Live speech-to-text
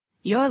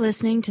You're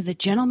listening to The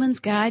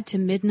Gentleman's Guide to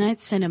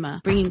Midnight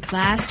Cinema, bringing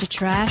class to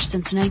trash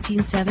since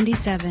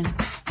 1977.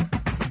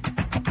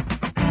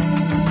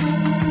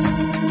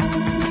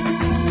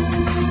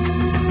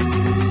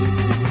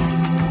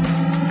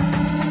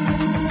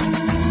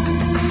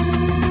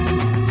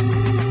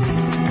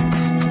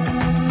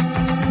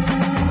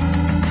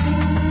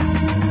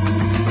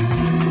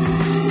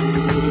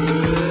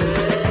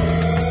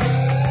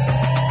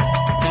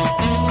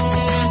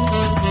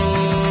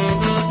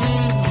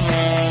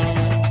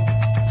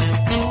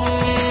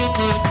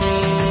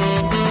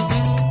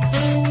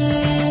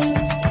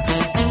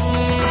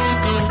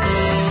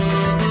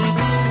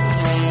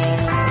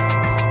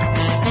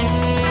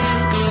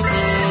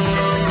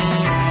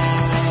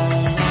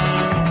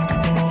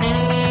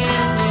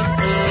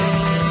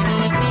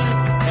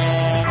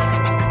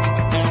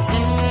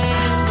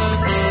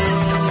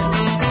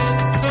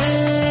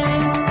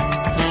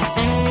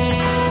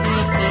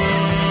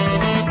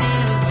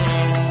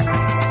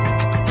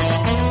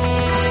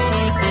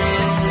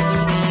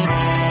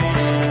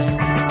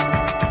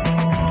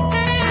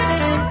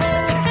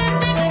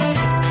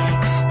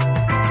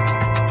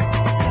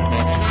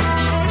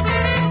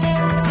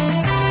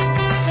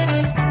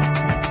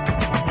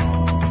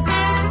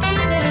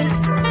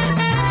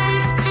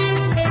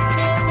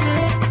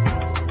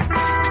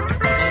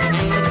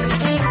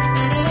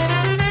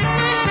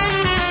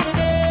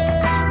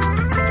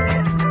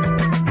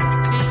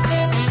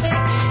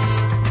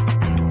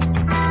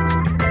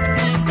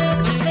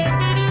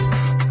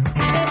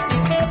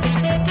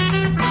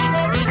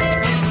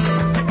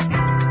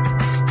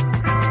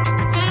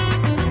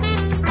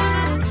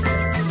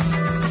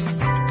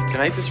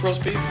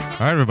 Roast beef. All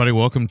right, everybody,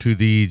 welcome to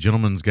the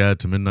Gentleman's Guide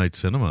to Midnight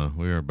Cinema.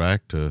 We are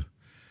back to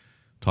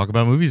talk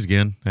about movies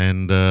again,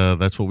 and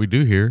that's what we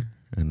do here.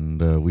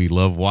 And we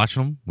love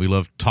watching them, we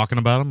love talking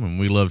about them, and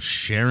we love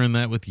sharing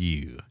that with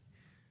you.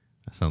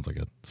 That sounds like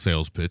a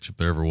sales pitch if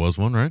there ever was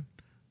one, right?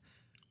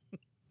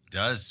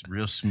 Does.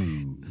 Real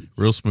smooth.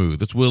 Real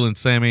smooth. It's Will and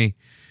Sammy.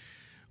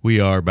 We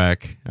are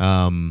back.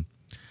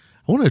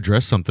 I want to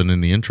address something in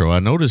the intro. I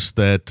noticed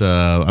that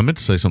I meant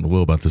to say something to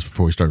Will about this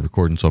before we started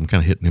recording, so I'm kind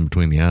of hitting him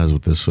between the eyes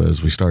with this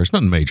as we start. It's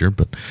nothing major,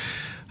 but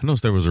I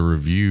noticed there was a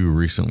review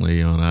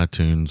recently on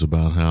iTunes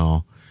about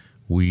how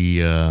we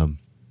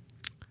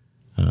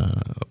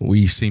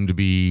seem to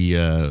be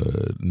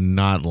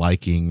not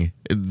liking.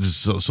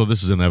 So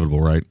this is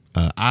inevitable, right?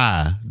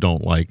 I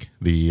don't like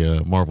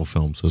the Marvel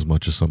films as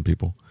much as some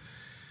people.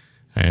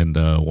 And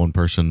one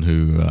person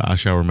who I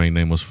shall remain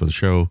nameless for the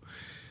show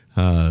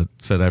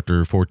said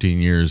after 14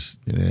 years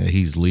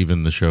he's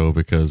leaving the show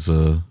because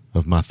of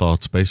my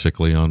thoughts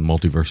basically on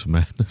Multiverse of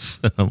Madness.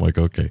 I'm like,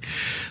 okay.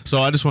 So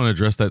I just want to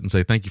address that and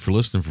say thank you for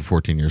listening for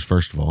 14 years,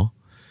 first of all.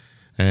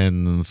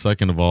 And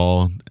second of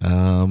all,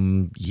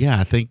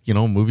 I think,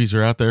 movies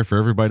are out there for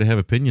everybody to have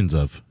opinions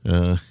of.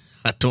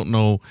 I don't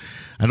know.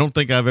 I don't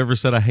think I've ever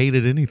said I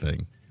hated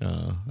anything.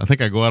 I think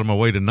I go out of my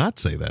way to not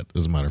say that,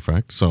 as a matter of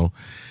fact. So,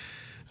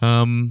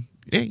 I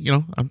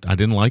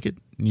didn't like it.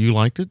 You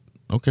liked it.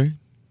 Okay.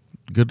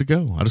 Good to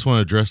go. I just want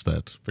to address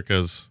that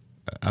because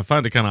I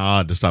find it kind of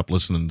odd to stop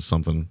listening to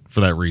something for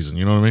that reason.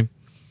 You know what I mean?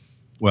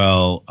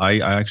 Well, I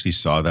actually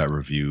saw that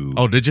review.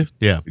 Oh, did you?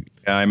 Yeah.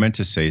 I meant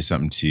to say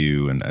something to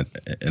you, and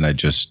I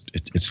just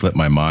it slipped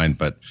my mind.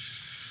 But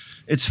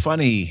it's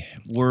funny.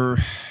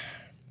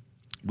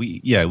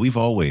 We've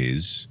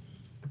always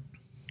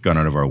gone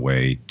out of our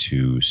way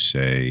to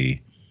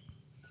say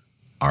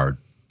our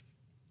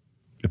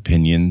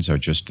opinions are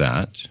just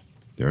that.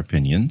 They're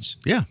opinions.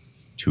 Yeah.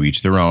 To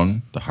each their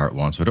own. The heart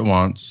wants what it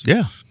wants.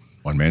 Yeah.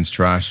 One man's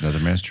trash, another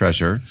man's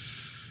treasure.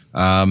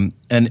 And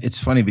it's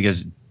funny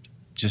because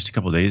just a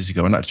couple of days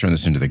ago, not to turn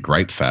this into the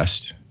gripe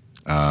fest,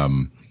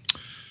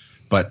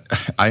 but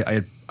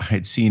I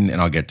had seen, and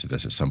I'll get to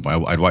this at some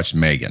point, I'd watched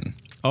Megan.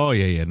 Oh,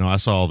 yeah. No, I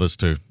saw all this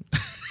too.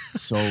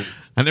 So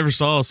I never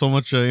saw so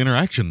much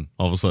interaction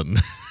all of a sudden.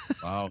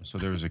 Wow. So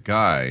there was a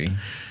guy,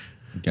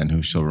 again,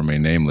 who shall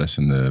remain nameless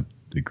in the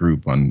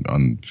group on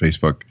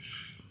Facebook,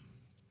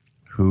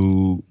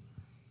 who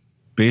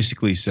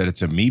basically said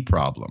it's a me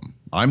problem.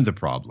 I'm the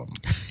problem.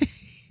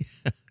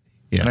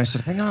 Yeah. And I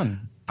said, hang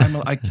on.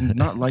 I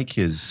cannot like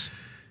his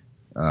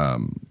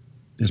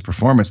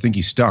performance. Think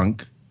he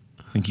stunk.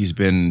 Think he's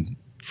been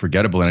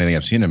forgettable in anything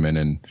I've seen him in,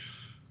 and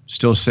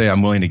still say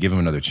I'm willing to give him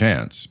another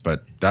chance.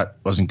 But that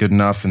wasn't good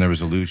enough, and there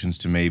was allusions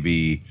to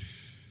maybe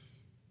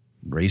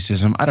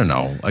racism. I don't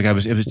know.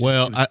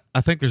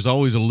 I think there's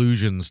always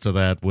allusions to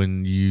that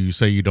when you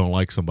say you don't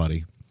like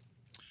somebody.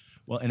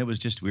 Well, and it was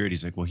just weird.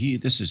 He's like, well,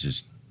 this is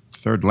his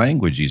third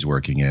language he's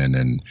working in,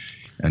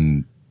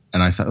 and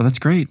I thought, well, that's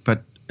great,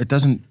 but it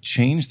doesn't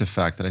change the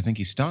fact that I think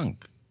he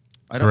stunk.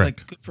 I don't Correct.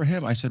 like. Good for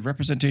him. I said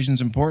representation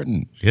is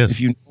important. Yes. If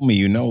you know me,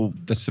 you know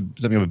that's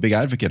something I'm a big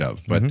advocate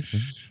of. But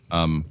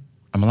I'm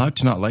allowed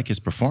to not like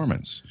his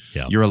performance.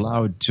 Yeah. You're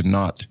allowed to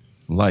not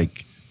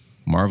like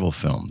Marvel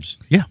films.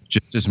 Yeah.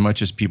 Just as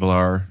much as people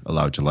are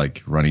allowed to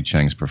like Ronnie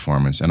Chang's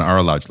performance and are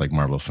allowed to like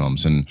Marvel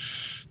films. And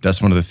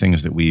that's one of the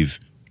things that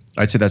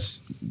I'd say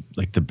that's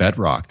like the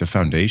bedrock, the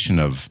foundation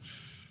of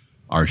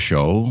our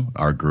show,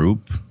 our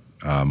group,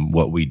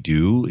 what we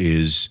do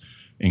is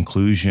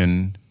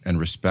inclusion and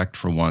respect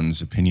for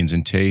one's opinions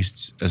and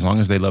tastes. As long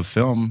as they love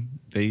film,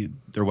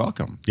 they're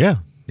welcome. Yeah.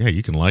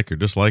 You can like or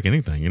dislike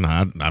anything. You know,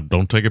 I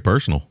don't take it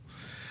personal.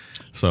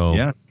 So,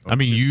 I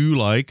mean,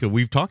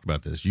 we've talked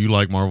about this. You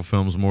like Marvel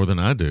films more than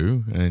I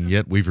do, and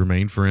yet we've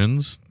remained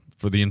friends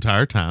for the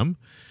entire time.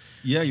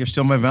 Yeah, you're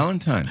still my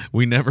Valentine.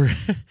 We never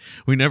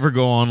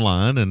go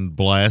online and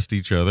blast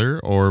each other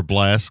or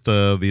blast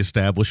the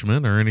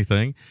establishment or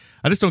anything.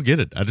 I just don't get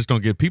it.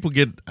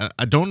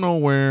 I don't know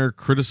where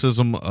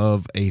criticism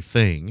of a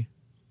thing,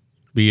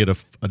 be it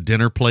a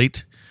dinner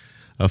plate,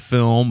 a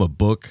film, a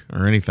book,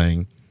 or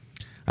anything,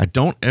 I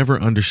don't ever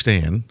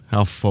understand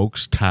how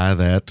folks tie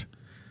that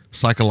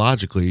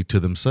psychologically to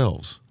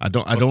themselves. I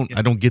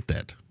don't get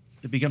that.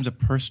 It becomes a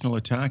personal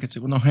attack. It's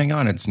like, well, no, hang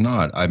on, it's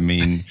not. I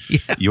mean,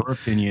 your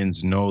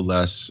opinion's no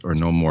less or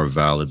no more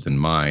valid than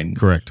mine.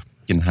 Correct.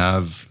 You can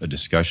have a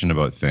discussion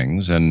about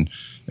things and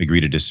agree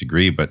to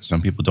disagree, but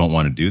some people don't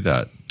want to do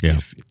that. Yeah.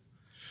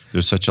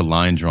 There's such a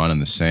line drawn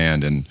in the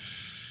sand, and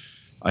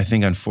I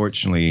think,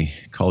 unfortunately,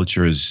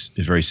 culture is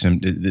very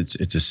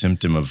it's a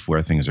symptom of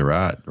where things are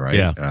at, right?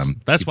 Yeah.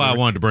 That's why I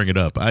wanted to bring it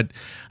up. I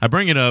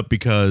bring it up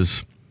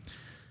because,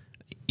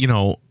 you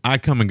know, I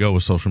come and go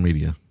with social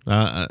media.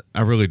 I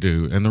really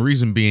do, and the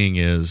reason being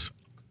is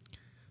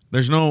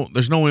there's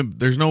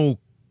no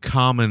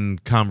common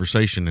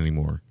conversation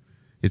anymore.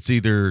 It's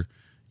either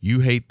you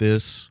hate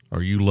this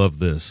or you love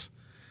this.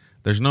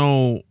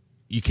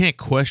 You can't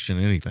question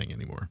anything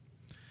anymore.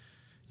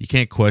 You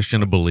can't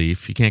question a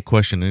belief. You can't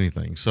question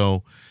anything.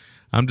 So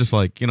I'm just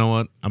like, you know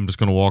what? I'm just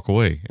going to walk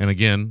away. And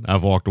again,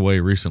 I've walked away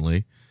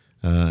recently,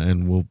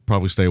 and will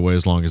probably stay away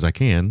as long as I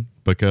can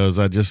because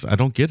I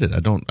don't get it. I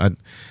don't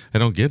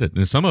get it.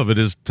 And some of it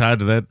is tied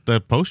to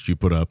that post you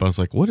put up. I was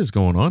like, what is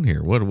going on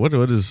here?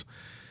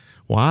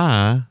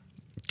 Why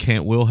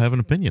can't Will have an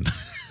opinion?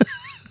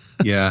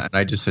 Yeah, and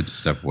I just had to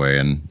step away,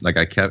 and like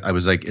I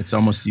was like, it's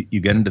almost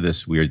you get into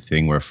this weird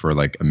thing where for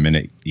like a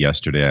minute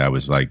yesterday I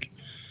was like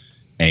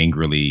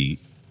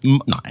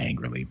not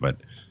angrily, but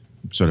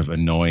sort of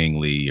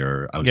annoyingly,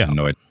 or I was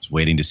annoyed,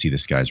 waiting to see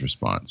this guy's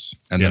response,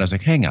 and then I was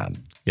like, hang on,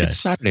 it's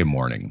Saturday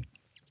morning.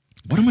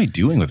 What am I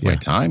doing with my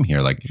time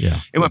here? Like,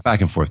 it went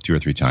back and forth 2 or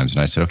 3 times,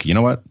 and I said, okay, you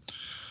know what,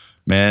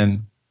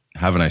 man,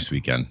 have a nice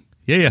weekend.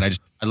 Yeah. And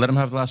I let him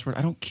have the last word.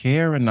 I don't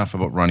care enough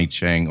about Ronnie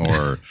Chang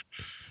or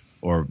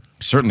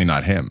certainly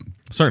not him.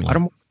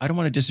 Certainly. I don't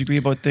want to disagree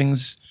about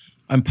things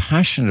I'm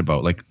passionate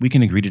about. Like, we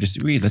can agree to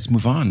disagree. Let's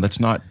move on. Let's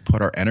not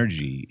put our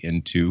energy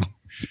into.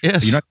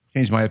 Yes. You're not going to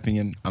change my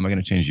opinion. I'm not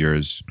going to change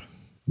yours.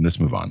 Let's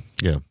move on.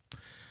 Yeah.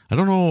 I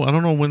don't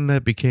know when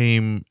that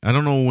became. I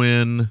don't know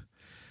when.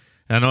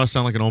 I know I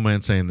sound like an old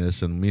man saying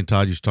this, and me and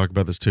Todd used to talk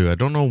about this too. I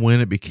don't know when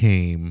it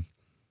became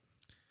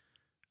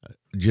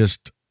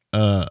just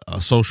a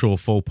social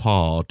faux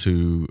pas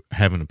to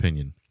have an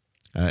opinion,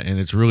 and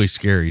it's really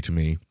scary to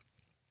me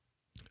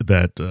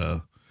that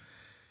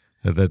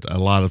a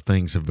lot of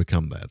things have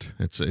become that.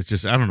 It's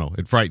just, I don't know.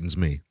 It frightens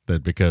me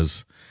that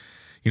because,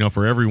 you know,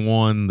 for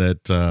everyone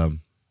that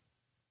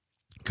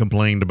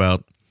complained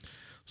about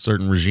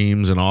certain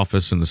regimes in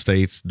office in the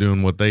States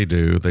doing what they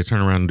do, they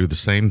turn around and do the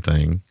same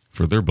thing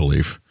for their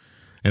belief.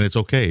 And it's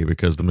okay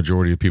because the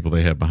majority of people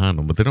they have behind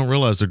them, but they don't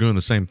realize they're doing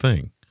the same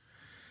thing.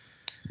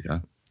 Yeah.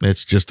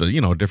 It's just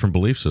a different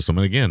belief system.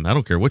 And again, I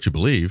don't care what you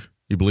believe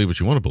what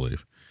you want to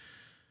believe.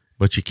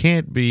 But you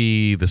can't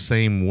be the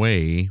same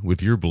way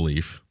with your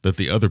belief that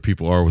the other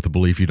people are with the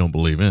belief you don't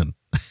believe in,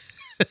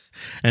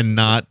 and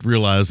not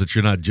realize that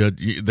you're not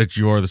that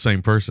you are the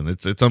same person.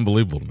 It's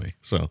unbelievable to me.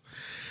 So,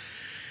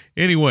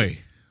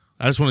 anyway,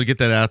 I just wanted to get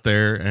that out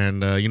there,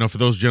 and for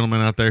those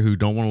gentlemen out there who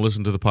don't want to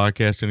listen to the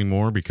podcast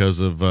anymore because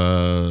of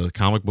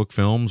comic book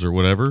films or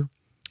whatever,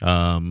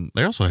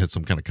 they also had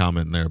some kind of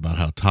comment in there about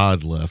how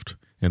Todd left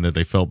and that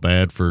they felt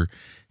bad for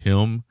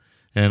him.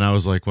 And I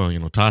was like, well,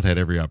 Todd had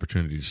every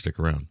opportunity to stick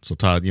around. So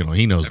Todd,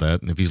 he knows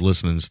that. And if he's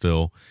listening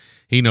still,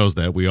 he knows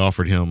that. We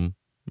offered him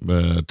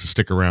to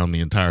stick around the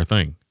entire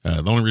thing.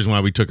 The only reason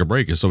why we took a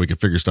break is so we could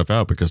figure stuff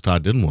out because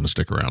Todd didn't want to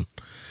stick around.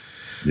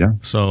 Yeah.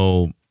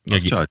 So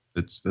Todd,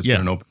 that's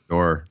been an open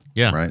door.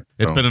 Yeah. Right.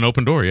 It's been an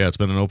open door. Yeah. It's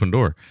been an open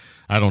door.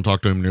 I don't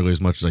talk to him nearly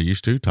as much as I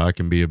used to. Todd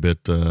can be a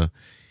bit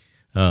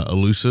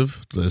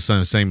elusive, the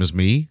same as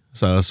me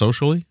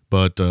socially,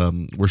 but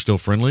we're still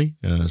friendly,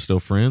 still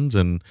friends,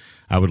 and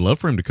I would love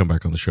for him to come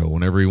back on the show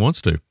whenever he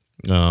wants to.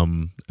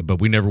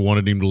 But we never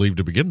wanted him to leave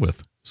to begin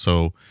with,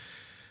 so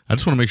I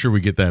just want to make sure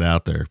we get that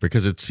out there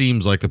because it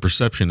seems like the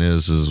perception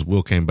is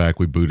Will came back,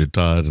 we booted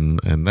Todd,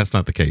 and that's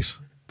not the case.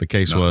 The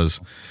case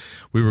was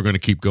we were going to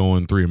keep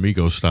going Three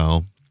Amigos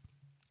style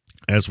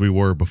as we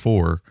were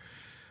before.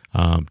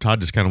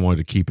 Todd just kind of wanted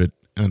to keep it.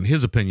 In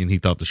his opinion, he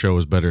thought the show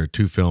was better at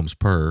 2 films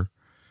per.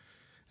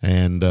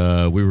 And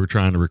we were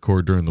trying to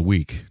record during the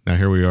week. Now,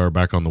 here we are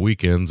back on the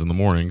weekends in the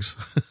mornings.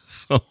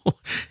 So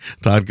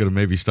Todd could have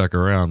maybe stuck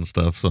around and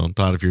stuff. So,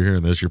 Todd, if you're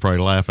hearing this, you're probably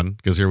laughing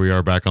because here we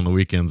are back on the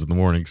weekends in the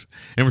mornings.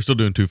 And we're still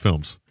doing 2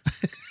 films.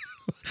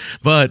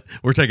 But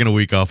we're taking a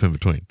week off in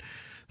between.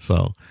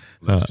 So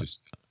Let's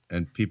just,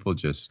 and people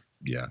just,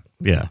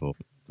 people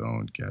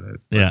don't get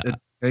it. But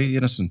it's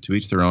innocent, to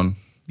each their own.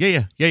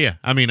 Yeah.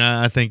 I mean,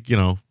 I think,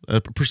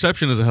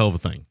 perception is a hell of a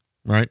thing,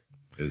 right?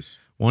 It is.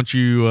 Once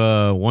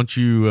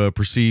you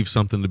perceive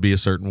something to be a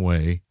certain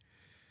way,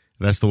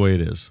 that's the way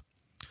it is.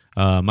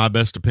 My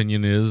best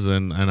opinion is,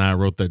 and I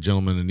wrote that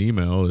gentleman an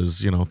email,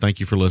 is, thank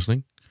you for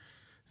listening.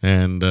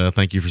 And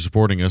thank you for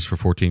supporting us for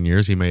 14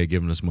 years. He may have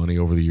given us money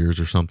over the years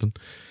or something.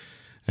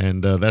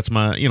 And that's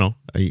my,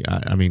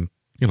 I mean,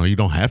 you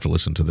don't have to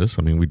listen to this.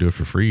 I mean, we do it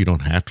for free. You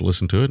don't have to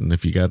listen to it. And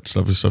if you got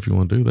stuff you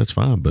want to do, that's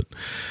fine. But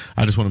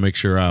I just want to make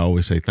sure I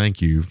always say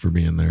thank you for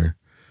being there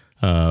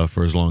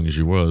for as long as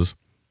you was.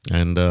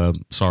 And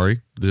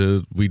sorry,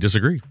 we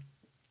disagree.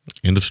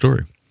 End of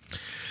story.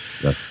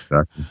 That's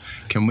exactly.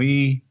 Can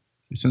we,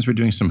 since we're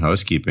doing some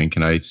housekeeping,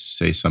 can I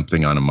say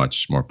something on a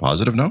much more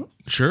positive note?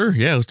 Sure.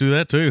 Yeah, let's do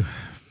that too.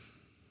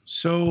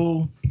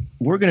 So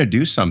we're going to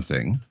do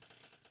something.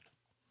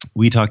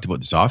 We talked about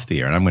this off the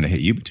air, and I'm going to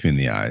hit you between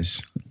the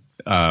eyes.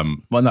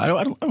 Well, no,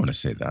 I don't want to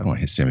say that. I don't want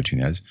to hit Sam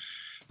between the eyes.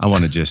 I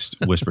want to just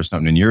whisper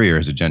something in your ear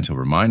as a gentle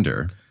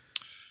reminder.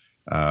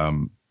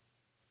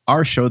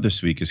 Our show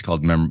this week is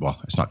called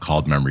it's not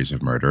called Memories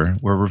of Murder.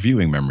 We're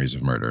reviewing Memories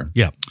of Murder.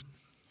 Yeah.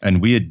 And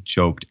we had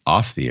joked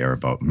off the air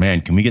about,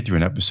 man, can we get through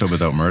an episode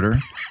without murder?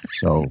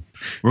 So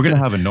we're going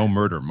to have a no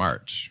murder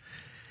march.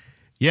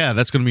 Yeah,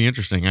 that's going to be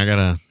interesting. I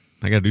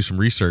gotta do some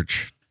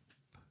research.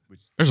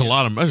 There's a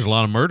lot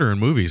of murder in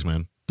movies,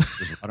 man.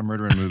 There's a lot of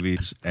murder in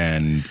movies,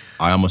 and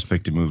I almost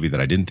picked a movie that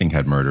I didn't think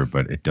had murder,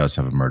 but it does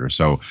have a murder.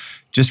 So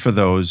just for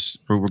those,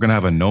 we're going to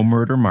have a no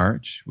murder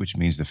march, which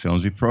means the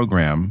films we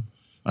program,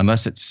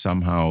 unless it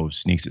somehow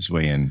sneaks its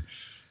way in,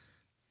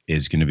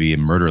 is going to be a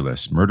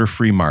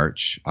murder-free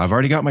march. I've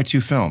already got my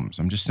 2 films.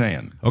 I'm just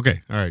saying.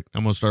 Okay. All right.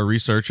 I'm going to start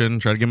researching,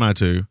 try to get my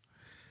 2,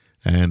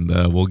 and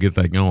we'll get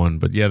that going.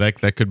 But yeah,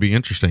 that could be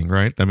interesting,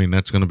 right? I mean,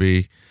 that's going to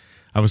be,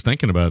 I was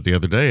thinking about it the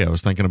other day. I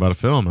was thinking about a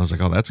film. I was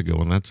like, oh, that's a good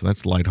one.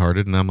 That's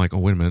lighthearted. And I'm like, oh,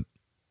 wait a minute.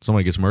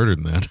 Somebody gets murdered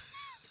in that.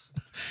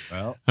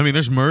 Well, I mean,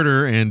 there's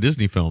murder in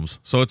Disney films,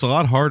 so it's a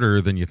lot harder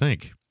than you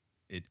think.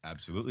 It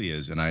absolutely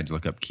is. And I'd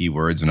look up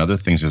keywords and other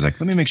things. I was like,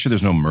 let me make sure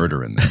there's no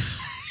murder in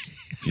this.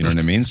 You know what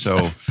I mean?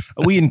 So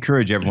we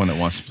encourage everyone that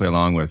wants to play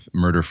along with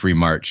Murder Free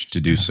March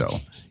to do so.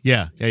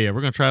 Yeah. We're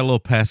going to try a little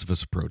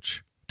pacifist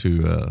approach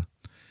to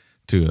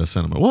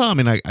cinema. Well, I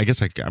mean, I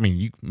guess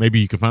maybe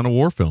you could find a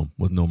war film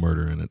with no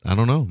murder in it. I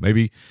don't know.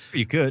 Maybe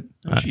you could.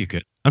 I'm sure you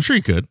could. I'm sure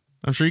you could.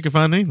 I'm sure you could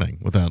find anything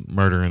without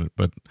murder in it.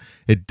 But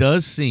it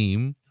does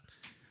seem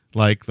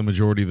like the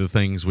majority of the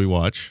things we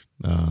watch,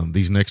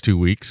 these next 2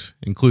 weeks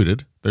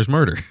included, there's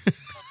murder.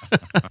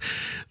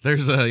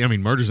 There's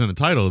murder's in the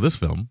title of this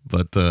film,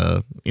 but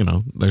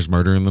there's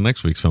murder in the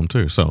next week's film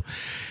too. So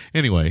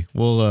anyway,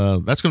 well,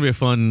 that's going to be a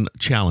fun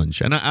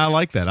challenge, and I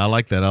like that. I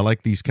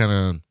like these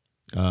kind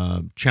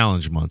of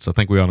challenge months. I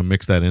think we ought to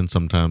mix that in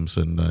sometimes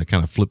and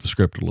kind of flip the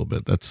script a little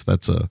bit. That's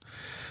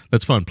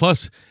fun.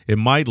 Plus, it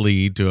might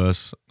lead to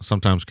us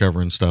sometimes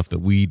covering stuff that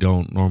we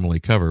don't normally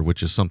cover,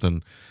 which is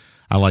something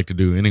I like to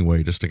do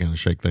anyway, just to kind of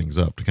shake things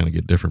up, to kind of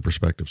get different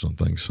perspectives on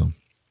things. So.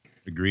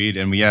 Agreed.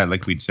 And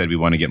like we'd said, we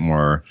want to get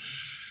more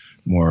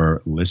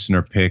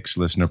listener picks,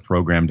 listener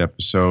programmed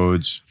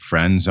episodes,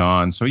 friends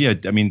on. So yeah,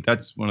 I mean,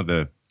 that's one of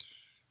the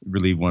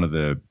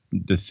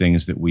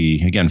things that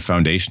we, again,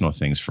 foundational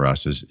things for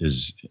us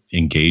is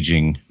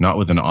engaging, not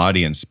with an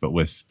audience, but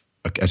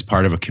as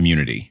part of a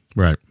community.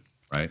 Right.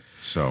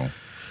 So.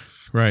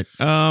 Right.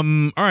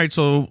 All right.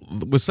 So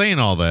with saying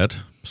all that,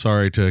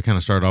 sorry to kind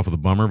of start off with a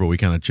bummer, but we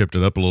kind of chipped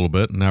it up a little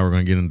bit, and now we're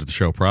going to get into the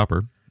show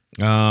proper.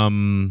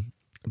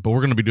 But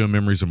we're going to be doing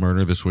Memories of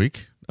Murder this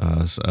week.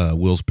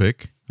 Will's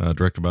pick,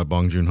 directed by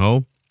Bong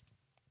Joon-ho.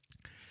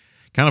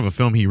 Kind of a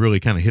film he really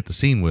kind of hit the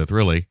scene with,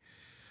 really.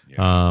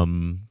 Yeah.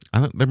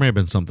 There may have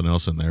been something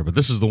else in there, but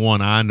this is the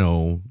one I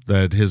know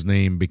that his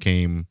name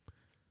became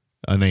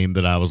a name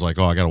that I was like,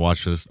 oh, I got to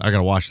watch this. I got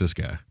to watch this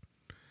guy,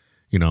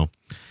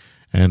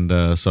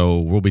 And so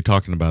we'll be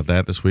talking about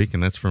that this week,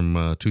 and that's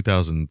from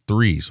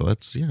 2003. So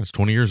it's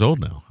 20 years old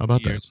now. How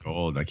about that? Years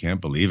old. I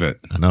can't believe it.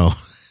 I know.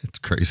 It's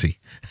crazy.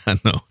 I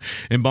know.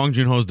 And Bong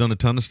Joon-ho's done a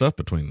ton of stuff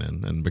between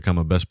then and become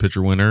a Best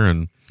Picture winner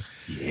and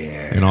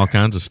all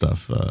kinds of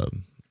stuff.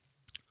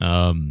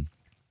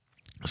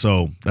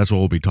 So that's what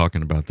we'll be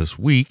talking about this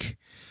week.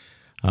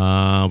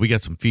 We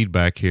got some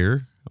feedback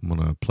here. I'm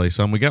going to play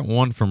some. We got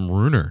one from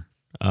Runer,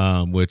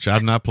 which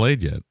I've not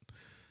played yet.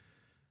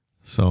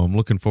 So I'm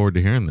looking forward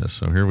to hearing this.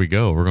 So here we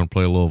go. We're going to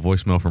play a little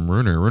voicemail from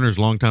Runer. Runer's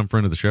a longtime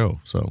friend of the show.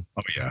 So.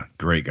 Oh, yeah.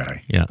 Great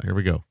guy. Yeah, here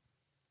we go.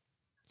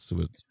 So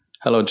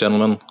Hello,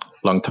 gentlemen.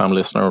 Long-time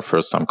listener,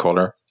 first-time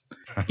caller.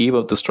 Eve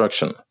of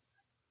Destruction.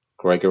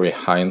 Gregory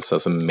Hines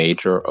as a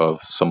major of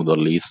some of the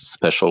least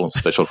special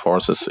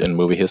forces in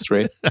movie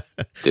history.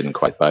 Didn't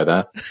quite buy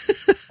that.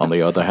 On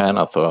the other hand,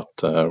 I thought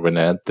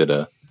Renee did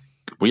a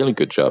really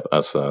good job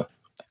as a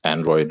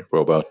android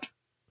robot,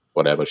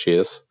 whatever she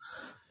is.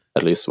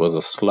 At least it was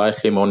a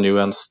slightly more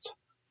nuanced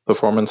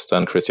performance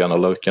than Christiana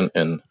Loken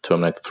in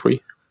Terminator 3.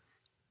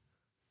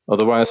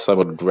 Otherwise, I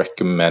would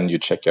recommend you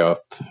check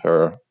out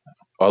her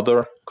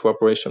other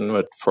cooperation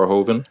with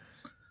Verhoeven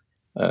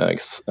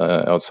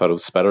outside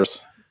of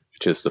Spatters,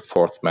 which is The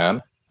Fourth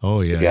Man.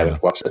 Oh, yeah. If you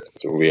haven't watched it,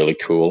 it's really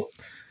cool.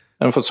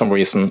 And for some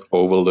reason,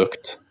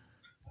 overlooked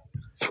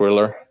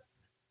thriller.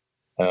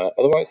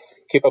 Otherwise,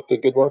 keep up the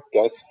good work,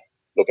 guys.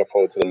 Looking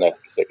forward to the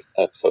next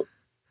episode.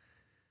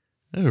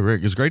 Hey,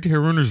 Rick, it's great to hear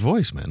Runer's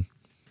voice, man.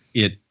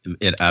 It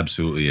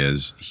absolutely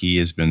is. He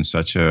has been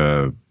such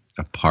a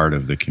part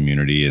of the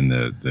community and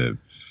the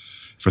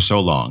for so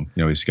long.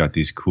 You know, he's got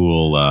these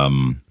cool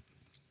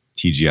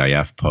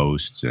TGIF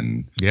posts,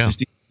 and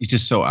he's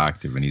just so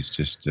active, and he's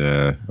just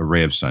a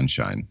ray of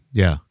sunshine.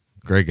 Yeah,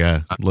 great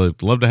guy.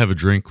 Love to have a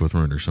drink with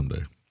Runer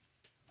someday.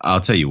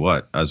 I'll tell you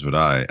what, as would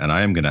I, and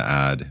I am going to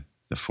add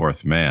The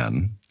Fourth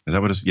Man. Is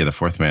that what it's? Yeah, The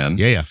Fourth Man.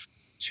 Yeah.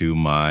 To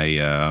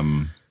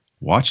my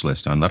watch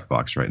list on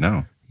Letterboxd right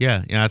now.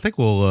 Yeah. I think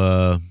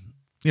we'll.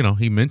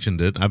 He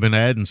mentioned it. I've been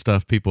adding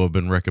stuff people have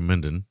been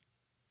recommending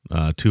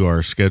to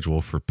our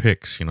schedule for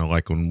picks.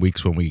 Like when we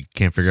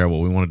can't figure out what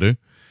we want to do.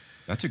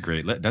 That's a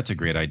great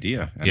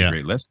idea. And a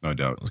great list, no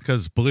doubt.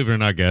 Because believe it or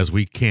not, guys,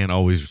 we can't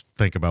always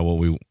think about what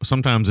we.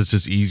 Sometimes it's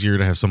just easier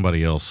to have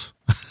somebody else.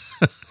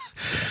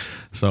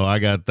 So I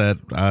got that.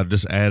 I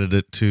just added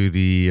it to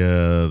the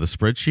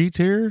spreadsheet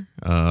here.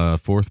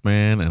 Fourth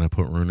Man, and I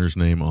put Runer's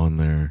name on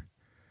there.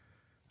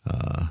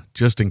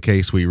 Just in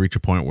case we reach a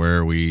point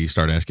where we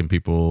start asking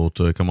people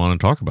to come on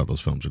and talk about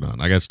those films or not.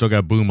 I still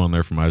got Boom on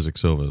there from Isaac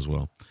Silva as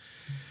well.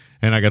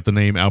 And I got the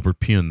name Albert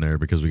Pune there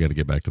because we got to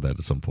get back to that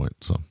at some point.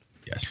 So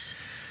yes,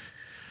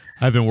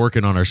 I've been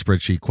working on our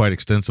spreadsheet quite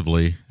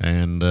extensively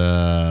and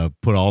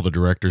put all the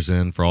directors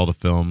in for all the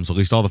films, at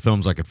least all the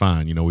films I could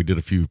find. We did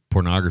a few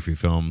pornography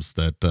films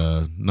that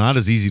not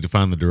as easy to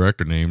find the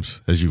director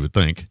names as you would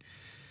think.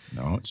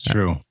 No, it's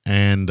true.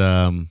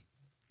 And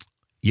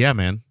yeah,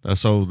 man.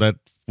 So that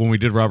when we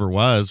did Robert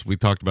Wise, we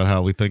talked about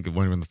how we think it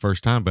went in the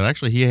first time, but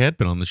actually he had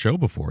been on the show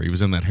before. He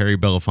was in that Harry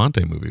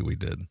Belafonte movie we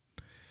did,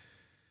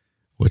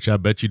 which I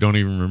bet you don't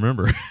even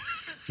remember.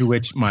 To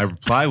which my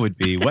reply would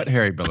be, what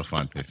Harry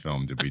Belafonte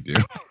film did we do?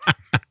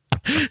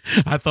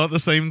 I thought the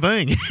same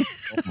thing.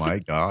 Oh my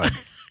God.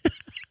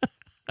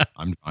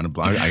 I'm on a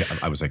blind.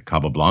 I was like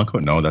Cabo Blanco.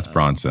 No, that's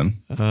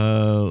Bronson. Let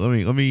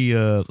me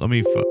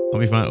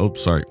find. Oh,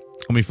 sorry.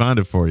 Let me find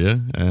it for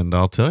you, and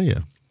I'll tell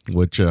you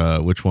which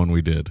one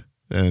we did,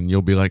 and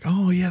you'll be like,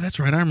 "Oh yeah, that's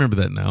right. I remember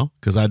that now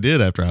because I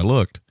did after I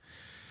looked."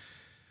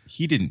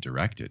 He didn't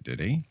direct it, did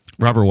he?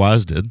 Robert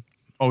Wise did.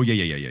 Oh yeah.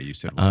 You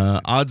said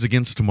Odds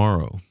Against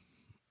Tomorrow.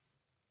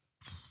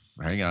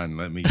 Hang on,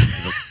 let me get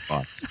to the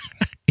box.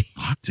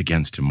 Odds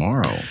Against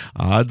Tomorrow.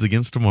 Odds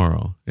Against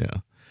Tomorrow.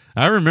 Yeah,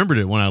 I remembered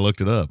it when I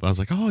looked it up. I was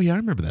like, "Oh yeah, I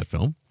remember that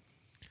film."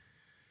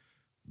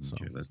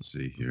 Okay, let's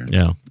see here.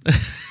 Yeah.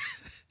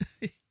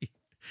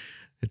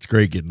 It's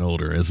great getting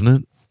older, isn't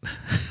it?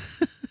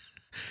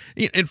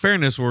 In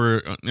fairness,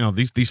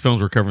 these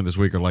films we're covering this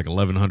week are like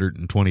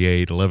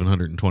 1128,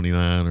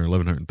 1129, or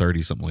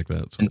 1130, something like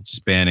that. So. And it's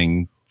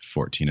spanning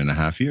 14 and a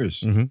half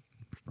years,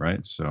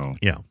 right? So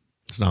yeah,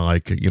 it's not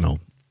like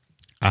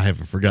I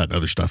haven't forgotten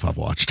other stuff I've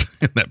watched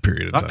in that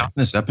period of time. Not on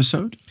this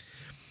episode?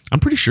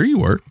 I'm pretty sure you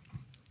were.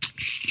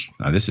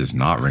 No, this is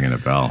not ringing a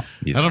bell.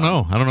 Either. I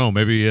don't know.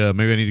 Maybe I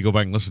need to go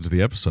back and listen to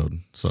the episode.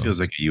 So. This feels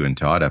like a you and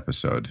Todd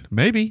episode.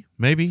 Maybe.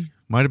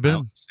 Might have been. I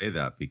don't say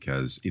that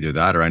because either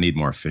that or I need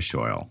more fish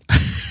oil.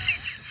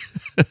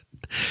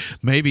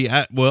 Maybe.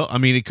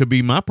 It could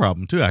be my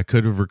problem too. I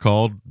could have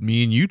recalled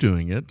me and you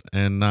doing it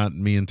and not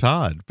me and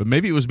Todd. But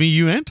maybe it was me,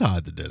 you, and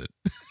Todd that did it.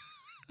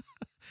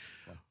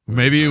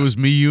 Maybe it was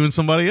me, you, and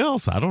somebody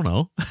else. I don't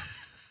know.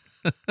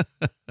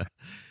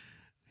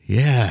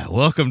 Yeah,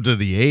 welcome to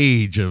the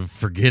age of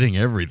forgetting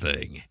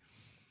everything.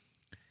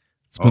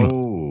 It's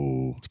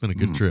been a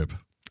good trip.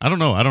 I don't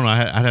know. I'd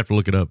have to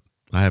look it up.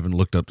 I haven't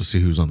looked up to see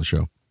who's on the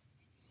show.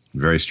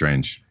 Very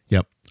strange.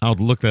 Yep. I'll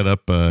look that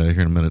up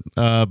here in a minute.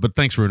 But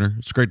thanks, Runer.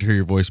 It's great to hear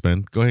your voice,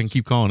 man. Go ahead and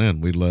keep calling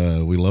in. We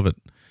love it.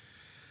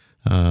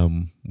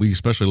 We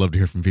especially love to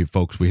hear from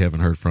folks we haven't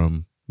heard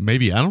from.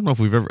 Maybe, I don't know if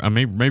we've ever,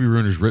 maybe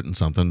Runer's written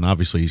something.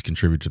 Obviously, he's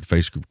contributed to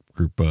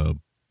the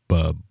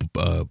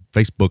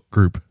Facebook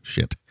group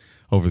shit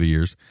over the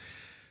years.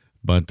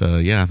 But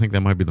I think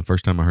that might be the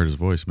first time I heard his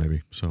voice,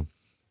 maybe. So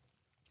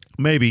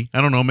maybe, I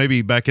don't know,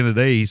 maybe back in the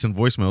day he sent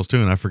voicemails too,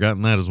 and I've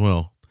forgotten that as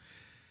well.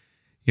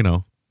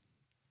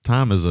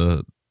 Time is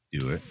a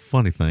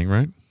funny thing,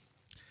 right?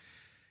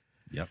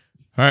 Yep.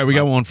 All right, we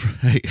got one for,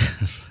 hey,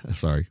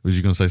 sorry, was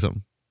you going to say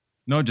something?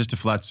 No, just a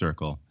flat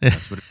circle.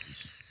 That's what it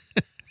is.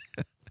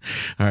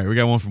 All right, we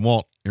got one from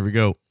Walt. Here we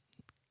go.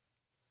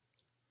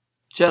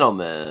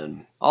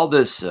 Gentlemen, all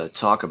this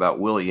talk about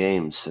Willie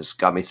Ames has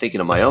got me thinking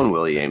of my own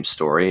Willie Ames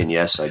story, and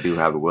yes, I do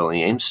have a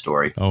Willie Ames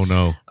story. Oh,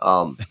 no.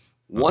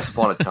 Once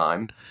upon a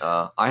time,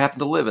 I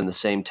happened to live in the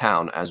same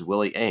town as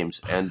Willie Ames,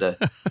 and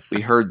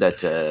we heard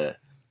that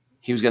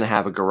he was going to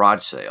have a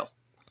garage sale.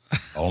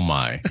 Oh,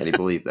 my. Can you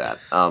believe that?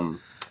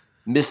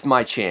 Missed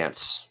my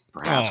chance,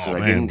 perhaps,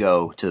 because I didn't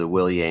go to the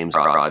Willie Ames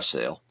garage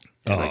sale.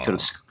 And I could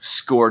have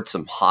scored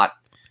some hot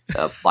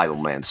Bible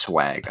Man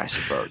swag, I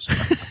suppose.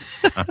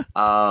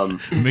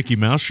 Mickey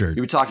Mouse shirt.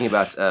 You were talking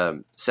about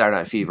Saturday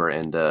Night Fever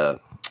and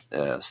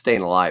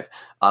Staying Alive.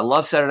 I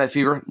love Saturday Night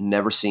Fever.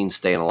 Never seen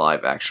Staying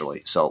Alive,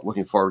 actually. So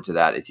looking forward to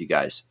that if you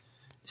guys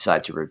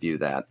decide to review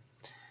that.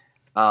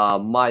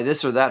 My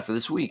this or that for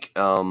this week.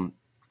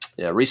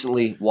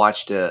 Recently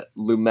watched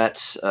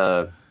Lumet's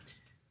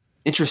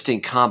interesting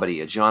comedy,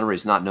 a genre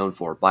he's not known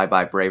for, Bye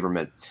Bye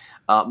Braverman.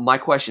 My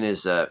question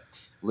is,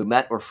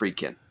 Lumet or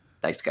Friedkin?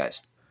 Thanks,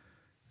 guys.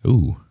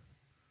 Ooh.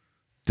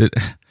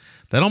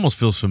 That almost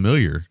feels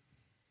familiar.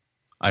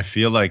 I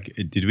feel like,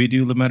 did we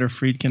do Lumet or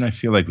Friedkin? I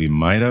feel like we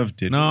might have.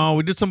 No,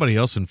 we did somebody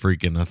else in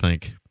Friedkin, I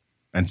think.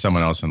 And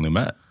someone else in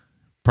Lumet.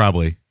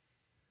 Probably.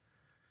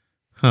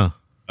 Huh.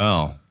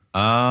 Oh.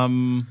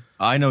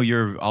 I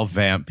know I'll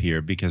vamp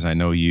here because I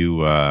know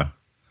you're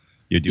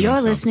doing You're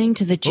something. listening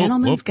to The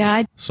Gentleman's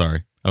Guide.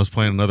 Sorry. I was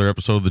playing another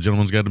episode of The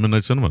Gentleman's Guide to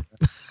Midnight Cinema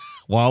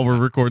while we're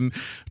recording.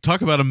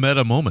 Talk about a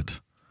meta moment.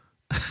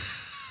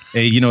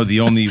 Hey, the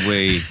only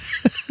way,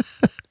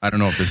 I don't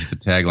know if this is the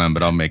tagline,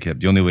 but I'll make it.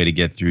 The only way to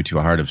get through to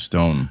a heart of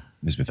stone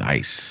is with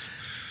ice.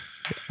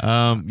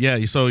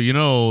 Yeah, so you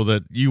know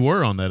that you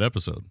were on that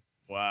episode.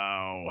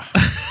 Wow.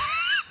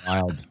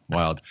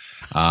 Wild.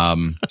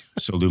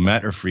 So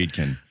Lumet or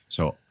Friedkin?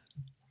 So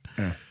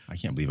I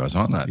can't believe I was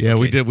on that. Yeah,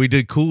 Okay. we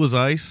did Cool as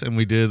Ice and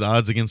we did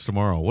Odds Against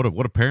Tomorrow.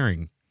 What a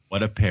pairing.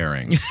 What a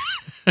pairing.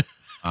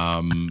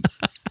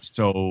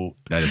 So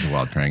that is a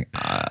wild pairing.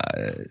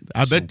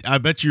 I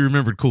bet you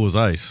remembered Cool as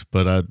Ice,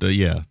 but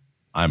yeah.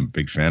 I'm a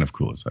big fan of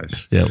Cool as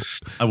Ice. Yeah.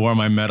 I wore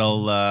my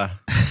metal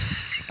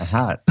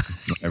hat.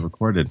 I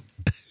recorded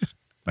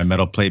my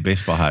metal plate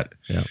baseball hat.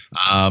 Yeah.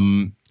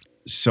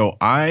 So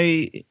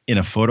in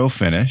a photo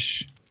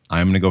finish,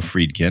 I'm going to go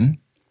Friedkin.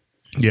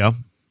 Yeah.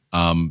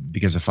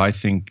 Because if I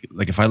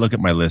look at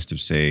my list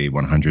of, say,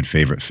 100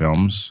 favorite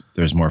films,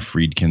 there's more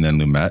Friedkin than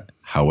Lumet.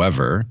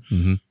 However,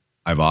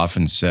 I've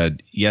often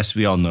said, yes,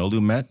 we all know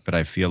Lumet, but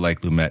I feel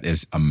like Lumet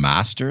is a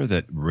master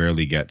that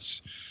rarely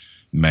gets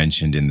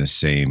mentioned in the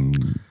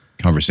same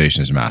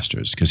conversation as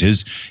masters. Because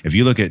if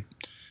you look at,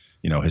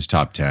 his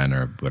top 10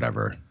 or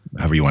whatever,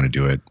 however you want to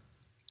do it,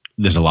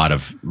 there's a lot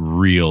of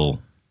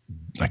real,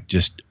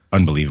 just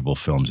unbelievable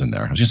films in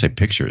there. I was going to say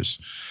pictures.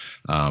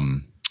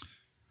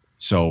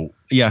 So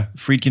yeah,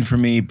 Friedkin for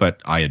me,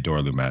 but I adore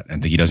Lumet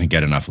and think he doesn't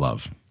get enough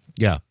love.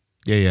 Yeah.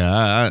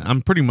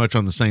 I'm pretty much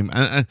on the same.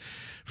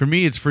 For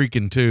me, it's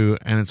Friedkin too,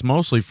 and it's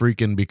mostly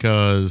Friedkin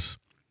because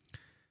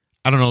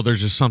I don't know.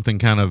 There's just something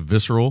kind of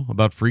visceral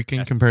about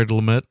Friedkin compared to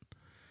Lumet.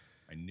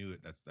 I knew it.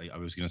 I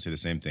was going to say the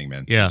same thing,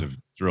 man. Yeah. There's a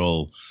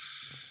visceral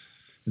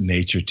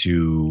nature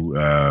to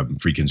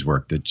Friedkin's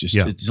work that just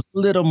it's a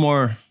little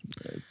more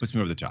puts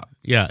me over the top.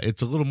 Yeah,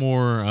 it's a little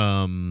more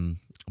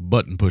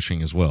button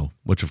pushing as well,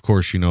 which of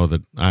course you know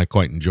that I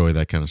quite enjoy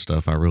that kind of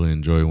stuff. I really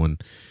enjoy when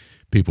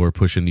people are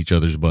pushing each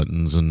other's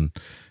buttons, and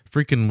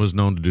Friedkin was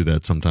known to do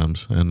that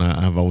sometimes, and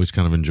I've always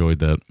kind of enjoyed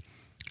that.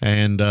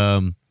 And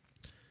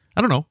I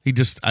don't know, he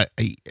just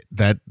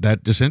that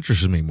just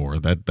interests me more.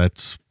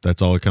 That's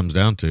all it comes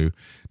down to.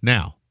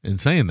 Now, in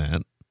saying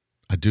that,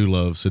 I do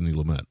love Sidney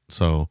Lumet,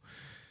 so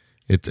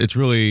it's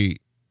really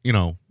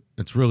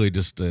it's really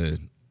just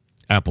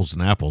apples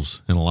and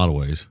apples in a lot of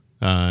ways,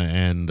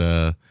 and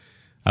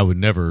I would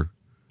never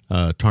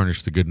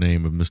tarnish the good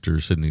name of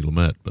Mr. Sidney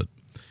Lumet, but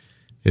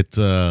it's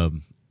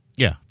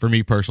for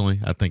me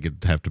personally, I think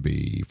it'd have to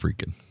be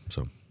Friedkin.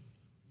 So,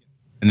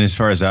 and as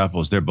far as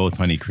apples, they're both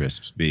Honey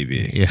Crisps,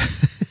 baby. Yeah,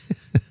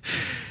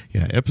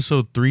 yeah.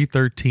 Episode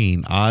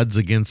 313, Odds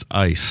Against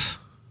Ice.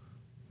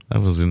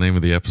 That was the name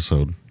of the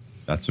episode.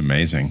 That's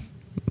amazing.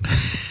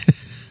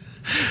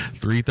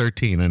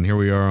 313, and here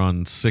we are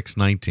on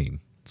 619.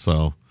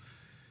 So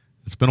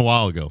it's been a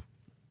while ago.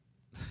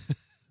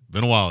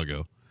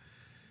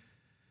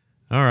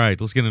 All right,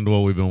 let's get into what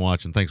we've been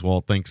watching. Thanks,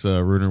 Walt. Thanks,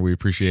 Runer. We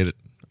appreciate it.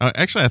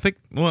 Actually, I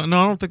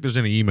don't think there's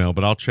any email,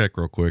 but I'll check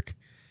real quick.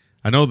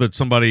 I know that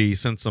somebody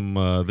sent some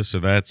this or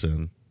that's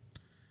in.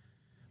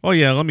 Oh,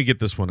 yeah, let me get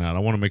this one out. I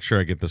want to make sure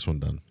I get this one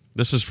done.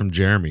 This is from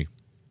Jeremy.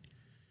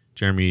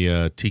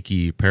 Jeremy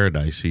Tiki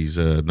Paradise. He's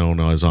known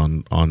as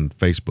on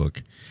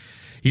Facebook.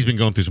 He's been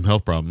going through some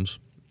health problems,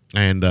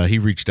 and he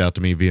reached out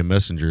to me via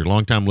Messenger.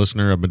 Longtime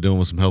listener. I've been dealing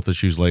with some health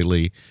issues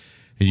lately,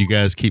 and you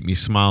guys keep me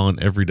smiling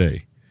every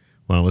day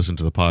when I listen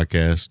to the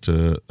podcast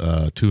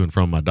to and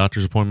from my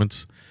doctor's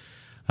appointments.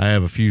 I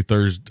have a few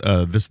thus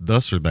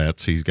or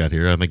that's he's got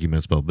here. I think he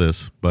meant spelled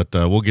this, but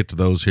we'll get to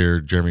those here,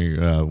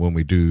 Jeremy, when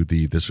we do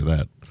the this or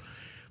that.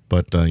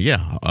 But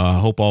I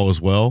hope all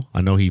is well.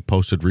 I know he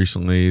posted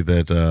recently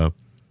that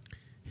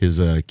his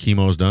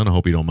chemo is done. I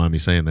hope you don't mind me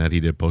saying that. He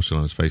did post it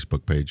on his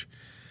Facebook page.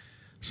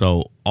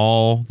 So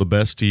all the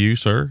best to you,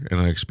 sir,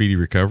 and a speedy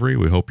recovery.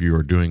 We hope you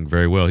are doing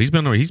very well. I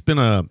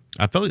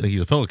felt like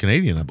he's a fellow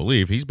Canadian, I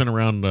believe. He's been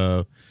around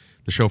the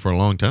show for a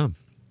long time.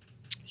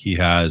 He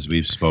has.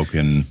 We've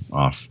spoken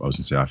off. I was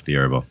going to say off the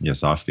air, but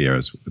yes, off the air.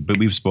 But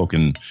we've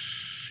spoken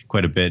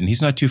quite a bit, and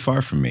he's not too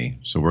far from me.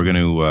 So we're going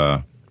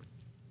to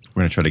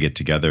try to get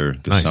together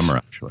this summer.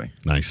 Actually,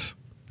 nice,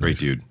 great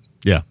dude.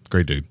 Yeah,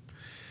 great dude.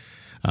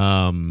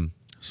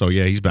 So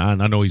yeah, I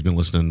know he's been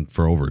listening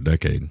for over a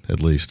decade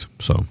at least.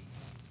 So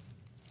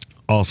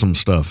awesome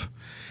stuff.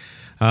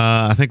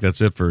 I think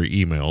that's it for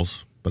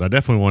emails, but I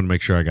definitely want to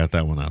make sure I got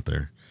that one out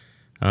there.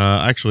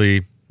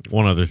 Actually,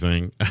 one other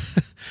thing.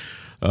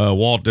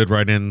 Walt did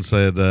write in and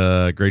said,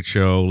 great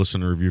show.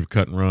 Listen to review of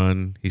Cut and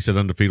Run. He said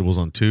Undefeatable's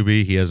on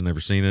Tubi. He hasn't ever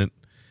seen it.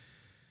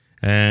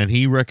 And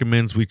he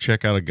recommends we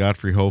check out a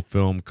Godfrey Ho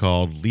film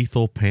called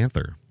Lethal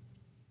Panther,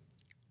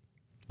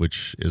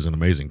 which is an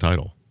amazing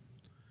title.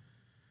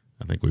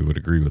 I think we would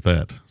agree with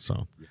that.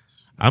 So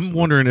I'm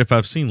wondering if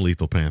I've seen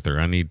Lethal Panther.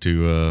 I need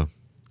to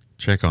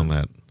check on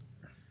that.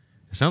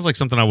 It sounds like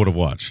something I would have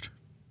watched.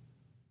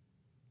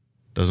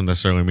 Doesn't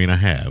necessarily mean I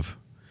have.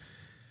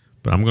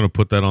 But I'm going to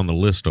put that on the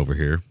list over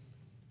here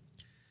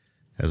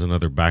as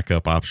another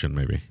backup option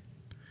maybe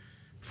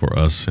for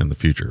us in the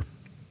future.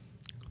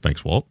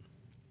 Thanks, Walt.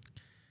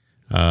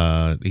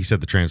 He said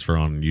the transfer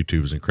on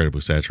YouTube is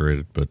incredibly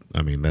saturated, but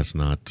I mean that's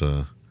not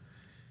going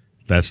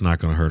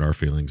to hurt our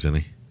feelings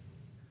any.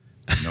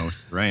 No,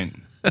 right.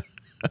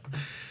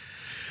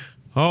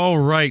 All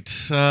right,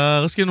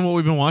 let's get into what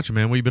we've been watching,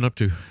 man. What you been up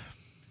to?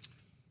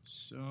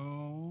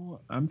 So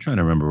I'm trying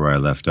to remember where I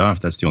left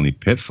off. That's the only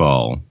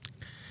pitfall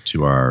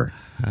to our.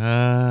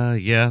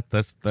 Yeah,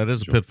 that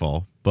is a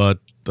pitfall, but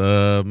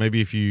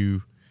maybe if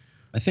you.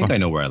 I think I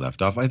know where I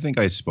left off. I think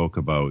I spoke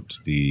about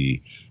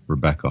the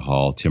Rebecca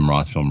Hall, Tim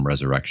Roth film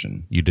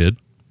Resurrection. You did?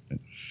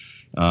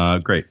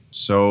 Great.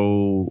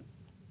 So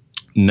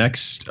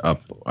next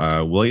up,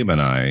 William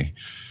and I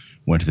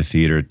went to the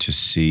theater to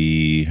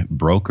see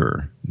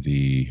Broker,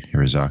 the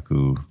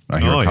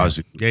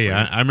Hirokazu.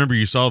 Yeah. I remember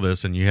you saw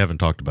this and you haven't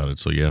talked about it,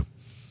 so yeah.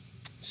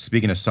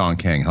 Speaking of Song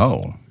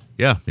Kang-ho.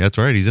 Yeah, that's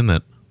right. He's in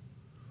that.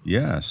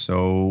 Yeah,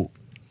 so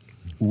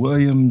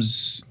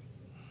Williams...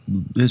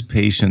 his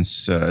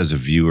patience as a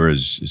viewer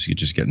is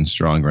just getting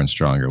stronger and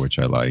stronger, which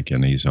I like.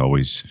 And he's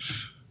always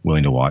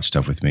willing to watch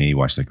stuff with me. He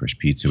watched Licorice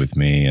Pizza with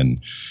me. And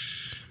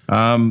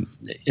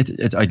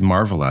I'd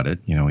marvel at it.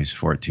 You know, he's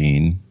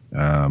 14.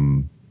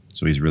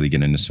 So he's really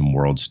getting into some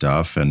world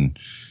stuff and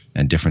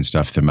different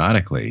stuff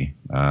thematically.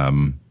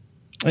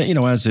 You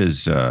know, as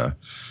is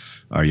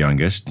our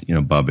youngest, you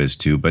know, Bub is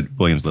too, but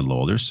William's a little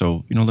older.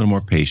 So, you know, a little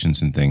more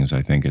patience and things,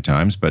 I think, at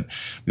times. But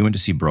we went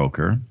to see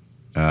Broker.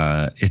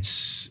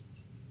 It's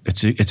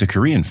a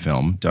Korean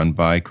film done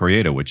by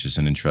Koreeda, which is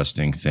an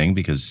interesting thing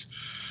because,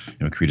 you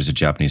know, Koreeda's a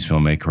Japanese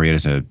filmmaker.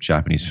 Koreeda's a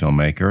Japanese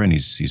filmmaker, and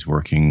he's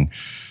working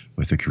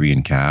with a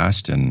Korean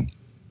cast and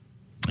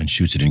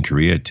shoots it in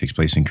Korea. It takes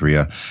place in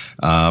Korea.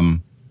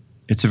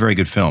 It's a very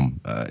good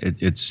film.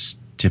 It's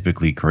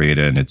typically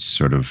Koreeda, and it's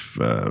sort of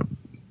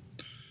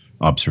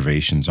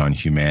observations on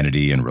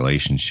humanity and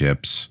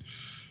relationships,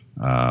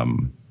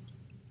 and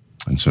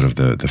sort of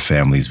the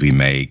families we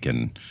make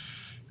and.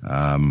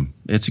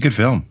 It's a good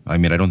film. I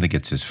mean, I don't think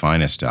it's his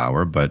finest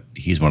hour, but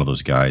he's one of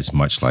those guys,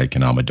 much like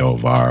an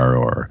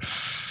Almodovar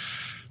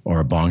or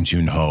a Bong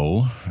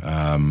Joon-ho,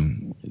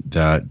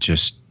 that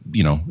just,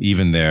 you know,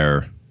 even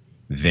their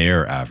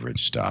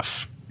average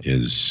stuff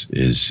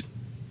is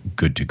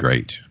good to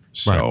great.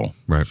 So,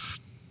 right.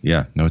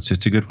 Yeah, no, it's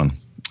a good one.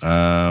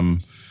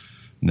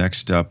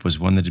 Next up was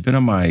one that had been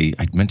on I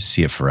meant to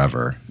see it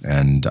forever,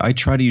 and I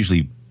try to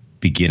usually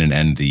begin and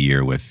end the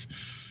year with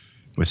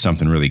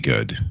something really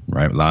good,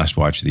 right? Last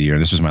watch of the year.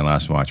 This was my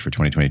last watch for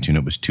 2022, and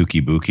it was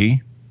Tuki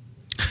Buki.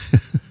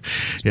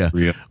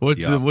 Yeah.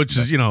 Which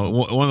is, you know,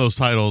 one of those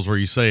titles where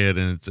you say it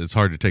and it's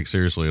hard to take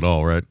seriously at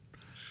all, right?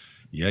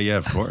 Yeah,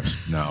 of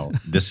course. Now,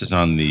 this is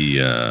on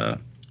the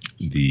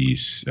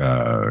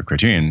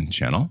Criterion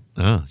channel.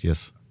 Oh,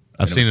 yes.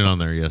 I've seen it on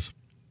there, yes.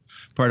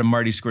 Part of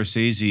Marty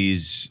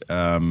Scorsese's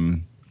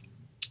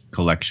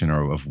collection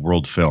of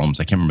world films.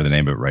 I can't remember the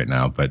name of it right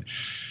now, but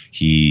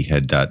he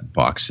had that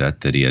box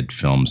set that he had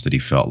films that he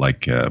felt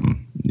like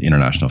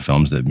international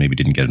films that maybe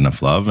didn't get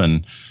enough love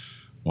and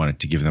wanted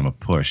to give them a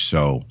push.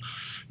 So,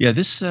 yeah,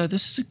 this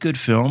is a good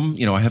film.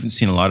 You know, I haven't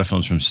seen a lot of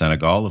films from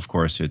Senegal. Of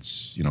course,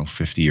 it's, you know,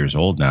 50 years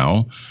old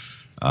now.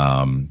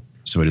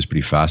 So it is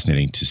pretty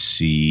fascinating to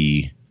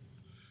see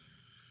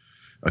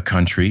a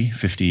country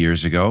 50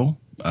 years ago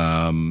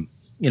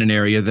in an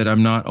area that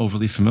I'm not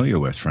overly familiar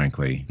with,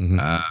 frankly.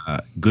 Mm-hmm.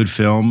 Good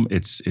film.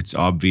 It's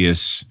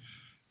obvious.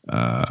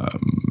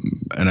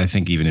 And I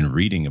think even in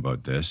reading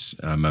about this,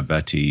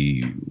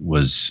 Mabeti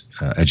was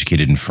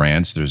educated in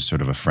France. There's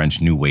sort of a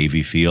French new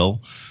wavy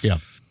feel. Yeah.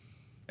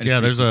 Yeah,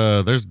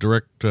 there's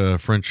direct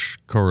French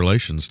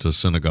correlations to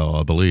Senegal,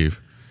 I believe.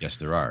 Yes,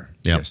 there are.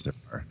 Yep. Yes, there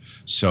are.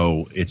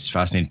 So it's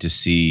fascinating to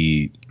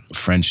see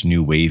French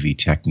new wavy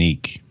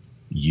technique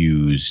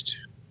used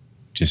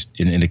just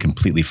in a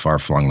completely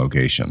far-flung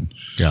location.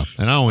 Yeah,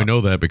 and I only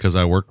know that because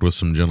I worked with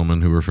some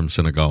gentlemen who were from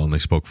Senegal, and they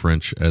spoke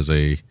French as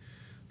a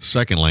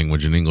second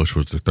language, and English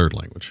was their third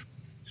language.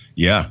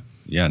 Yeah,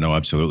 no,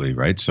 absolutely,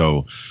 right.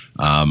 So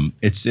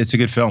it's a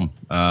good film.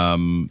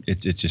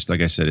 It's just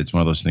like I said, it's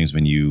one of those things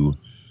when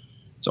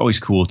it's always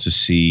cool to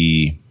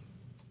see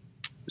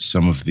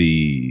some of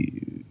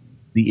the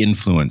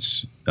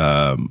influence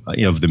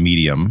of the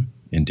medium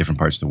in different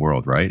parts of the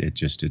world, right?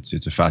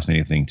 It's a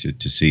fascinating thing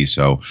to see.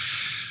 So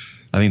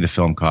I think the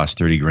film cost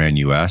 $30,000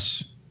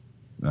 US.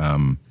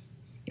 And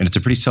it's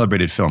a pretty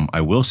celebrated film.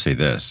 I will say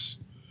this.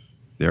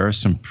 There are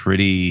some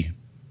pretty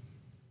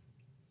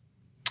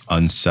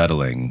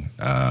unsettling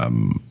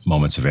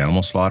moments of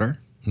animal slaughter.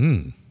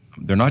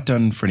 They're not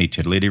done for any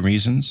titillating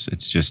reasons.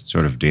 It's just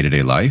sort of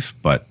day-to-day life,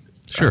 but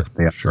they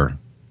are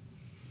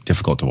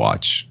difficult to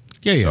watch.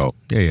 Yeah.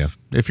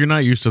 If you're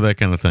not used to that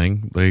kind of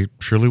thing, they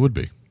surely would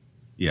be.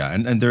 Yeah,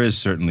 and there is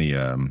certainly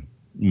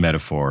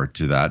metaphor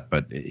to that,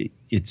 but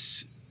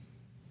just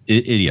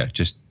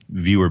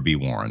viewer be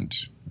warned,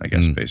 I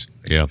guess,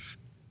 basically. Yeah.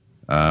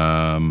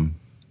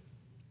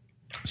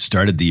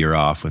 Started the year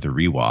off with a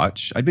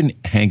rewatch. I'd been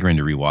hankering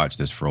to rewatch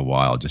this for a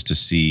while just to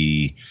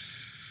see.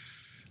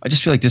 I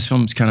just feel like this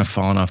film's kind of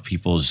fallen off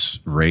people's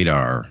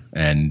radar,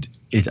 and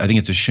I think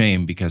it's a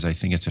shame because I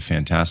think it's a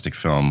fantastic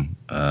film.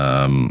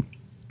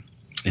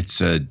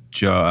 It's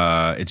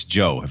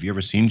Joe. Have you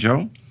ever seen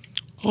Joe?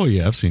 Oh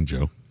yeah, I've seen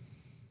Joe.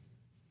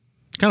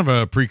 Kind of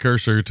a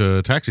precursor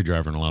to Taxi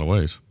Driver in a lot of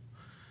ways.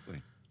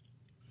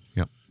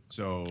 Yep.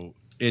 So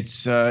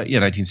it's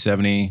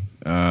 1970.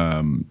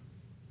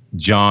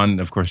 John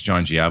G.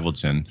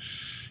 Avildsen,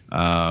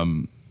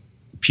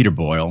 Peter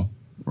Boyle,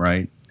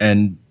 right?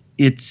 And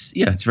it's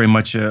very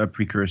much a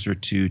precursor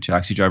to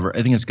Taxi Driver.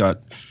 I think it's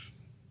got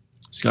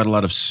a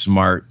lot of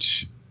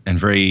smart and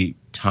very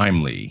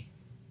timely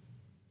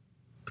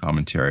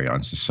commentary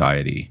on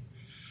society.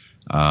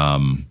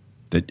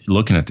 That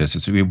looking at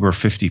this, we're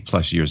 50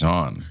 plus years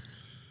on,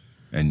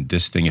 and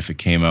this thing, if it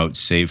came out,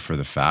 save for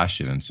the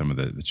fashion and some of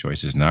the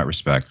choices in that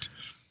respect,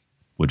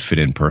 would fit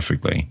in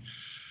perfectly.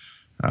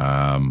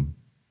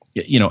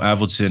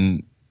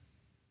 Avildsen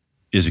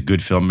is a good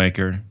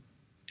filmmaker.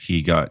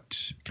 He got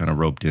kind of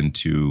roped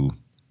into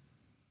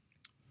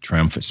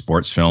triumphant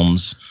sports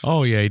films.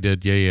 Oh yeah, he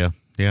did. Yeah.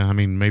 I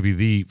mean,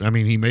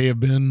 he may have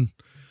been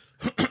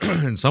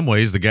in some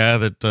ways the guy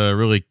that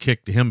really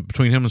kicked him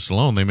between him and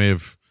Stallone. They may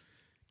have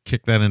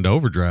kicked that into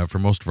overdrive for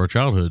most of our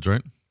childhoods,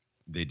 right?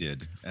 They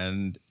did,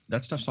 and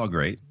that stuff's all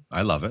great.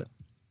 I love it.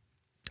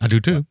 I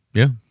do too.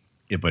 Yeah,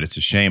 but it's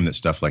a shame that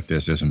stuff like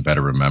this isn't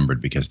better remembered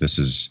because this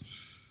is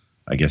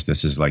like his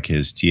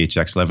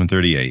THX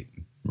 1138,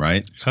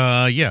 right?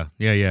 Yeah,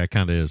 it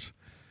kind of is.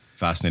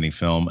 Fascinating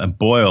film. And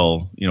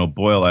Boyle,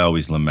 I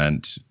always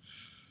lament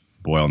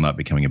Boyle not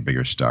becoming a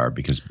bigger star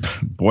because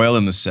Boyle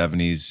in the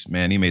 70s,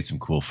 man, he made some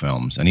cool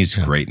films and he's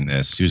great in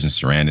this. Susan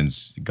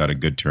Sarandon's got a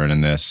good turn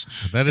in this.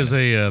 That is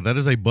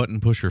a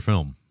button pusher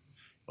film.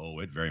 Oh,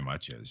 it very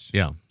much is.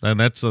 Yeah. And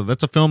that's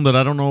a film that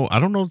I don't know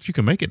if you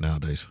can make it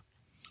nowadays.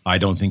 I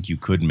don't think you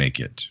could make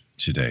it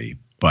today,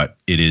 but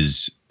it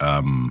is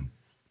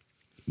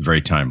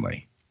very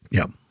timely.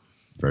 Yeah.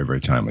 Very,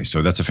 very timely.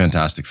 So that's a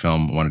fantastic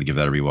film. I wanted to give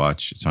that a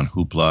rewatch. It's on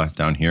Hoopla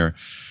down here.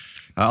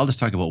 I'll just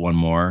talk about one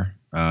more.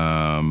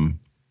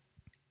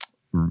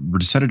 We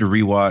decided to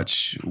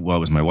rewatch. Well,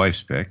 it was my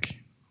wife's pick.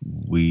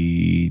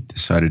 We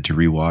decided to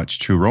rewatch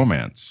True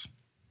Romance.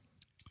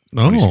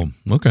 Oh,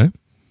 okay.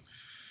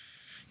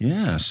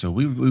 Yeah, so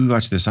we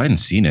watched this. I hadn't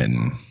seen it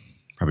in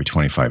probably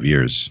 25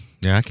 years.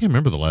 Yeah, I can't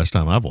remember the last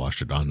time I've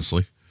watched it.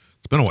 Honestly,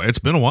 it's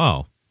been a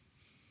while.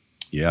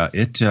 Yeah,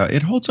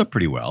 it holds up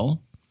pretty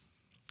well.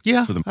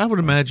 Yeah, I would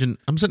imagine.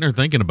 I'm sitting there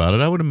thinking about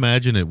it. I would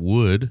imagine it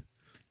would.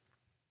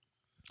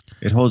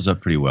 It holds up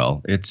pretty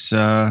well. It's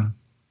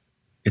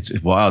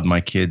wild.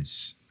 My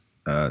kids,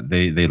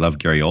 they love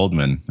Gary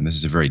Oldman, and this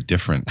is a very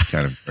different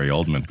kind of Gary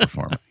Oldman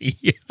performance.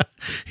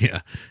 Yeah.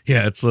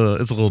 It's a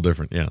little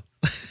different. Yeah,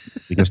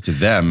 because to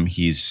them,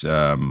 he's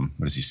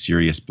what is he?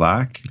 Sirius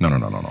Black? No.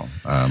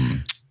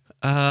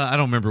 I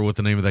don't remember what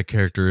the name of that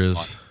character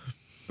is.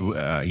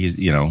 He's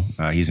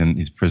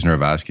Prisoner of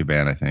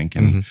Azkaban, I think,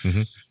 and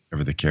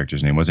whatever the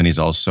character's name was, and he's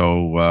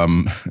also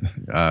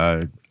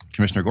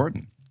Commissioner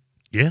Gordon.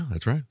 Yeah,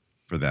 that's right.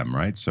 For them,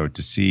 right? So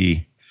to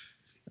see,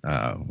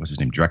 what's his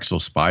name, Drexel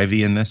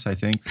Spivey in this, I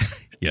think.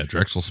 Yeah,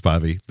 Drexel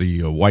Spivey,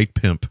 the white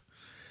pimp.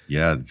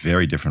 Yeah,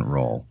 very different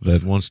role.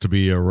 That wants to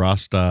be a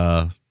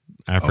Rasta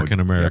African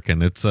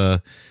American. Yeah.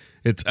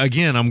 It's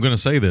again, I'm going to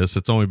say this.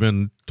 It's only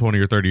been 20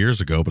 or 30 years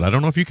ago, but I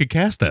don't know if you could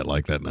cast that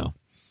like that now.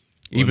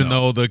 Even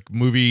though the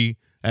movie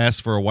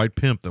asks for a white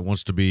pimp that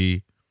wants to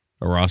be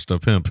a Rasta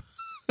pimp.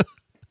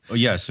 Oh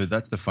yeah, so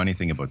that's the funny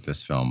thing about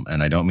this film,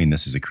 and I don't mean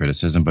this as a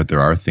criticism, but there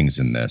are things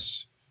in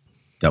this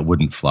that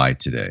wouldn't fly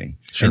today.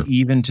 Sure. And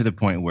even to the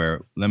point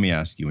where, let me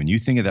ask you, when you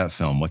think of that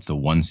film, what's the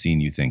one scene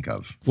you think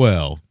of?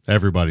 Well,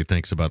 everybody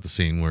thinks about the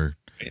scene where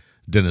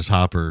Dennis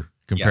Hopper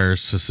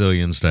compares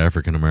Sicilians to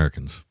African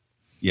Americans.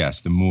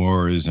 Yes, the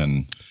Moors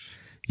and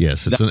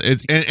yes,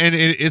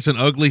 it's an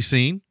ugly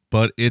scene,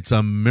 but it's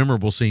a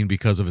memorable scene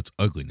because of its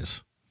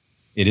ugliness.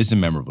 It is a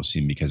memorable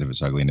scene because of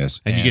its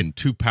ugliness, and you get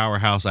two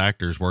powerhouse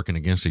actors working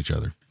against each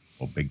other.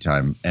 Oh, big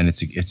time! And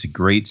it's a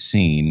great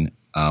scene.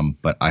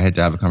 But I had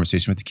to have a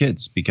conversation with the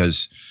kids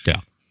because,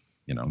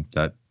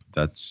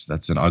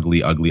 that's an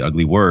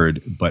ugly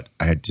word. But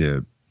I had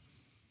to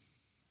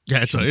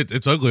Yeah,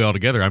 it's ugly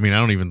altogether. I mean, I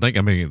don't even think.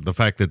 I mean, the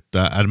fact that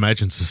I'd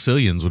imagine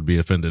Sicilians would be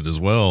offended as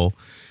well,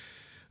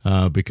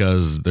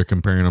 because they're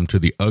comparing them to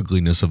the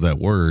ugliness of that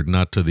word,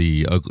 not to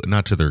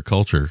their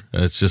culture.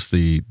 It's just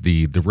the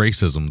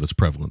racism that's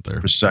prevalent there.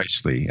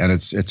 Precisely, and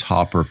it's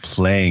Hopper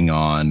playing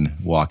on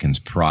Walken's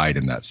pride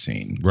in that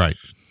scene. Right.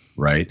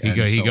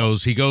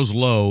 He goes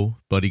low,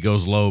 but he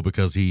goes low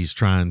because he's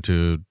trying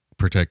to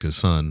protect his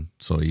son.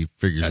 So he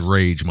figures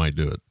rage might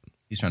do it.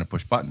 He's trying to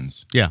push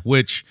buttons. Yeah,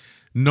 which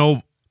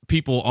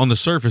people on the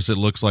surface, it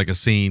looks like a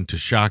scene to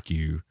shock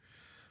you,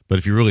 but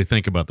if you really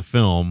think about the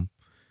film,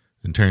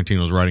 and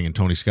Tarantino's writing and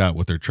Tony Scott,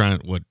 what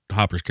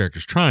Hopper's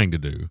character's trying to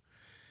do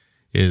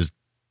is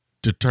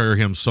deter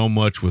him so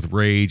much with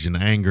rage and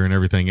anger and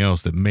everything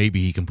else that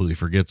maybe he completely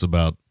forgets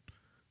about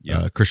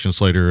Christian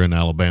Slater in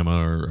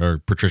Alabama or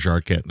Patricia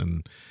Arquette,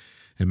 and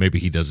maybe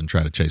he doesn't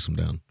try to chase him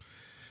down.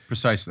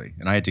 Precisely,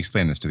 and I had to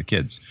explain this to the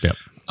kids. Yep.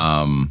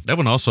 That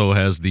one also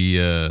has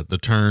the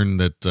turn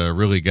that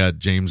really got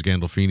James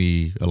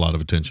Gandolfini a lot of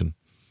attention.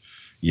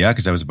 Yeah,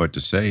 because I was about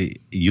to say,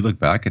 you look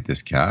back at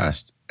this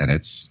cast and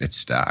it's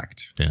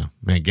stacked. Yeah,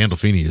 man,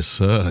 Gandolfini is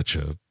such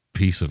a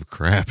piece of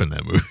crap in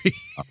that movie.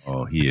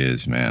 Oh, he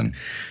is, man.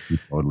 He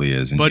totally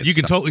is. But you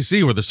can totally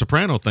see where the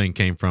Soprano thing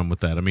came from with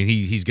that. I mean,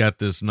 he's got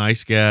this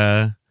nice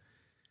guy,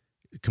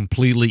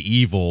 completely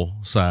evil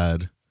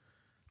side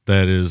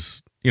that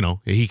is,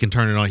 he can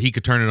turn it on. He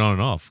could turn it on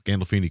and off.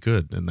 Gandolfini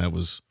could, and that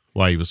was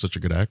why he was such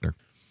a good actor.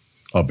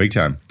 Oh, big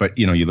time. But,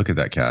 you look at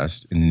that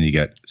cast, and then you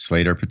get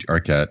Slater,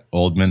 Arquette,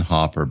 Oldman,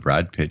 Hopper,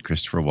 Brad Pitt,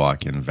 Christopher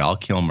Walken, Val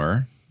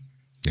Kilmer.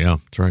 Yeah,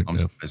 that's right.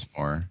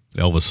 More.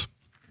 Elvis.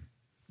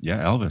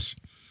 Yeah, Elvis.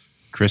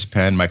 Chris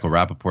Penn, Michael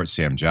Rappaport,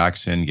 Sam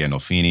Jackson,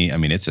 Gandolfini. I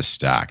mean, it's a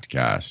stacked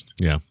cast.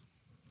 Yeah.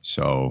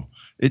 So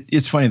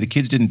it's funny. The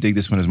kids didn't dig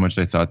this one as much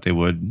as I thought they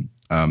would.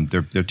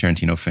 They're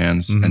Tarantino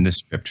fans, and this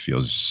script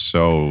feels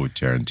so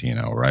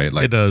Tarantino, right?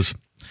 Like, it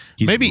does.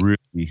 Maybe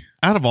really,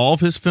 out of all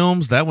of his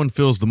films, that one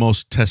feels the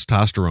most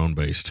testosterone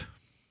based.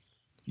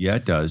 Yeah,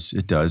 it does.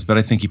 It does. But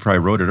I think he probably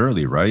wrote it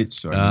early, right?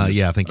 So I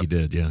think he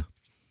did. Yeah.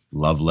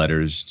 Love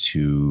letters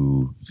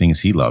to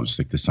things he loves,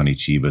 like the Sonny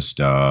Chiba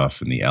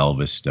stuff and the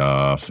Elvis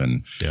stuff.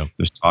 And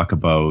there's talk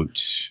about,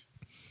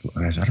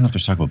 I don't know if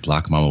there's talk about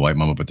Black Mama, White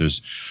Mama, but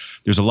there's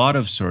a lot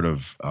of sort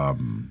of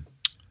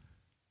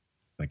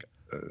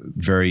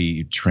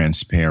very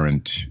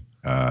transparent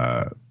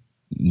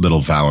little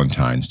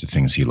Valentines to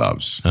things he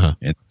loves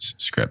in this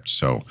script.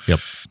 So,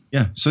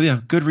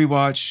 good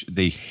rewatch.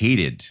 They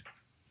hated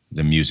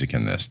the music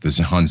in this. This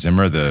is Hans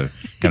Zimmer, the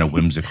kind of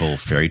whimsical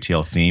fairy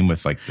tale theme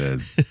with like the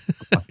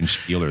fucking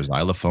spiel or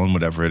xylophone,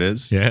 whatever it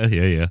is.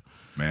 Yeah.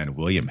 Man,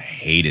 William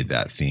hated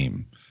that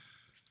theme.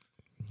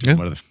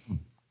 Yeah.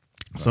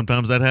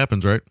 Sometimes that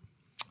happens, right?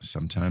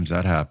 Sometimes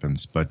that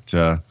happens. But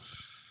it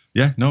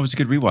was a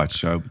good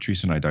rewatch.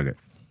 Teresa and I dug it.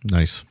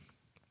 Nice.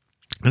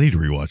 I need to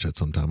rewatch that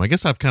sometime. I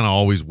guess I've kind of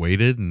always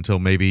waited until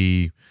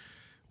maybe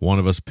one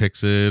of us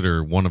picks it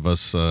or one of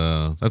us.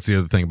 That's the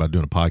other thing about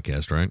doing a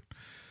podcast, right?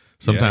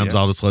 Sometimes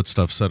I'll just let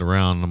stuff sit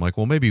around and I'm like,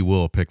 well, maybe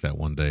we'll pick that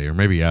one day, or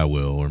maybe I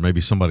will, or maybe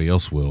somebody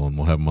else will, and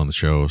we'll have them on the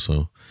show.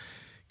 So,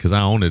 because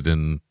I own it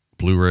in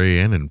Blu-ray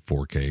and in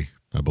 4K,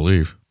 I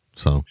believe.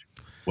 So,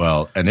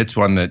 well, and it's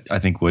one that I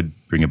think would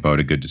bring about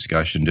a good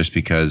discussion just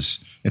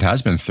because it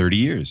has been 30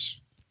 years.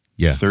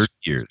 Yeah. 30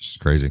 years.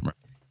 Crazy.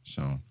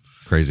 So.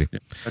 Crazy. Yeah,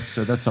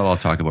 that's all I'll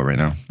talk about right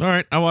now. All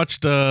right. I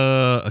watched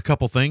a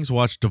couple things.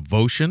 Watched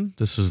Devotion.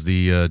 This is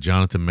the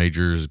Jonathan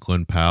Majors,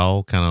 Glenn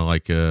Powell, kind of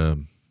like a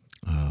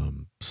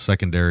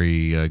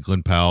secondary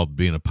Glenn Powell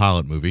being a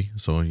pilot movie.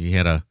 So he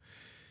had a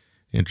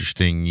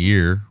interesting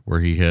year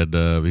where he's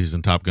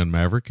in Top Gun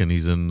Maverick and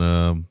he's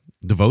in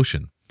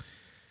Devotion.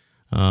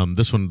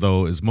 This one,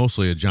 though, is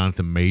mostly a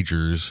Jonathan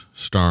Majors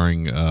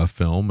starring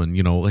film. And,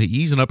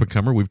 he's an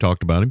up-and-comer. We've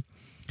talked about him.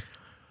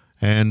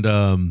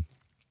 And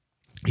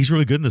he's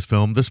really good in this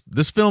film.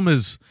 This film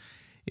is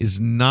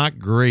not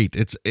great.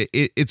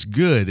 It's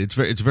good.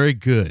 It's very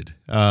good.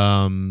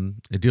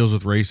 It deals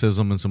with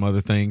racism and some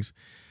other things,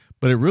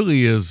 but it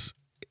really is.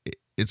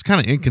 It's kind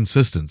of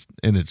inconsistent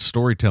in its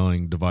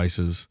storytelling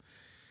devices,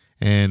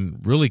 and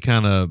really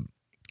kind of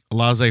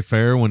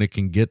laissez-faire when it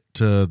can get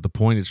to the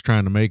point it's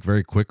trying to make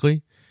very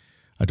quickly.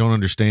 I don't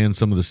understand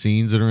some of the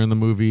scenes that are in the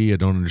movie. I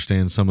don't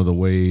understand some of the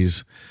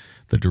ways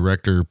the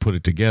director put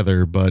it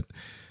together, but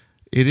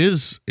it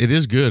is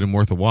good and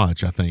worth a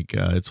watch, I think.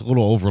 It's a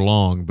little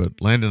overlong,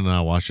 but Landon and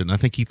I watched it, and I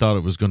think he thought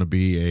it was going to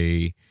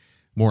be a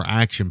more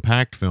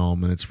action-packed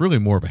film, and it's really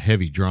more of a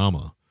heavy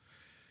drama.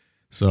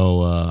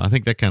 So I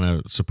think that kind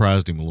of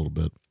surprised him a little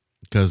bit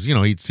because,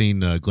 he'd seen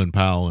Glenn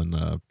Powell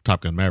in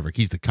Top Gun Maverick.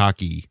 He's the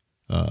cocky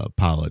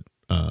pilot,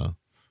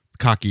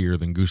 cockier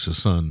than Goose's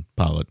son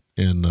pilot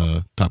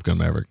in Top Gun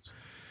Maverick.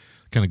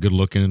 Kind of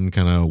good-looking,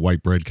 kind of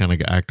white bread kind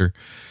of actor.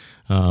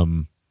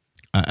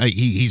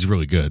 He's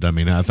really good. I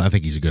mean, I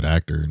think he's a good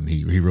actor, and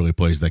he really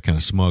plays that kind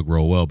of smug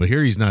role well. But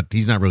here he's not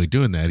really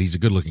doing that. He's a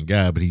good looking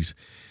guy, but he's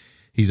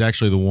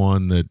actually the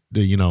one that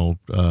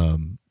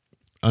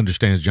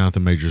understands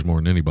Jonathan Majors more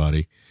than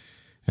anybody,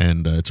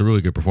 and it's a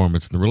really good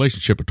performance. And the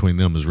relationship between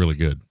them is really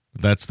good.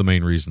 That's the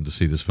main reason to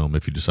see this film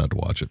if you decide to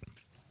watch it.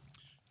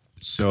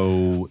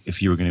 So,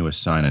 if you were going to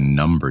assign a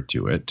number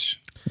to it,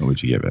 what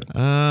would you give it?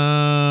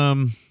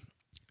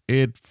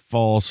 It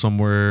falls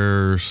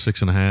somewhere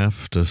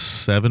 6.5 to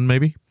 7,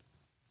 maybe.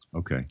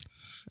 Okay,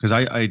 because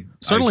I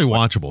certainly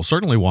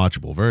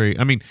watchable. Very.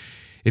 I mean,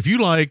 if you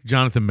like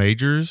Jonathan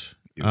Majors,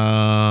 you'd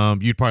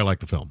probably like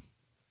the film.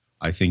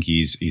 I think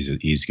he's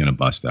going to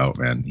bust out,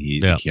 man.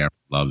 The camera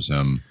loves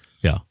him.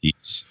 Yeah,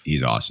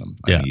 he's awesome.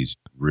 Yeah, he's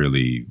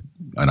really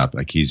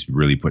he's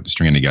really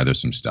stringing together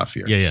some stuff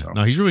here. Yeah. So.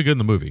 No, he's really good in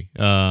the movie.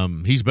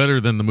 He's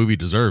better than the movie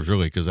deserves,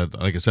 really, because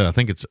like I said, I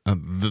think it's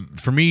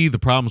for me the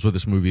problems with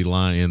this movie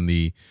lie in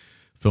the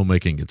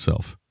filmmaking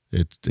itself.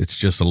 It's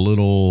just a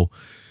little,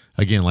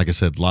 again, like I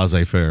said,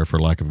 laissez-faire, for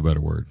lack of a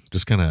better word.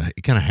 Just kind of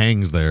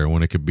hangs there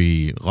when it could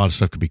be, a lot of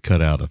stuff could be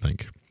cut out, I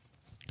think.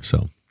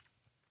 So,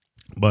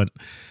 but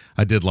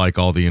I did like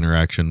all the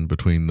interaction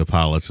between the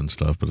pilots and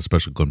stuff, but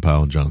especially Glenn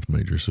Powell and Jonathan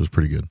Majors. So it was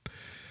pretty good.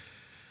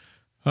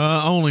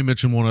 I'll only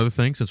mention one other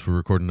thing since we're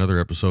recording another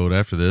episode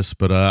after this,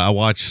 but I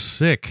watched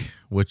Sick,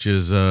 which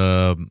is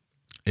it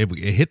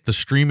hit the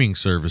streaming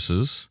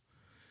services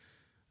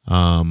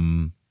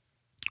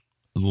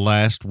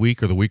last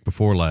week or the week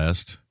before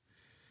last,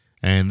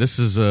 and this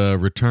is a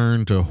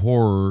return to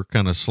horror,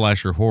 kind of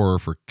slasher horror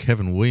for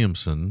Kevin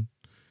Williamson,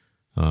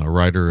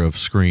 writer of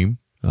Scream.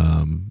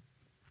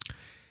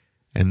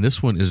 And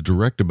this one is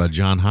directed by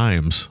John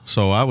Hyams.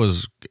 So I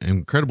was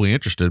incredibly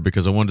interested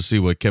because I wanted to see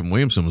what Kevin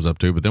Williamson was up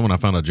to. But then when I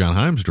found out John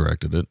Hyams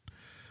directed it,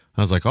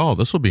 I was like, oh,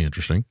 this will be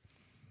interesting.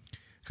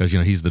 Because,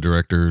 he's the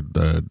director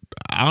that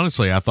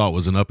honestly I thought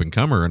was an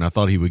up-and-comer, and I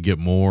thought he would get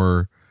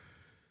more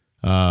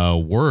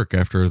work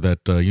after that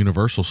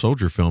Universal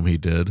Soldier film he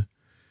did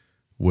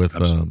with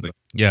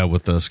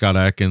Scott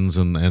Adkins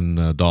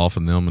and Dolph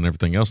and them and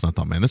everything else. And I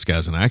thought, man, this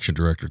guy's an action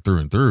director through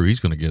and through. He's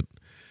going to get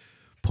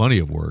plenty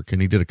of work,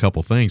 and he did a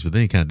couple things, but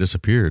then he kind of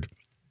disappeared.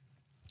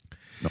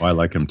 No, I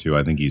like him too.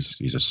 I think he's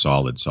a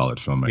solid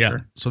filmmaker. Yeah.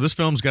 So this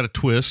film's got a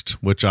twist,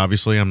 which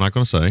obviously I'm not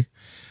going to say,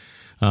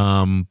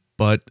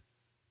 but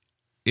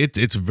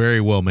it's very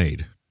well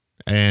made,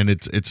 and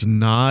it's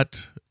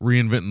not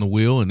reinventing the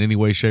wheel in any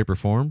way, shape, or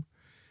form.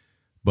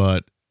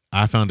 But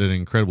I found it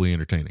incredibly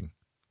entertaining.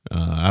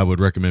 I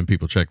would recommend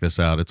people check this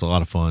out. It's a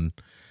lot of fun.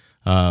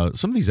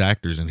 Some of these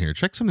actors in here,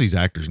 check some of these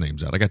actors'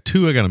 names out. I got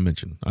two I got to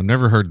mention. I've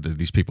never heard of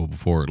these people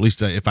before. At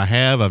least if I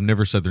have, I've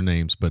never said their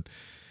names. But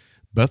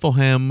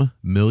Bethlehem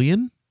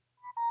Million.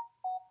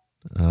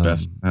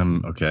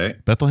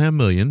 Bethlehem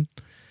Million.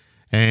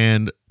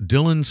 And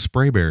Dylan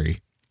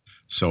Sprayberry.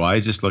 So I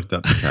just looked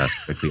up the cast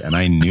quickly, and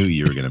I knew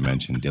you were going to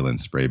mention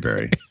Dylan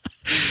Sprayberry.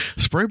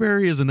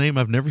 Sprayberry is a name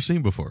I've never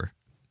seen before.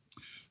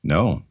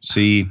 No.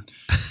 See...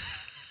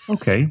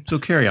 Okay, so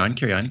carry on,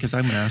 because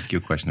I'm going to ask you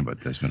a question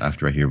about this one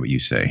after I hear what you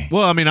say.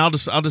 Well, I mean, I'll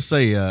just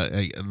say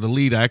the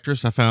lead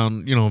actress I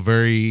found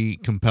very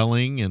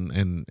compelling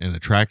and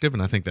attractive,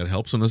 and I think that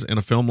helps in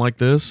a film like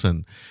this.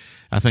 And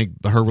I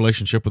think her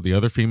relationship with the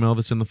other female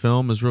that's in the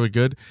film is really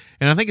good.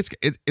 And I think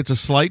it's a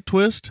slight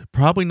twist,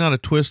 probably not a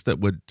twist that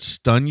would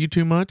stun you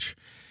too much.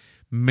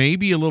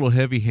 Maybe a little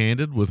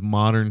heavy-handed with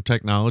modern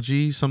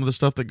technology, some of the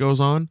stuff that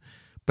goes on,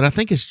 but I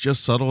think it's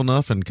just subtle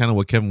enough and kind of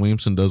what Kevin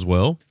Williamson does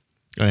well.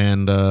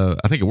 And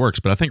I think it works,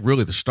 but I think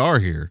really the star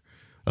here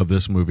of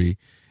this movie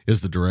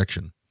is the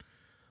direction.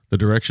 The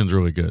direction's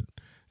really good,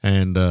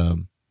 and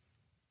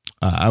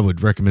I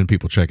would recommend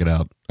people check it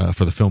out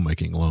for the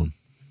filmmaking alone.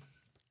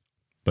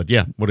 But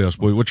yeah, what else?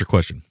 What's your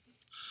question?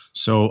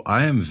 So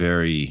I am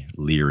very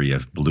leery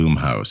of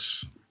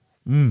Blumhouse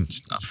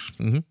stuff.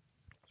 Mm-hmm.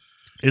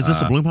 Is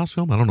this a Blumhouse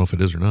film? I don't know if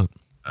it is or not.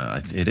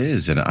 It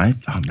is, and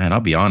I'll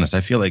be honest.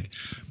 I feel like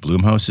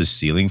Blumhouse's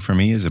ceiling for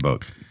me is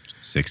about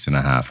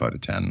 6.5 out of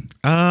 10.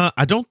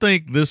 I don't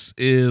think this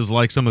is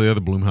like some of the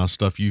other Blumhouse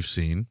stuff you've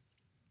seen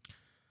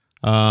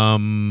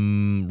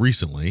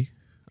recently.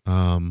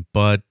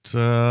 But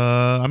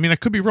I mean, I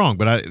could be wrong,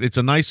 but it's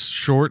a nice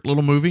short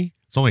little movie.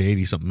 It's only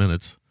 80-something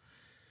minutes.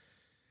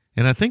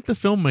 And I think the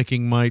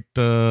filmmaking might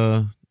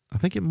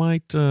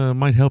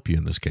help you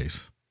in this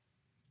case.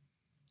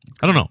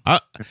 I don't know.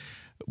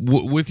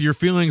 With your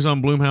feelings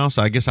on Blumhouse,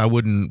 I guess I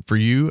wouldn't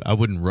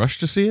rush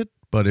to see it,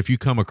 but if you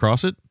come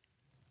across it,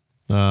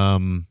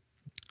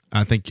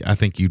 I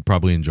think you'd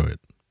probably enjoy it.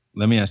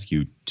 Let me ask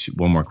you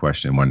one more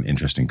question, one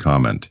interesting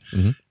comment.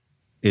 Mm-hmm.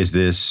 Is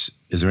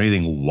there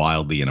anything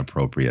wildly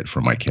inappropriate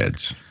for my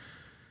kids?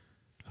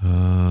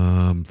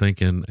 I'm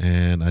thinking,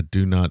 and I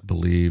do not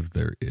believe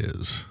there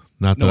is.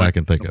 Not that I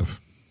can think of.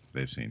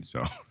 They've seen,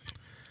 so.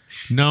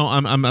 No,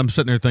 I'm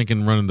sitting there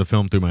thinking, running the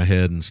film through my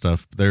head and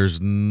stuff.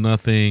 There's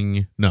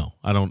nothing. No,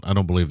 I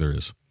don't believe there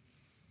is.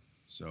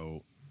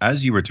 So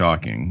as you were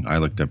talking, I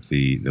looked up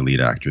the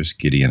lead actress,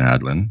 Gideon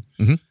Adlin.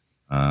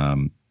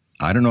 Mm-hmm.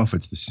 I don't know if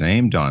it's the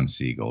same Don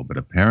Siegel, but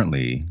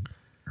apparently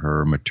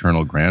her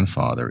maternal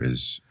grandfather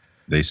is,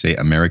 they say,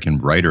 American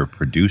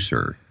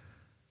writer-producer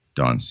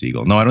Don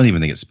Siegel. No, I don't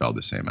even think it's spelled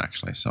the same,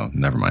 actually, so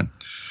never mind.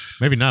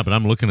 Maybe not, but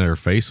I'm looking at her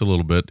face a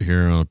little bit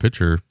here on a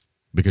picture.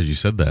 because you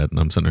said that, and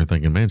I'm sitting there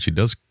thinking, man, she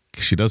does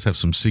have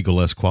some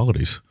Siegel-esque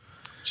qualities.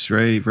 She's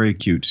very, very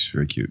cute.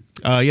 Very cute.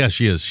 Yeah,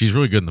 she is. She's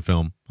really good in the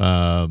film,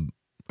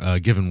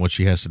 given what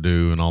she has to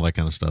do and all that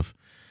kind of stuff.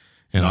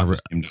 And Not the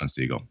same Don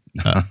Siegel.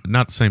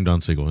 not the same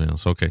Don Siegel. Yeah,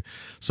 so okay.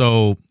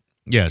 So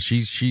yeah, she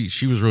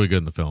was really good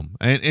in the film,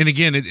 and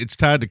again, it's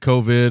tied to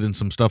COVID and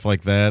some stuff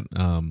like that.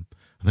 I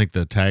think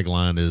the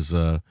tagline is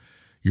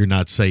 "You're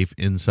not safe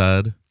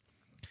inside."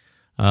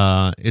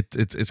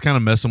 It's kind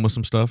of messing with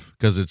some stuff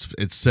because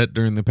it's set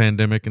during the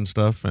pandemic and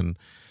stuff, and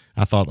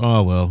I thought,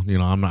 oh well,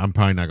 I'm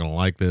probably not going to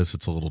like this.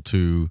 It's a little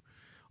too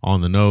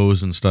on the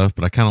nose and stuff,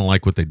 but I kind of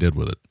like what they did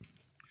with it.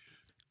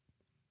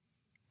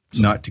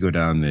 So, not to go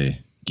down the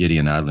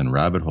Gideon Adlin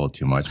rabbit hole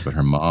too much, but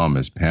her mom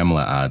is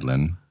Pamela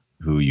Adlin,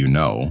 who you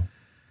know,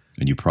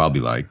 and you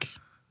probably like.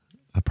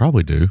 I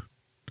probably do.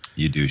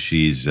 You do.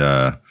 She's,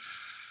 I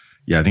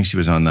think she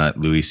was on that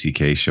Louis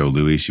C.K. show.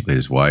 Louis, she played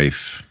his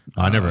wife.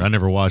 I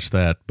never watched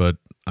that, but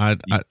I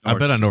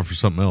bet I know her for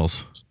something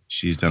else.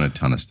 She's done a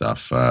ton of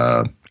stuff.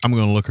 I'm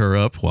going to look her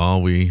up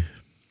while we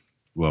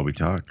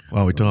talk.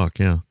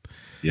 Yeah.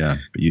 Yeah,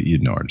 but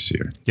you'd know her to see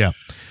her. Yeah.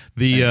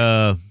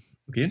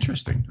 Okay,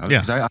 interesting. Yeah.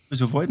 Because I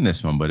was avoiding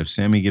this one, but if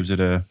Sammy gives it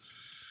a,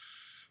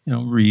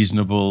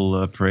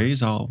 reasonable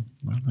praise, I'll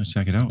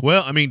check it out.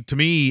 Well, I mean, to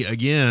me,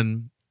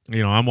 again,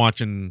 I'm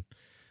watching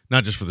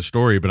not just for the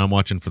story, but I'm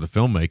watching for the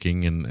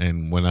filmmaking.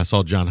 And when I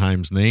saw John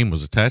Haim's name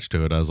was attached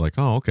to it, I was like,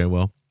 oh, okay,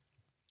 well,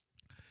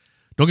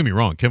 don't get me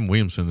wrong. Kevin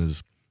Williamson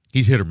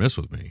he's hit or miss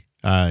with me.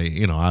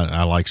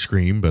 I like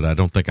Scream, but I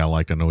don't think I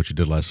liked I Know What You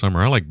Did Last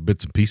Summer. I like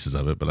bits and pieces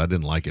of it, but I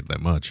didn't like it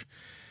that much.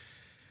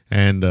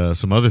 And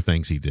some other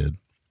things he did,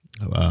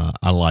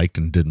 I liked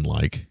and didn't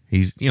like.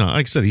 He's, like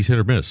I said, he's hit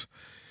or miss.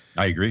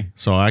 I agree.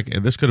 So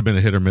this could have been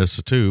a hit or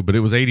miss too, but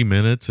it was 80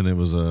 minutes and it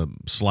was a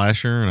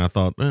slasher, and I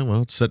thought,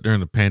 well, it's set during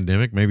the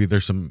pandemic. Maybe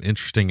there's some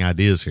interesting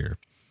ideas here.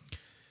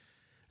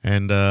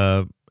 And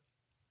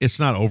it's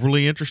not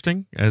overly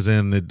interesting, as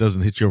in it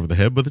doesn't hit you over the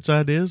head with its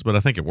ideas, but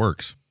I think it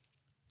works.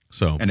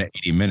 So, and at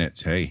 80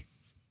 minutes, hey.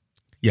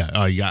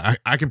 Yeah,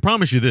 I can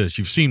promise you this.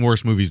 You've seen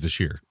worse movies this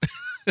year.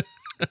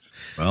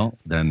 Well,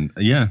 then,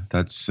 yeah,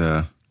 that's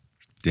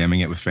damning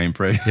it with faint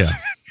praise. Yeah.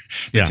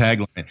 The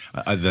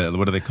tagline,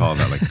 what do they call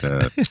that? Like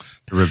the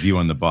review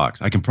on the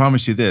box. I can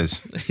promise you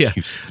this. Yeah.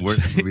 You've seen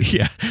worse movies.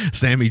 Yeah.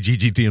 Sammy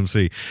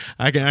GGTMC.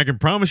 I can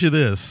promise you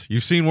this.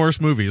 You've seen worse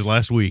movies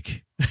last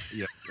week.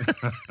 Yes.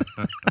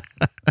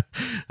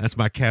 That's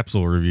my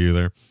capsule review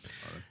there.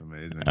 Oh, that's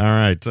amazing. All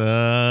right.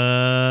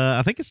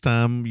 I think it's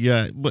time.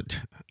 Yeah. But,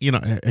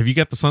 have you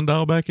got the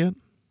sundial back yet?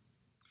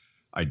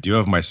 I do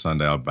have my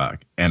sundial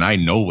back, and I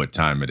know what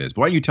time it is.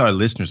 Why don't you tell our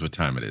listeners what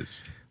time it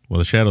is? Well,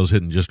 the shadow's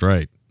hitting just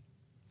right.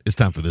 It's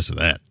time for this or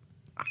that.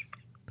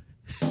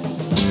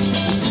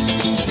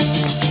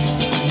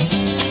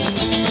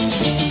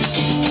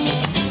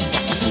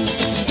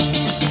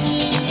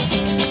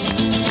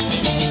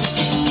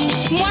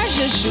 Moi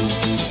je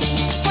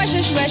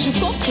joue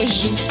contre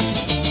joue.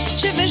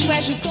 Je veux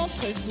jouer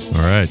contre vous.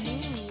 All right.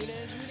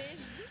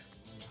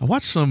 I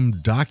watched some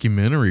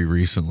documentary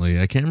recently.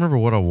 I can't remember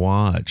what I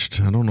watched.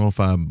 I don't know if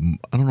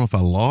I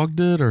logged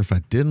it or if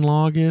I didn't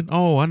log it.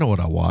 Oh, I know what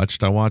I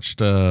watched. I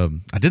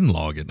didn't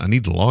log it. I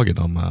need to log it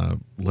on my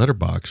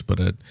letterbox, but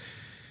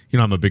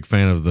I'm a big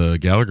fan of the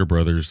Gallagher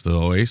brothers, the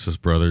Oasis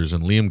brothers,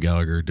 and Liam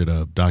Gallagher did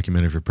a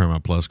documentary for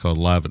Paramount Plus called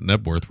Live at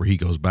Nebworth, where he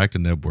goes back to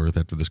Nebworth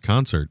after this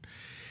concert.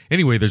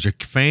 Anyway, there's a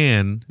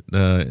fan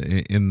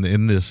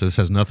in this. This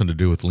has nothing to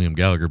do with Liam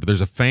Gallagher, but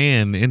there's a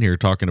fan in here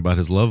talking about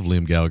his love of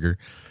Liam Gallagher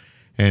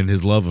and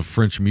his love of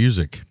French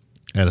music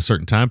at a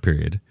certain time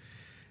period.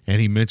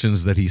 And he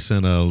mentions that he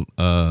sent a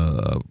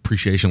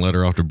appreciation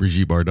letter off to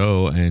Brigitte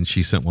Bardot, and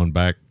she sent one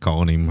back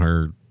calling him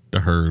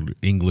her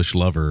English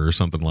lover or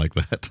something like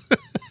that.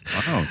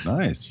 Oh,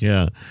 nice.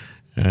 Yeah.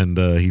 And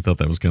he thought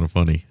that was kind of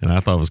funny. And I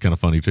thought it was kind of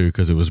funny, too,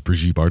 because it was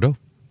Brigitte Bardot.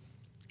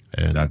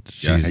 And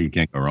you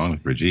can't go wrong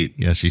with Brigitte.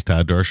 Yeah, she's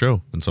tied to our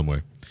show in some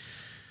way.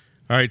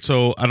 All right,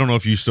 so I don't know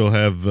if you still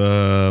have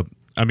I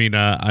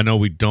know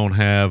we don't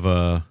have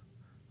a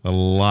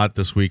lot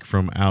this week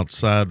from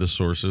outside the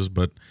sources,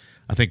 but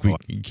I think we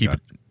can keep it.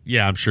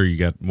 Yeah, I'm sure you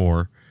got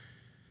more.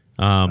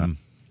 I'm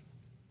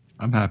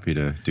happy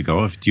to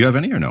go. Do you have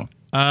any or no?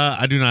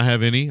 I do not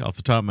have any off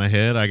the top of my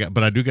head.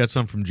 But I do got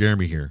some from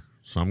Jeremy here,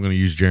 so I'm going to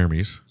use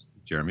Jeremy's.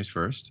 Jeremy's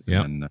first.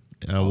 Yeah.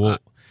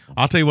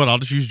 I'll tell you what. I'll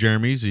just use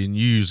Jeremy's, and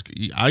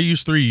I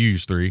use 3. You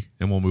use 3,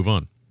 and we'll move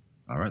on.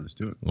 All right, let's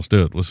do it. Let's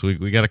do it.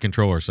 We got to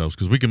control ourselves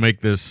because we can make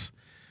this.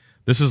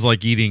 This is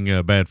like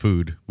eating bad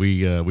food.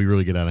 We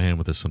really get out of hand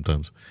with this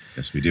sometimes.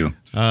 Yes, we do.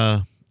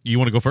 You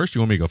want to go first?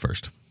 You want me to go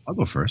first? I'll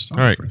go first. All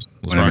right. Let's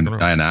rock and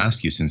roll. and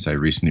ask you, since I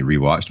recently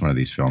rewatched one of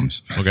these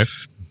films. Okay.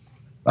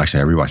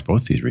 Actually, I rewatched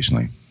both these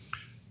recently.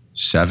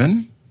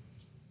 7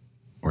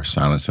 or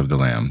Silence of the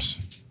Lambs?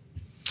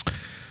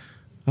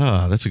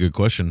 That's a good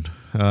question.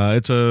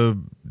 It's a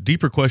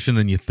deeper question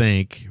than you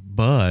think,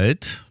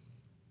 but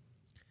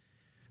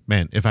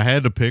man, if I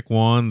had to pick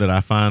one that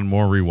I find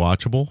more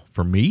rewatchable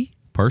for me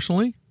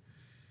personally,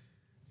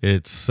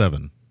 it's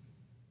 7.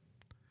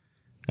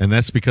 And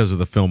that's because of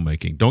the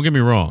filmmaking. Don't get me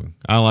wrong.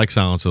 I like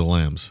Silence of the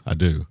Lambs. I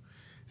do.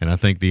 And I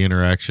think the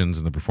interactions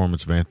and the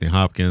performance of Anthony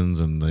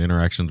Hopkins and the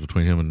interactions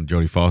between him and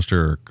Jodie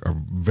Foster are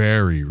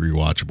very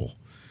rewatchable.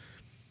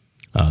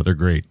 They're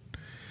great.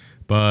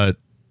 But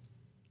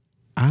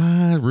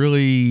I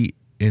really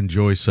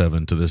enjoy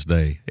Seven to this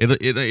day.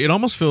 It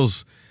almost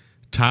feels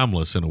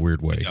timeless in a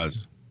weird way. It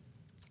does.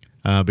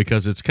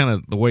 Because it's kind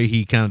of the way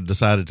he kind of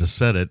decided to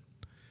set it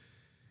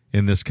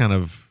in this kind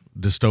of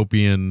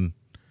dystopian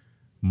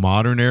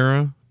modern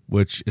era,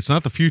 which it's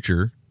not the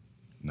future.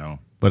 No.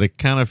 But it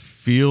kind of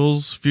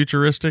feels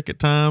futuristic at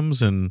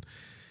times, and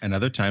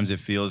other times it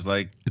feels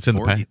like it's in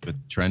the 40s past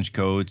with trench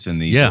coats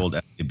and these old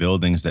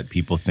buildings that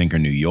people think are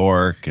New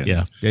York. And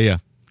yeah.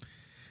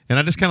 And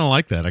I just kind of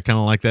like that. I kind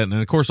of like that, and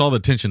of course, all the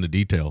attention to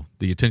detail.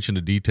 The attention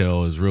to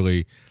detail is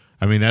really,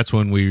 I mean, that's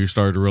when we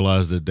started to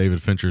realize that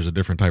David Fincher is a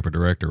different type of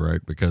director,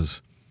 right?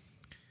 Because,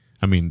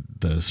 I mean,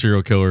 the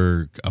serial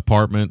killer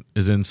apartment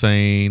is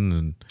insane,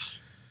 and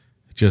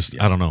just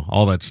I don't know,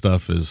 all that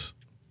stuff is.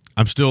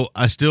 I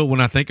still when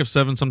I think of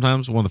Seven,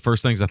 sometimes one of the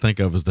first things I think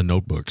of is the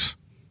Notebooks.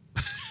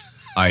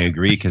 I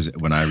agree, because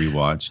when I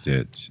rewatched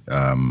it,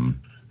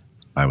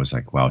 I was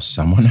like, wow,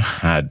 someone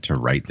had to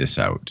write this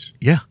out.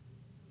 Yeah.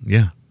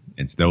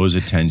 It's those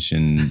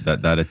attention,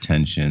 that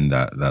attention,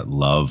 that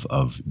love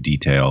of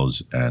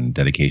details and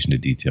dedication to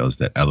details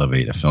that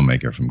elevate a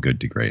filmmaker from good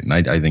to great. And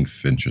I think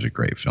Fincher's a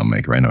great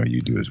filmmaker. I know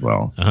you do as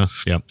well.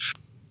 Yep.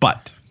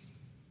 But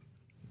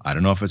I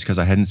don't know if it's because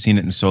I hadn't seen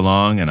it in so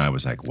long, and I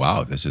was like,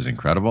 wow, this is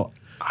incredible.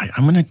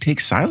 I'm going to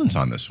take Silence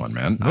on this one,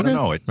 man. I don't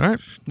know. It's, all right.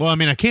 Well, I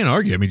mean, I can't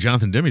argue. I mean,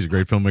 Jonathan Demme's a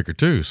great filmmaker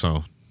too.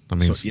 So, I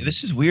mean,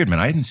 this is weird, man.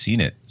 I hadn't seen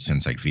it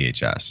since like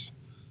VHS.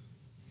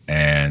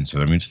 And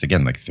so, I mean, just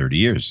again, like 30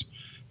 years.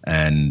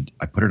 And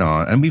I put it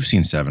on, and we've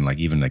seen Seven, like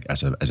even like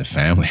as a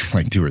family,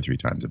 like 2 or 3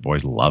 times. The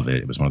boys love it.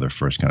 It was one of their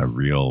first kind of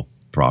real,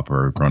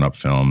 proper grown-up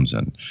films.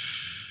 And,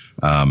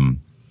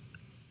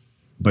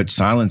 but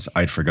Silence,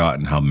 I'd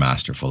forgotten how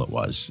masterful it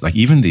was. Like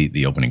even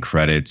the opening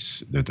credits,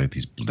 there's like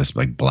this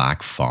like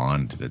black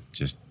font that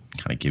just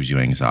kind of gives you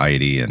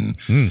anxiety, and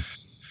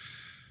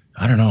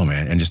I don't know,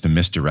 man. And just the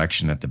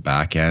misdirection at the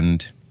back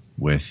end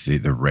with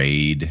the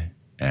raid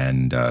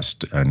and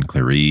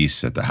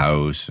Clarice at the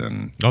house,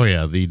 and oh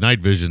yeah, the night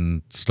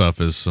vision stuff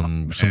is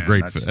some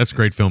great. That's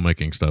great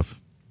filmmaking stuff.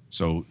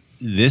 So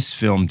this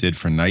film did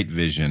for night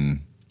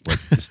vision what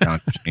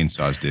Astounding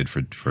Chainsaws did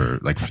for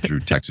like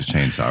through Texas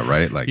Chainsaw,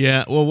 right? Like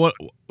yeah. Well, what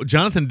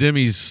Jonathan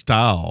Demme's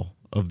style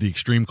of the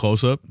extreme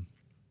close up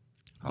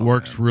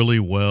works really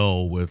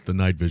well with the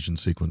night vision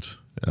sequence.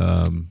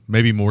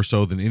 Maybe more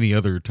so than any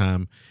other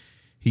time.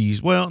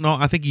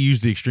 I think he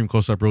used the extreme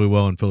close up really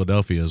well in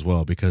Philadelphia as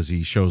well, because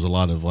he shows a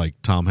lot of like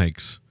Tom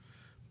Hanks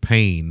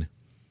pain,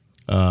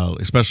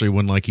 especially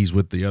when like he's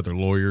with the other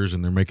lawyers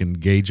and they're making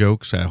gay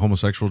jokes,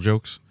 homosexual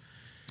jokes.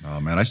 Oh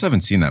man, I still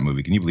haven't seen that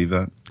movie. Can you believe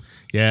that?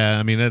 Yeah,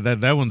 I mean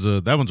that one's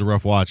a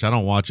rough watch. I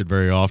don't watch it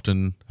very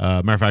often.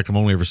 Matter of fact, I've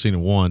only ever seen it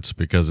once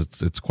because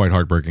it's quite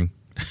heartbreaking.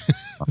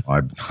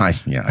 I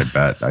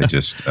bet. I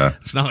just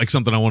it's not like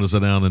something I want to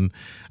sit down and.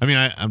 I mean,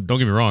 I don't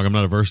get me wrong. I'm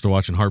not averse to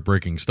watching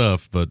heartbreaking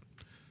stuff, but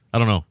I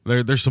don't know.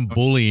 There's some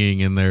bullying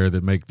in there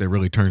that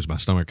really turns my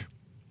stomach.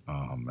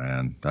 Oh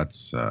man,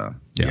 that's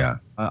yeah.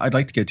 I'd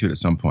like to get to it at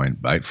some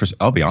point. But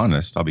I'll be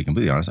honest. I'll be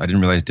completely honest. I didn't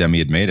realize Demme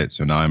had made it,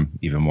 so now I'm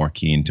even more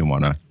keen to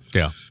want to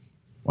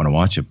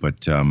watch it. But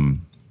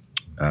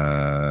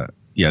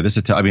this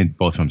is. I mean,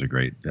 both films are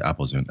great.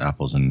 Apples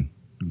and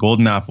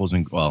Golden Apples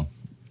and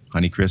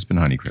Honeycrisp and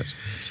Honeycrisp.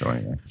 So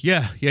anyway.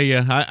 Yeah.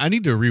 I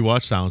need to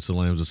rewatch Silence of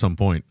the Lambs at some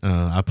point.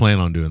 I plan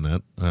on doing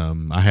that.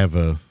 I have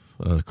a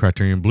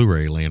Criterion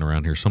Blu-ray laying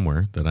around here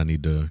somewhere that I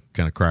need to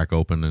kind of crack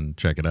open and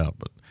check it out,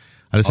 but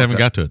I just haven't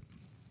got to it.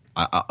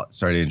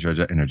 Sorry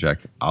to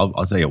interject.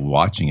 I'll tell you,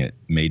 watching it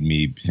made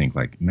me think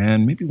like,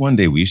 man, maybe one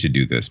day we should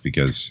do this,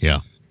 because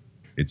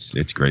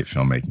it's great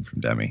filmmaking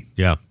from Demme.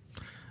 Yeah.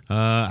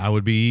 I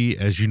would be,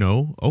 as you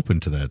know, open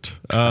to that.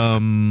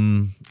 All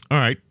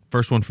right.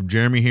 First one from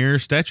Jeremy here.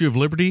 Statue of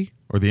Liberty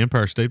or the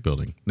Empire State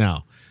Building?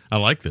 Now, I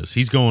like this.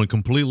 He's going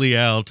completely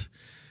out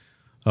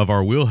of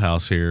our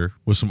wheelhouse here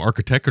with some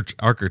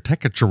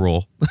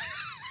architectural,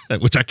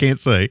 which I can't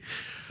say.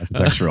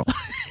 Architectural.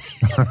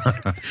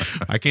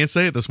 I can't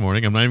say it this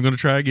morning. I'm not even going to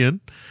try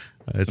again.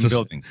 It's just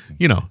building.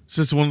 It's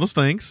just one of those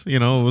things.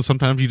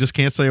 Sometimes you just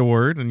can't say a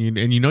word, and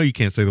you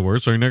can't say the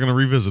word, so you're not going to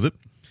revisit it.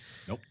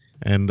 Nope.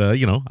 And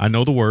I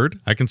know the word.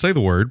 I can say the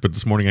word, but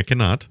this morning I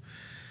cannot.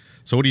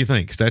 So what do you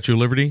think? Statue of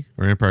Liberty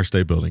or Empire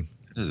State Building?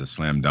 This is a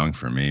slam dunk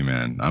for me,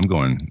 man. I'm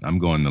going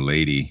the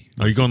lady.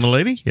 Are you going the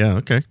lady? Yeah,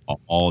 okay.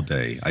 All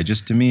day.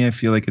 To me, I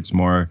feel like it's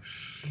more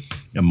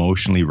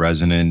emotionally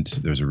resonant.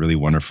 There's a really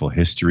wonderful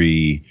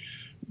history,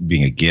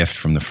 being a gift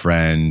from the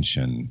French,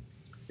 and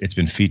it's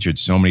been featured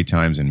so many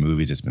times in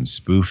movies. It's been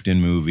spoofed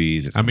in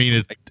movies. It's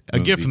a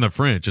gift from the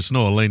French. It's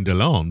no Alain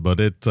Delon, but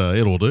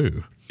it'll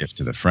do. Gift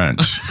to the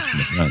French. From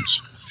the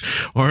French.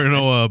 Or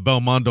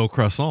Belmondo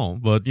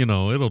croissant, but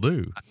it'll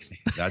do.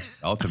 That's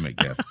the ultimate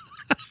gift.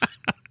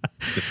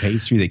 The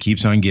pastry that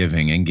keeps on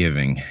giving and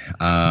giving.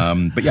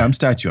 But yeah, I'm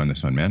statue on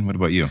this one, man. What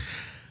about you?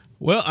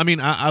 Well, I mean,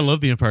 I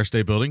love the Empire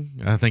State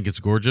Building. I think it's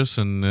gorgeous,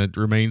 and it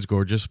remains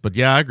gorgeous. But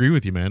yeah, I agree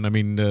with you, man. I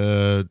mean,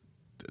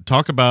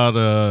 talk about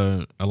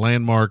a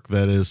landmark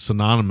that is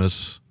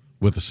synonymous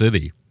with the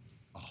city.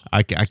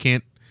 I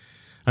can't.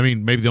 I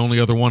mean, maybe the only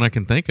other one I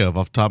can think of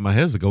off the top of my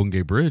head is the Golden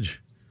Gate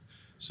Bridge.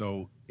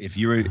 So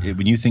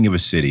when you think of a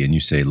city and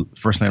you say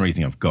first landmark, you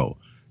think of go.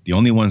 The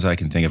only ones I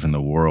can think of in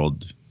the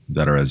world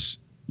that are as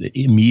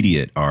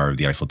immediate are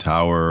the Eiffel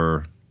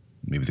Tower,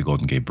 maybe the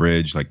Golden Gate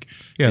Bridge. Like,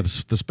 yeah,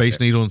 the Space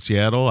Needle in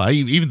Seattle.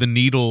 Even the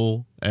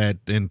Needle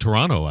in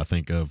Toronto, I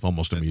think of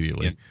almost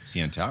immediately.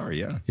 CN Tower,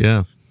 yeah.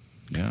 Yeah.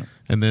 Yeah.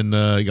 And then,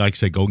 like I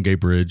say, Golden Gate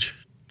Bridge.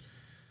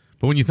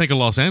 But when you think of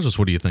Los Angeles,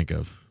 what do you think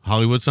of?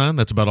 Hollywood sign?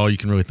 That's about all you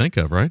can really think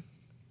of, right?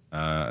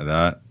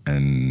 That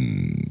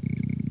and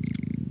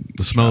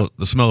the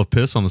smell of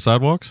piss on the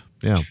sidewalks.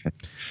 Yeah.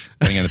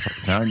 Depending on the part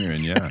of town you're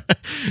in, yeah.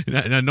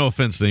 No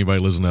offense to anybody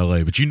who lives in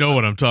LA, but you know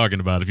what I'm talking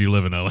about if you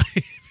live in LA.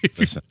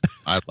 Listen,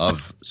 I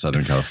love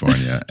Southern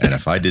California, and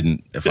if I'd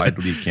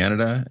leave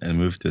Canada and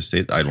move to the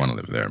States, I'd want to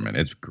live there, man.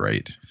 It's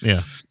great.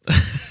 Yeah.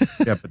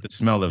 Yeah, but the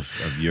smell of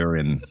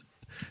urine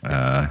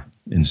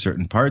in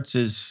certain parts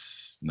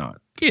is not.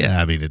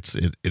 Yeah, I mean it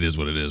is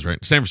what it is, right?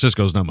 San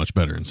Francisco's not much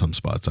better in some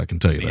spots, I can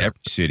tell you that. Every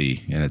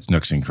city and its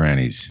nooks and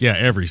crannies. Yeah,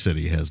 every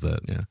city has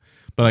that, yeah.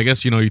 But I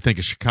guess, you think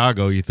of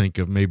Chicago, you think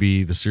of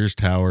maybe the Sears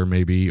Tower,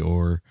 maybe,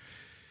 or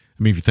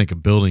I mean, if you think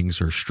of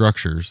buildings or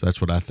structures, that's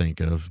what I think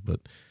of.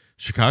 But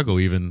Chicago,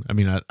 even, I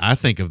mean, I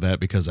think of that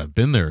because I've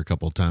been there a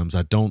couple of times.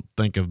 I don't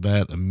think of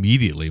that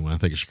immediately when I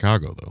think of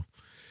Chicago, though.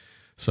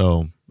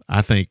 So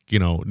I think,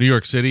 New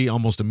York City,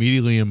 almost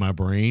immediately in my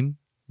brain,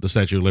 the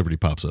Statue of Liberty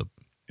pops up.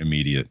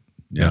 Immediate.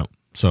 Yeah.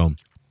 So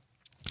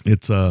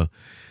it's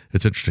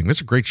interesting.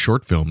 That's a great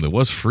short film that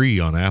was free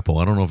on Apple.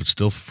 I don't know if it's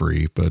still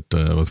free, but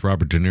with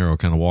Robert De Niro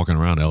kind of walking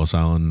around Ellis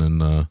Island and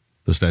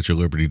the Statue of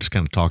Liberty, just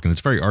kind of talking.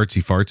 It's very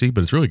artsy fartsy,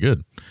 but it's really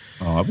good.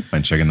 Oh, I wouldn't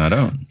mind checking that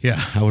out.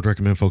 Yeah, I would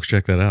recommend folks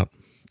check that out.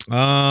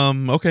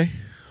 Okay.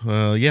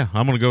 Yeah,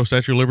 I'm going to go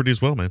Statue of Liberty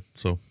as well, man.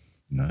 So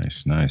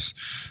nice.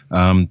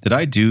 I think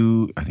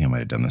I might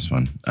have done this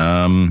one.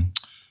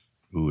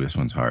 This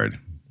one's hard.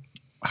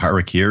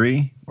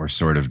 Harakiri or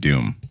Sword of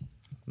Doom?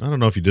 I don't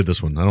know if you did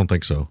this one. I don't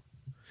think so.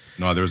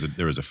 No, there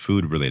was a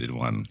food related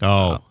one.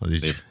 Oh,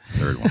 the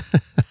third one.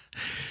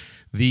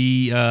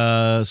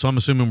 So I'm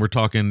assuming we're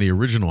talking the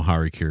original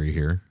Harakiri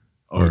here.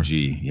 OG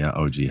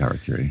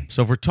Harakiri.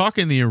 So if we're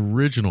talking the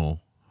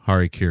original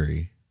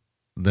Harakiri,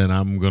 then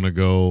I'm gonna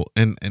go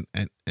and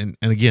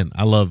again,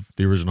 I love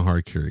the original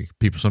Harakiri.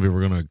 Some people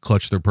are gonna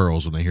clutch their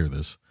pearls when they hear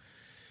this.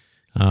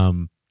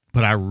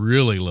 But I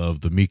really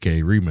love the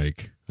Miike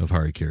remake of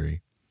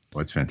Harakiri. Oh,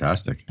 it's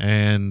fantastic.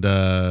 And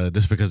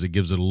just because it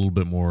gives it a little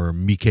bit more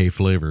Miike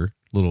flavor,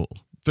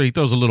 he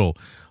throws a little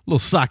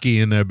sake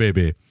in there,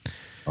 baby.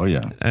 Oh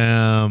yeah.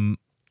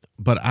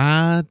 But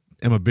I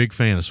am a big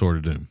fan of Sword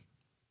of Doom.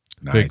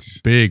 Nice.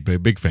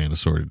 Big fan of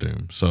Sword of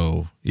Doom.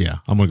 So yeah,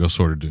 I'm gonna go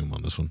Sword of Doom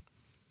on this one.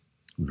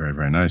 Very,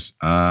 very nice.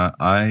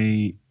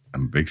 I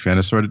am a big fan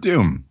of Sword of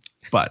Doom,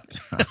 but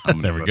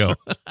there we go.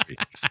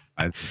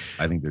 I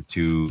think they're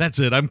too. That's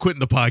it. I'm quitting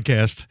the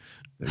podcast.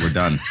 We're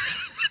done.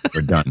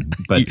 We're done.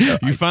 But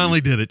you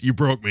finally did it. You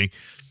broke me.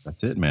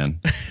 That's it, man.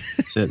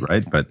 That's it,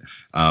 right? But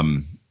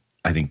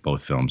I think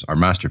both films are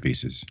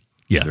masterpieces.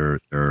 Yeah,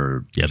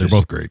 they're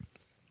both great.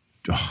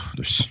 Oh,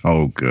 they're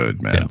so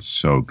good, man. Yeah.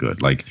 So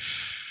good. Like,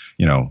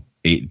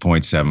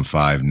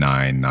 8.75,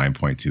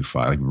 9.25,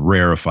 like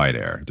rarefied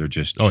air. They're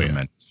just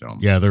tremendous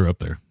films. Yeah, they're up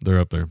there.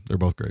 They're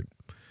both great.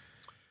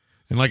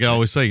 And like I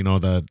always say,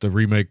 the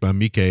remake by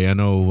Miike, I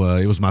know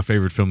it was my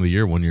favorite film of the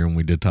year one year when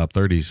we did top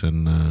 30s,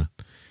 and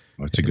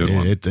it's a good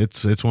one.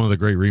 It's one of the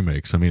great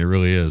remakes. I mean, it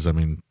really is. I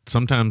mean,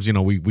 sometimes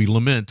we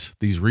lament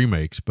these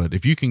remakes, but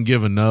if you can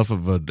give a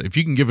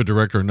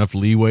director enough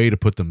leeway to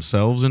put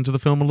themselves into the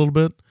film a little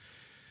bit,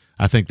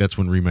 I think that's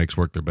when remakes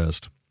work their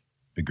best.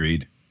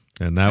 Agreed.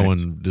 And that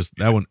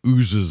one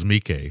oozes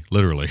Miike,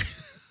 literally.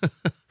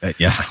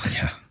 Yeah.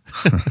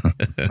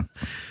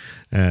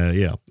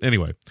 Yeah.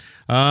 Anyway,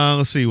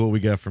 let's see what we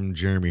got from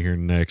Jeremy here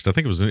next. I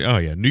think it was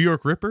New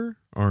York Ripper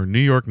or New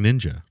York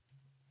Ninja.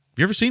 Have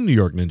you ever seen New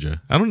York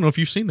Ninja? I don't know if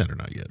you've seen that or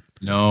not yet.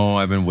 No,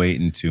 I've been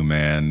waiting to,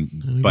 man.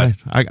 But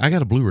I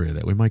got a Blu-ray of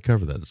that. We might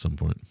cover that at some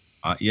point.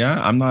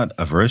 Yeah, I'm not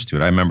averse to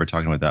it. I remember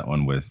talking about that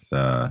one with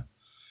our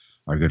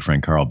good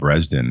friend Carl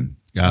Bresden.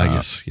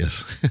 Yes.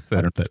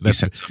 I don't know if he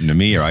sent something to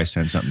me or I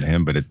sent something to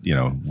him, but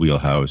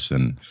wheelhouse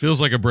and feels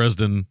like a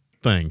Bresden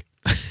thing.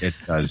 It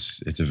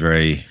does.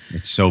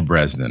 It's so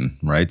Bresden,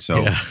 right?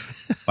 So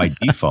by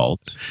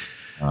default,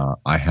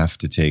 I have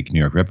to take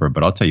New York Ripper.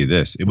 But I'll tell you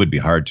this, it would be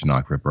hard to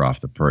knock Ripper off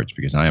the perch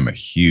because I am a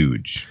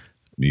huge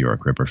New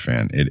York Ripper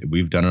fan.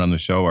 We've done it on the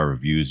show, our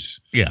reviews,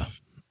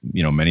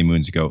 many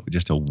moons ago.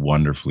 Just a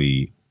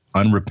wonderfully,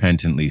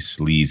 unrepentantly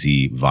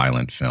sleazy,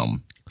 violent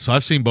film. So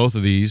I've seen both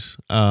of these.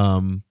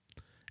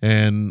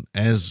 And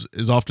as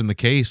is often the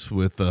case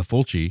with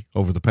Fulci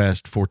over the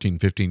past 14,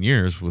 15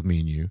 years with me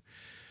and you,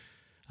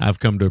 I've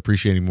come to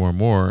appreciate him more and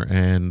more.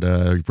 And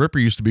Ripper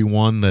used to be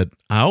one that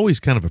I always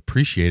kind of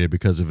appreciated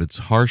because of its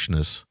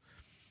harshness,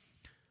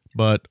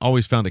 but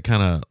always found it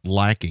kind of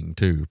lacking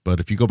too. But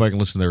if you go back and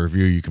listen to that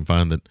review, you can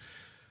find that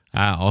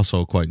I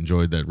also quite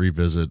enjoyed that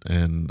revisit,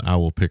 and I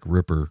will pick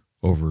Ripper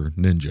over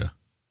Ninja.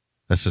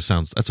 That's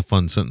a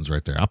fun sentence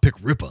right there. I'll pick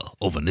Ripper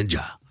over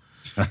Ninja.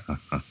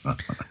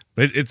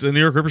 It's New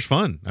York Ripper's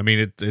fun. I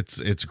mean,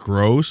 it's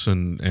gross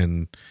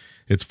and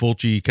it's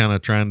Fulci kind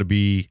of trying to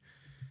be.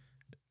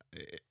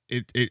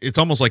 It's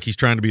almost like he's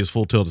trying to be as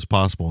full tilt as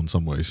possible in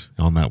some ways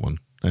on that one,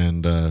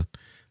 and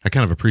I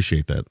kind of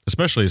appreciate that,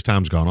 especially as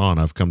time's gone on.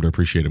 I've come to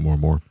appreciate it more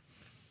and more.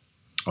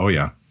 Oh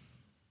yeah.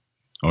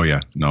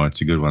 No,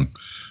 it's a good one.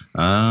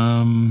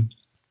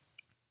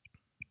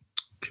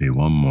 Okay,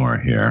 one more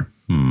here.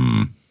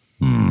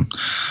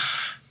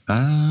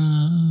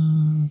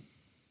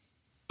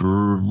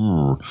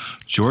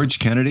 George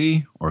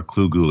Kennedy or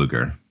Clu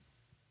Gulager?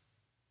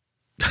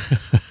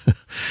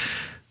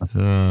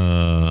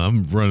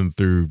 I'm running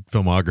through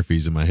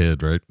filmographies in my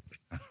head, right?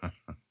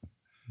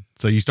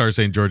 So you start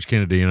saying George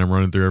Kennedy, and I'm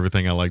running through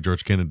everything I like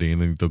George Kennedy,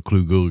 and then throw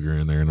Clu Gulager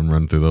in there, and I'm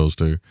running through those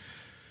too.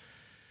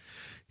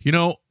 You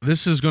know,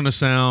 this is going to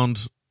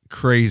sound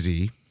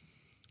crazy,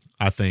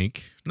 I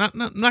think.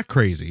 Not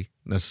crazy,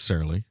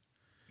 necessarily.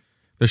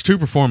 There's two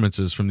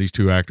performances from these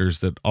two actors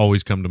that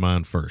always come to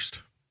mind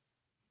first.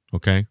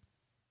 Okay?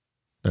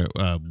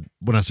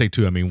 When I say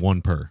two, I mean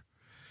one per.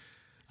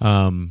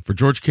 For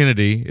George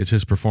Kennedy, it's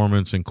his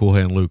performance in Cool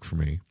Hand Luke for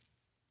me.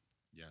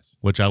 Yes.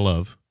 Which I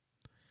love.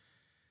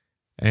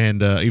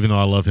 And even though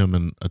I love him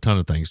in a ton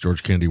of things,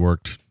 George Kennedy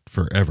worked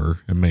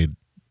forever and made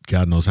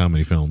God knows how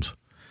many films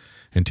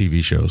and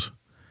TV shows.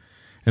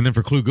 And then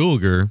for Clu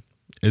Gulager,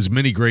 as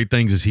many great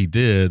things as he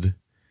did,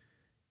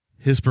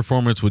 his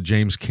performance with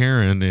James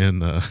Karen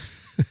in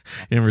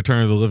in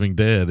Return of the Living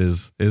Dead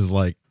is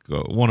like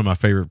one of my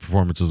favorite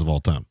performances of all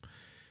time.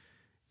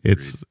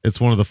 It's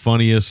one of the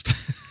funniest.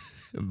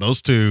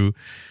 Those two,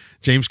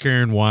 James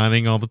Karen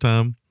whining all the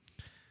time,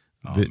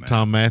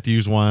 Tom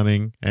Matthews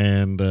whining,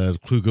 and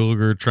Clu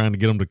Gulager trying to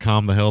get him to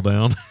calm the hell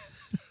down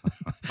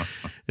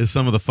is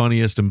some of the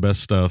funniest and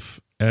best stuff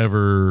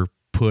ever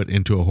put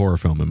into a horror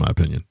film, in my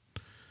opinion.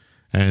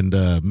 And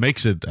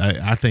makes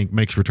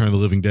Return of the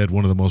Living Dead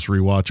one of the most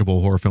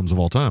rewatchable horror films of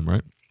all time,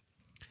 right?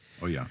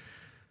 Oh, yeah.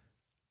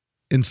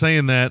 In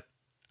saying that,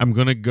 I'm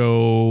going to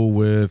go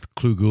with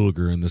Clu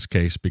Gulager in this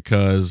case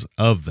because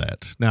of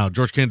that. Now,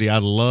 George Kennedy, I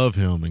love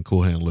him in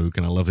Cool Hand Luke,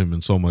 and I love him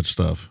in so much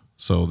stuff.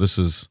 So this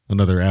is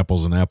another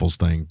apples and apples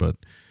thing, but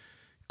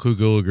Clu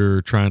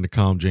Gulager trying to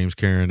calm James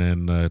Karen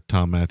and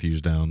Tom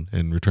Matthews down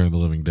in Return of the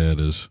Living Dead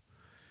is...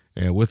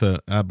 Yeah,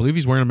 I believe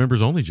he's wearing a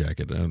members only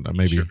jacket.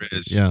 Maybe, sure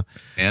is. Yeah,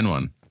 tan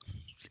one.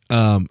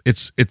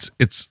 It's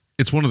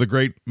one of the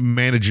great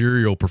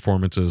managerial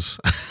performances.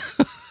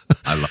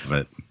 I love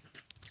it.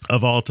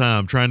 Of all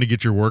time, trying to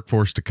get your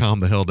workforce to calm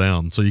the hell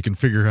down so you can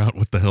figure out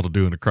what the hell to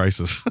do in a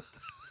crisis.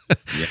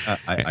 Yeah,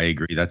 I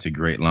agree. That's a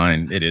great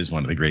line. It is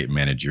one of the great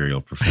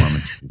managerial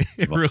performances.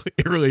 It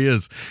really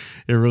is.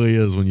 It really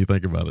is when you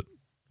think about it.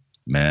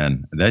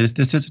 Man,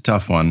 this is a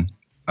tough one.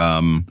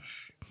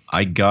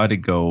 I got to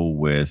go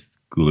with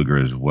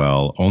Gulager as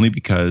well, only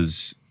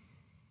because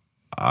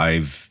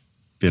I've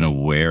been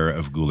aware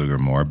of Gulager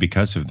more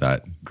because of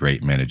that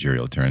great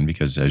managerial turn.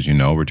 Because, as you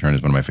know, Return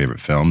is one of my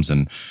favorite films,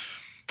 and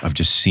I've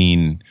just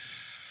seen.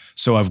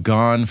 So I've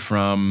gone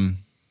from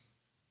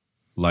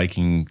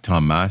liking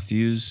Tom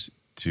Matthews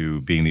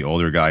to being the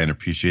older guy and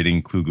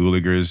appreciating Clu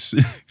Gulager's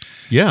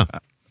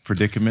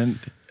predicament.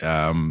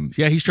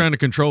 Yeah, he's trying to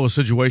control a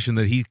situation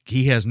that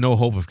he has no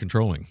hope of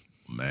controlling.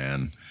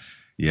 Man.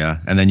 Yeah,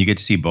 and then you get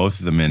to see both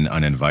of them in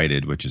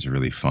Uninvited, which is a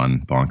really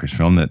fun, bonkers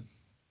film that,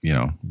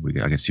 I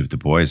got to see with the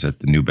boys at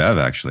the New Bev,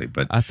 actually.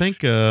 But I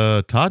think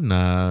Todd and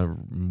I,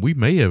 we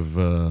may have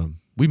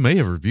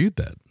reviewed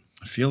that.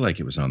 I feel like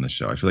it was on the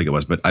show. I feel like it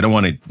was, but I don't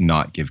want to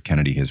not give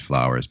Kennedy his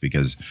flowers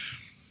because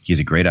he's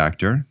a great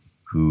actor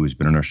who's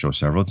been on our show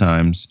several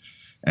times,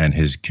 and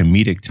his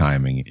comedic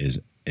timing is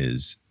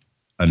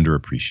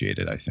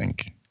underappreciated, I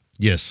think.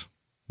 Yes.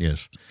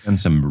 He's done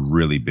some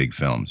really big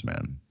films,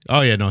 man.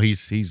 Oh yeah, no,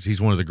 he's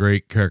one of the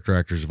great character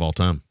actors of all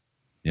time.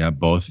 Yeah,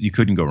 both. You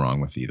couldn't go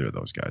wrong with either of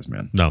those guys,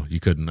 man. No,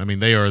 you couldn't. I mean,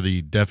 they are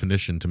the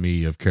definition to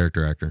me of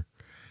character actor.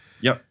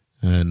 Yep.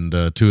 And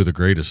two of the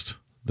greatest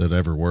that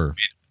ever were.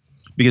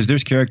 Because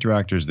there's character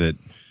actors that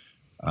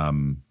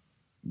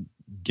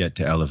get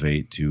to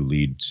elevate to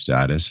lead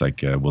status,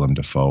 like Willem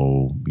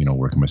Dafoe,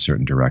 working with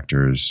certain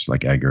directors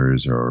like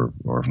Eggers or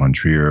Von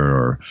Trier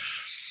or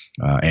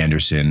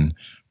Anderson.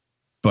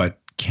 But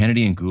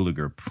Kennedy and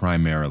Gulager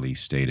primarily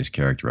stayed as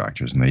character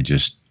actors, and they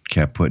just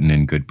kept putting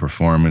in good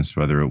performance,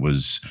 whether it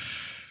was,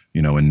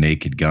 in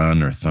Naked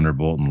Gun or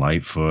Thunderbolt and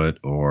Lightfoot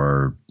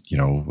or,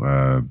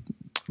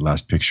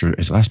 Last Picture.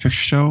 Is it Last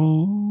Picture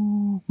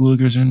Show?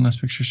 Gulager's in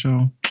Last Picture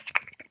Show?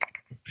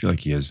 I feel like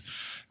he is.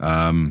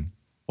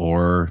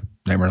 Or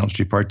Nightmare on Elm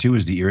Street Part 2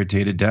 is the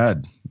irritated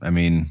dad. I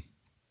mean,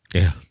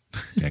 yeah.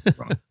 can't go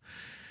wrong.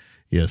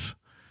 Yes.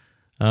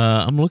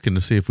 I'm looking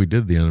to see if we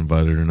did The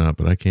Uninvited or not,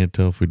 but I can't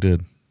tell if we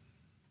did.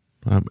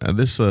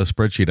 This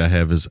spreadsheet I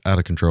have is out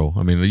of control.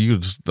 I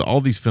mean,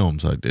 all these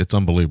films, it's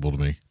unbelievable to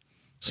me,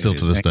 still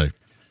to this day.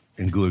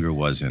 And Gulager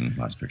was in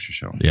Last Picture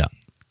Show. Yeah.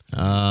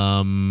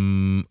 All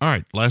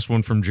right, last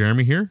one from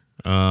Jeremy here.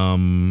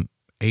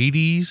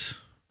 80s.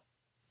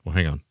 Well,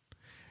 hang on.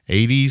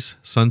 80s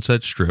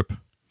Sunset Strip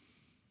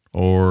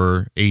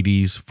or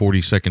 80s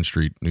 42nd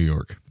Street, New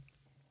York.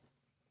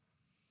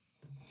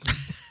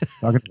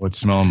 Talking about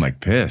smelling like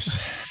piss.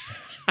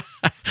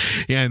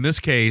 Yeah, in this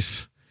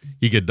case,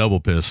 you get double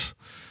piss.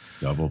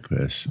 Double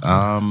piss.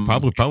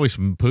 Probably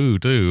some poo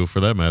too, for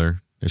that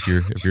matter. If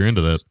you're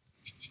into that,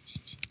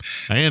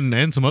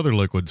 and some other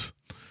liquids.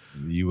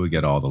 You will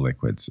get all the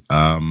liquids.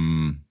 Yeah,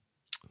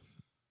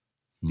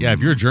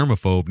 if you're a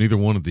germaphobe, neither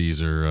one of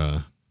these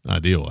are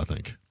ideal, I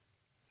think.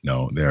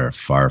 No, they're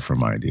far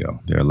from ideal.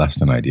 They're less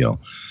than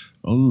ideal.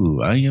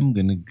 Oh, I'm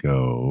going to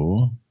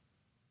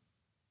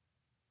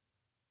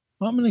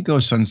go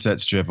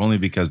Sunset Strip only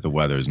because the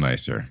weather is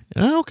nicer.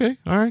 Oh, okay.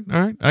 All right.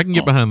 I can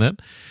get behind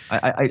that.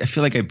 I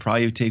feel like I'd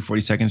probably take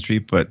 42nd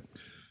Street, but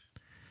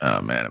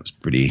oh man, it was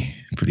pretty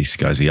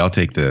scuzzy. I'll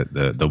take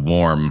the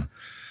warm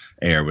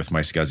air with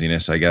my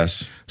scuzziness, I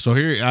guess. So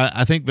here,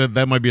 I think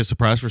that might be a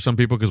surprise for some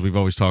people because we've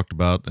always talked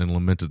about and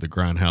lamented the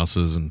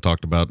grindhouses and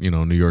talked about,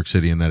 New York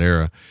City in that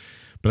era.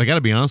 But I got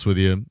to be honest with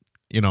you,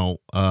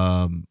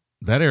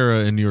 that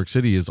era in New York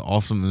City, as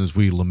often as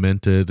we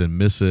lament it and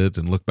miss it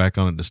and look back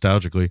on it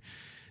nostalgically, it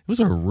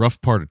was a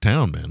rough part of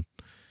town, man.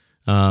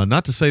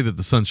 Not to say that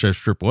the Sunset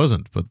Strip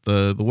wasn't, but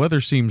the weather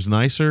seems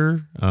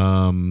nicer.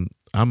 I'm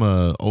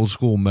a old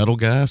school metal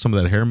guy, some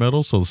of that hair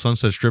metal, so the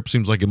Sunset Strip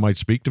seems like it might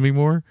speak to me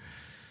more.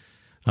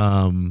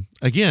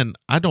 Again,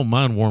 I don't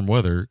mind warm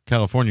weather.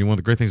 California, one of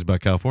the great things about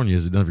California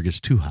is it never gets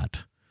too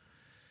hot.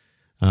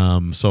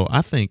 So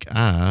I think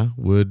I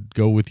would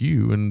go with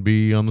you and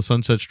be on the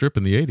Sunset Strip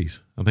in the 80s.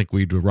 I think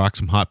we'd rock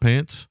some hot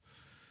pants.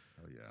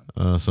 Oh,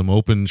 yeah. Some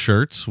open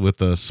shirts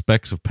with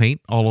specks of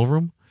paint all over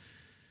them.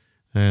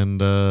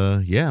 And,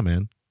 yeah,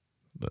 man,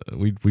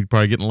 we'd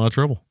probably get in a lot of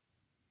trouble.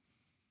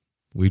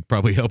 We'd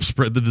probably help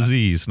spread the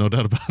disease. No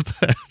doubt about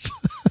that.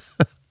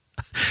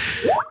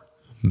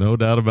 No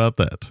doubt about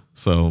that.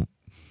 So,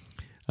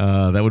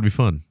 that would be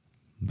fun.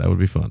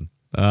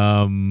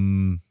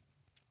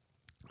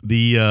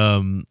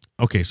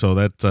 Okay, so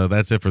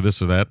that's it for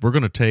this or that. We're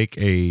going to take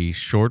a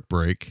short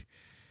break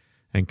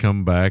and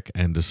come back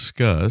and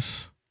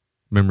discuss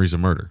Memories of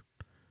Murder.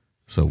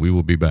 So we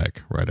will be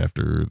back right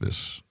after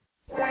this.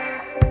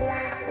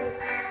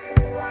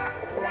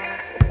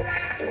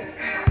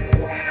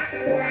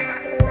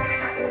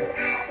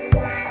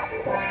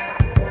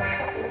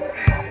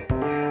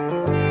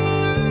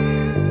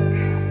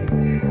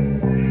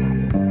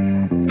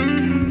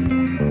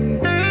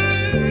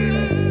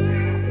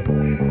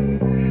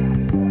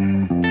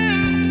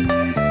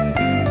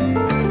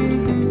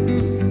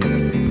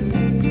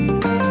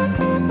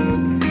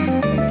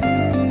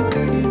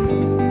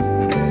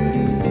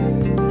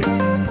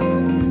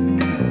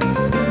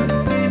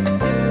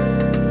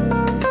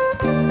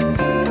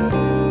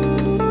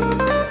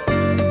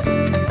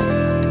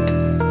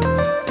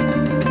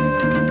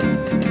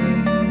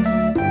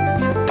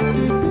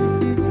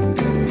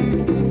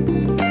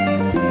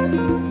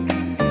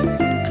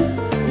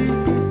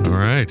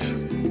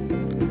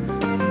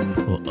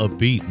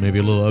 Upbeat, maybe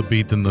a little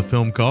upbeat than the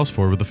film calls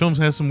for, but the film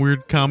has some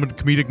weird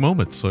comedic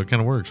moments, so it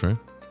kind of works, right?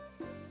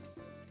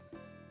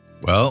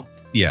 Well,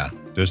 yeah,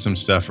 there's some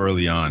stuff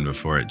early on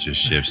before it just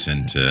shifts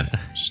into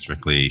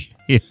strictly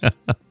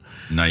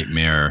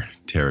nightmare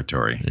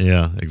territory.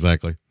 Yeah,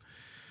 exactly.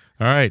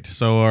 All right,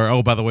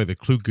 so by the way, the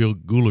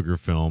Klute Gulager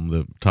film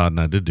that Todd and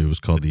I did do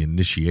was called The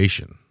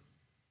Initiation.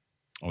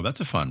 Oh,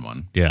 that's a fun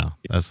one. Yeah,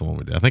 that's the one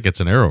we did. I think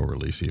it's an Arrow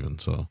release even.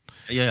 So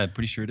yeah, I'm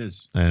pretty sure it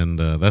is. And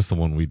that's the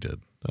one we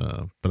did.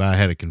 But I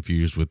had it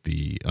confused with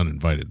The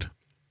Uninvited,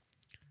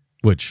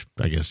 which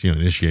I guess,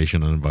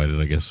 Initiation, Uninvited,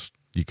 I guess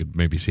you could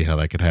maybe see how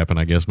that could happen,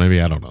 I guess.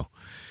 Maybe, I don't know.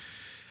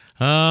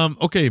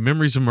 Okay,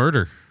 Memories of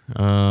Murder.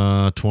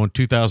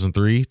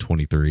 2003,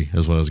 23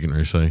 is what I was getting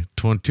ready to say.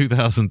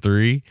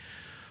 2003,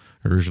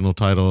 original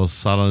title,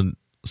 Salanui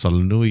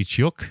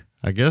Chiok,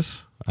 I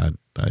guess.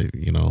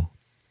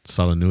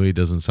 Salanui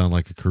doesn't sound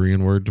like a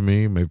Korean word to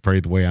me. Maybe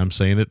probably the way I'm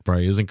saying it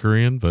probably isn't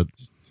Korean, but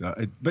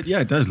yeah,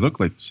 it does look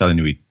like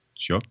Salanui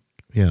Chiok.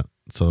 Yeah,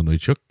 Salanui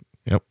Chiok.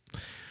 Yep.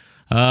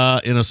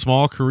 In a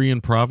small Korean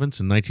province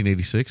in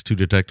 1986, two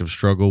detectives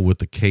struggle with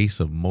the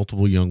case of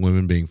multiple young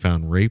women being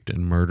found raped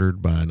and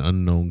murdered by an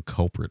unknown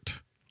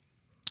culprit.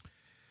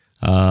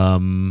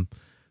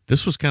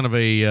 This was kind of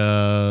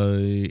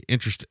a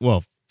interesting.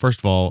 Well, first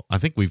of all, I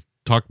think we've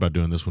talked about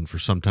doing this one for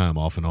some time,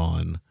 off and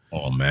on.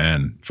 Oh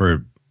man,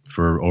 for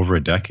over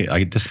a decade.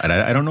 I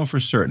don't know for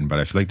certain, but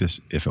I feel like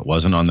this, if it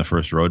wasn't on the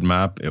first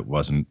roadmap, it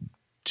wasn't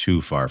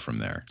too far from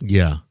there.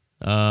 Yeah.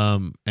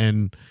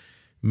 And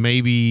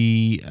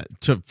maybe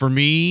for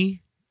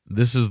me,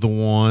 this is the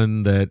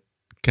one that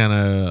kind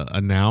of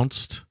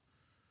announced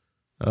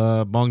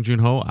Bong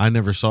Joon-ho. I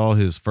never saw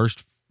his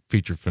first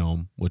feature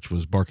film, which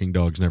was Barking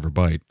Dogs Never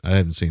Bite. I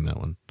haven't seen that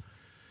one.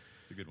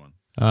 It's a good one.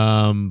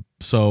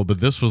 But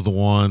this was the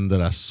one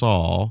that I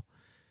saw,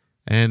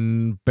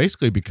 and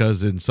basically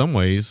because in some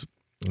ways,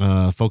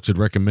 folks had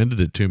recommended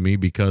it to me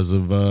because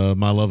of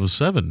my love of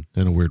Seven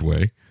in a weird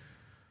way,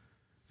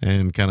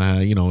 and kind of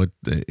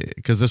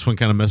because this one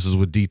kind of messes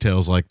with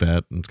details like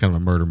that. And it's kind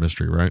of a murder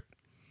mystery, right?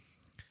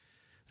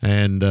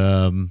 And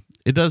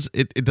it does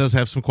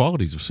have some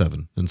qualities of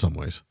Seven in some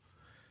ways,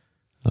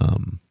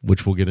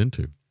 which we'll get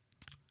into.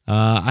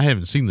 I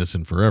haven't seen this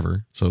in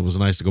forever, so it was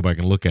nice to go back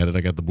and look at it.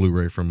 I got the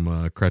Blu-ray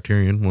from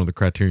Criterion, one of the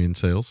Criterion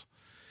sales.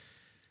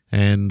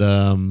 And,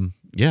 I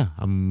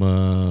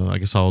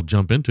guess I'll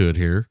jump into it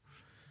here.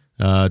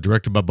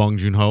 Directed by Bong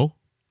Joon-ho,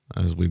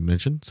 as we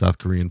mentioned, South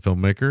Korean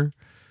filmmaker,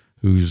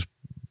 who's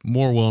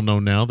more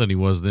well-known now than he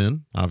was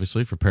then,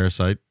 obviously, for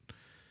Parasite.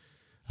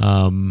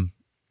 We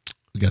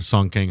got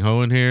Song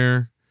Kang-ho in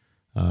here,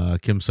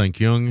 Kim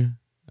Sang-kyung.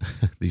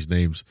 These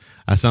names,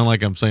 I sound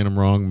like I'm saying them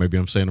wrong. Maybe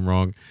I'm saying them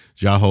wrong.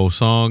 Jaho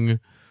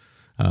Song,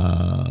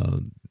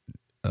 Byun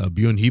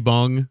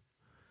Hee-bong.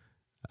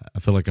 I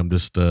feel like I'm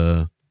just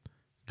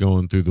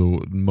going through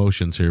the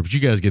motions here, but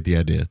you guys get the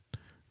idea.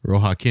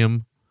 Roha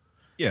Kim.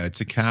 Yeah, it's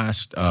a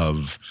cast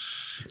of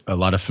a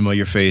lot of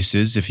familiar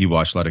faces. If you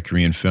watch a lot of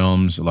Korean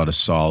films, a lot of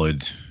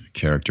solid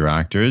character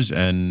actors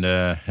and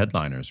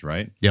headliners,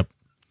 right? Yep.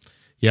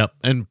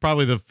 And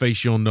probably the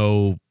face you'll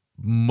know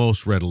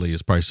most readily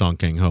is probably Song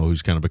Kang-ho,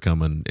 who's kind of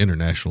become an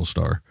international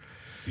star.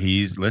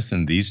 These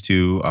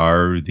two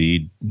are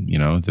the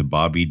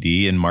Bobby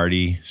D and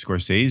Marty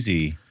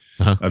Scorsese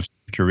of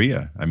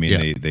Korea. I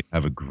mean, they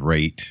have a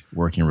great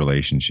working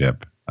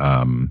relationship.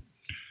 And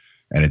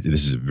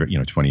this is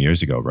 20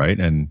 years ago, right?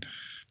 And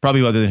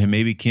probably other than him,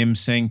 maybe Kim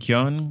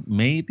Sang-kyun,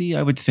 maybe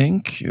I would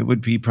think it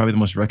would be probably the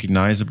most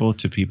recognizable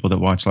to people that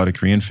watch a lot of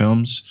Korean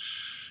films.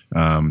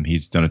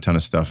 He's done a ton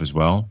of stuff as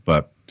well,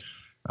 but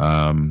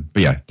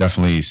yeah,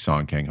 definitely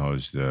Song Kang-ho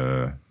is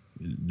the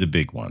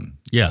big one.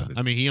 Yeah,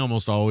 I mean, he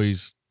almost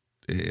always,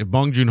 if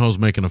Bong Joon-ho's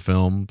making a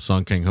film,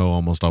 Song Kang-ho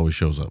almost always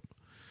shows up.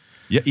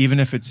 Yeah, even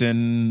if it's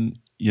in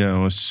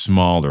a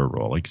smaller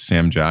role like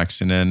Sam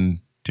Jackson and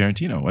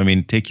Tarantino. I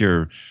mean, take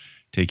your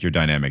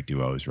dynamic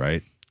duos,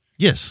 right?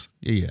 Yes,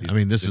 yeah. I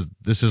mean, this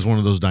is one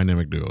of those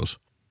dynamic duos.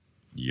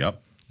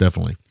 Yep,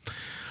 definitely.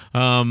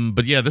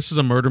 But yeah, this is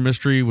a murder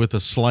mystery with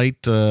a slight,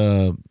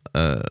 from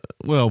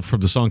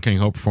the Song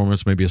Kang-ho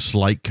performance, maybe a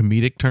slight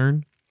comedic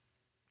turn.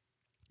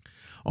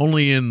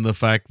 Only in the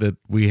fact that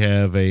we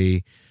have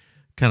a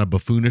kind of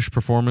buffoonish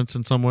performance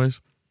in some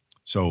ways.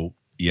 So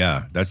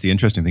yeah, that's the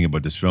interesting thing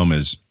about this film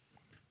is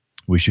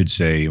we should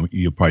say,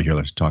 you'll probably hear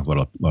us talk about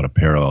a lot of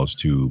parallels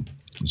to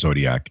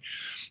Zodiac.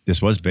 This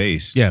was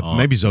based on,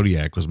 maybe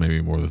Zodiac was maybe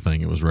more the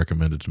thing. It was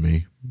recommended to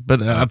me.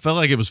 But I felt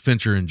like it was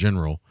Fincher in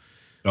general.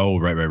 Oh,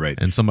 right.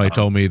 And somebody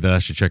told me that I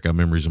should check out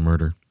Memories of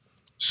Murder.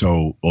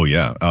 So,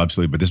 yeah,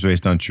 absolutely. But this is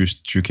based on true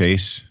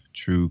case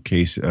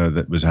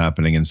that was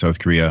happening in South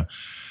Korea.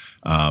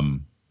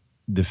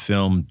 The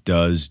film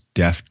does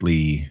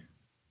deftly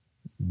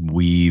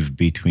weave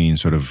between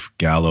sort of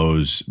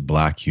gallows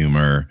black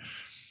humor,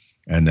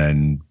 and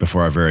then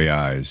before our very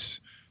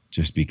eyes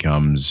just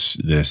becomes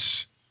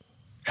this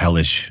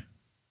hellish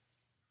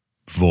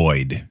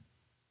void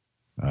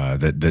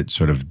that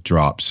sort of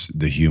drops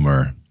the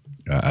humor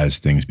as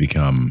things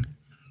become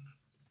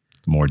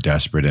more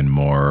desperate and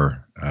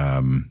more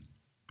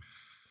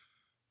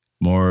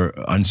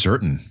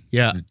uncertain.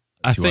 Yeah,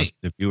 I think us,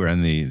 the viewer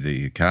and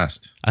the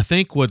cast. I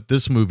think what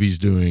this movie's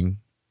doing,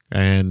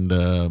 and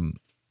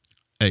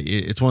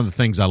it's one of the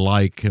things I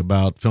like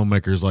about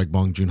filmmakers like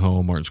Bong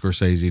Joon-ho, Martin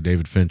Scorsese,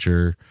 David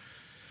Fincher,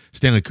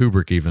 Stanley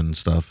Kubrick, even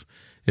stuff,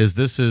 is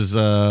this is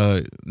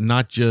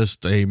not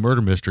just a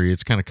murder mystery.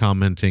 It's kind of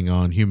commenting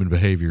on human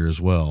behavior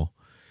as well.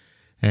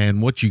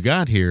 And what you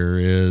got here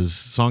is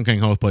Song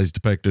Kang-ho plays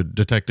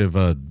Detective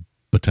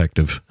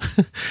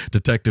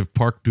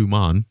Park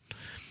Do-man,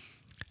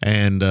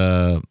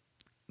 and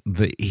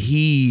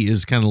he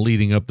is kind of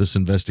leading up this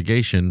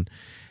investigation,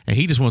 and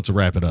he just wants to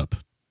wrap it up.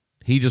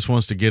 He just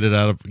wants to get it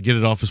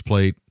off his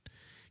plate,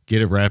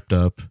 get it wrapped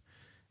up.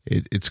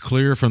 It's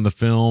clear from the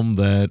film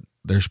that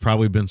there's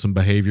probably been some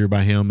behavior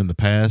by him in the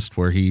past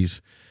where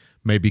he's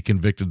maybe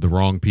convicted the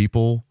wrong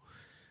people.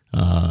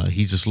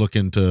 He's just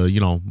looking to,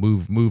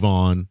 move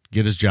on,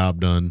 get his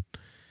job done.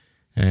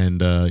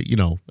 And,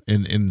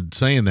 in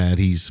saying that,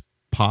 he's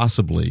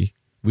possibly,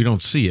 we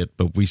don't see it,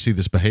 but we see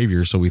this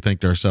behavior. So we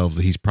think to ourselves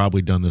that he's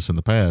probably done this in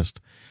the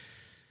past.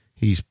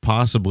 He's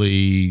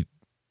possibly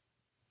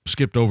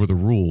skipped over the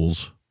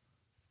rules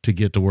to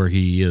get to where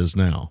he is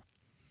now.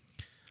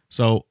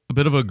 So a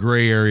bit of a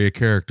gray area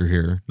character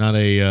here, not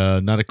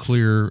a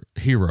clear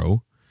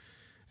hero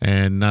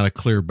and not a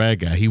clear bad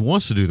guy. He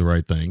wants to do the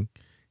right thing.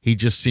 He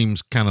just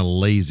seems kind of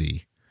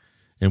lazy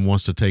and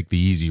wants to take the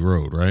easy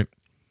road, right?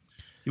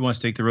 He wants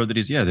to take the road that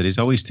he's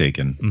always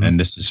taken. Mm-hmm. And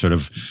this is sort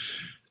of,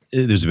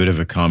 there's a bit of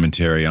a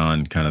commentary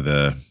on kind of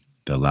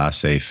the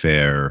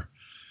laissez-faire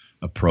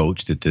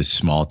approach that this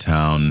small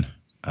town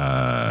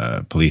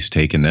police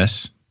take in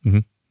this. Mm-hmm.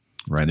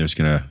 Right. There's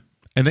going to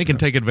And they can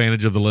take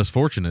advantage of the less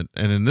fortunate.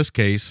 And in this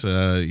case,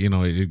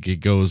 it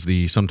goes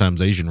the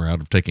sometimes Asian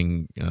route of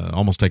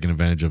almost taking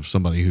advantage of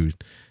somebody who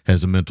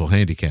has a mental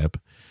handicap,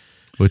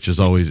 which is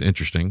always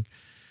interesting.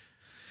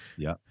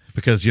 Yeah.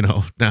 Because,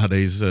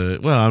 nowadays,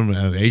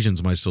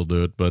 Asians might still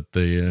do it, but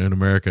in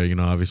America,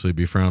 obviously it'd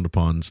be frowned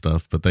upon and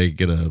stuff, but they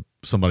get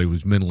somebody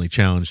who's mentally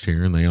challenged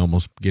here and they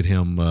almost get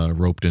him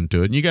roped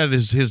into it. And you got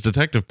his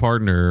detective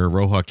partner,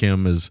 Roha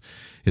Kim, is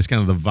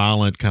kind of the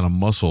violent kind of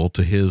muscle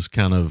to his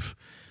kind of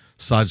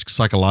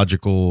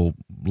psychological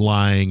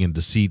lying and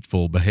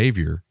deceitful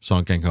behavior,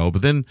 Song Kang-ho.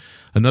 But then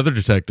another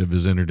detective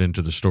is entered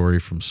into the story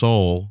from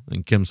Seoul,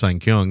 and Kim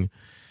Sang-kyung,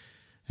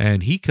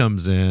 and he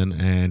comes in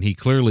and he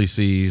clearly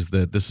sees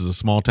that this is a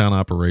small town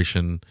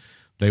operation.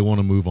 They want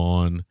to move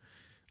on,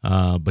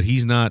 but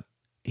he's not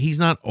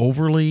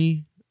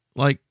overly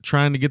like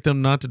trying to get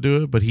them not to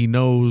do it, but he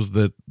knows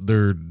that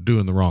they're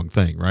doing the wrong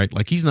thing, right?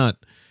 Like he's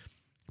not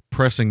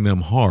pressing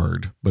them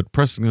hard, but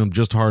pressing them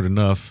just hard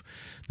enough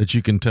that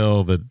you can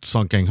tell that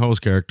Song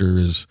Kang-ho's character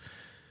is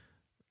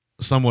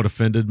somewhat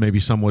offended, maybe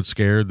somewhat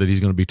scared that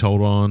he's going to be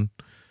told on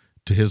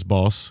to his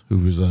boss,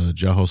 who is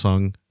Ja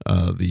Ho-sung,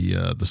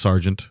 the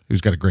sergeant,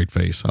 who's got a great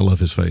face. I love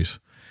his face.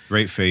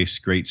 Great face,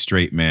 great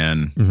straight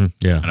man. Mm-hmm.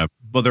 Yeah.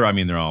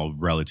 They're all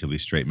relatively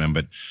straight men,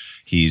 but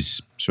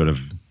he's sort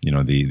of,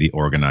 the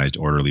organized,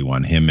 orderly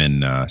one. Him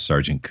and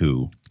Sergeant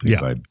Koo,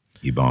 by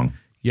Yi Bong.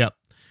 Yep.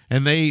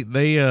 And they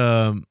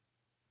want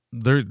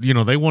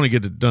to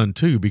get it done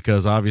too,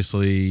 because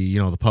obviously,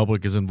 the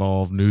public is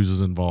involved, news is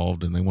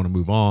involved, and they want to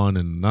move on.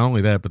 And not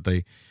only that, but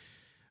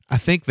I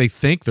think they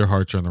think their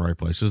hearts are in the right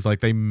places. Like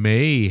they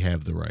may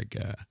have the right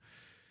guy.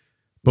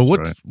 But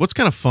what's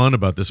kind of fun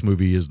about this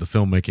movie is the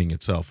filmmaking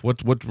itself.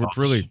 What's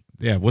really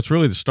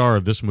the star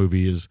of this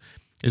movie is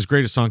as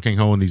great as Song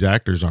Kang-ho and these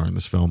actors are in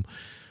this film.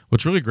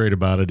 What's really great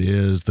about it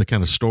is the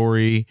kind of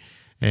story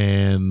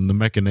and the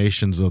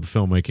machinations of the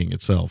filmmaking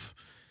itself.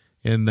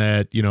 In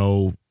that,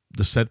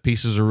 the set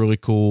pieces are really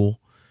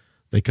cool.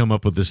 They come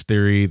up with this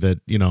theory that,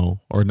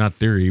 or not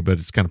theory, but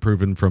it's kind of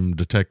proven from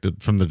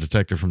the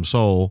detective from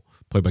Seoul,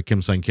 played by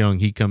Kim Sang-kyung.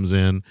 He comes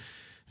in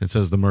and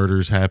says the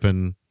murders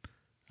happen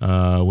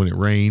when it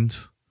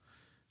rains.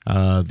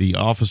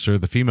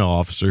 The female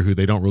officer, who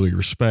they don't really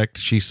respect,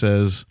 she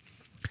says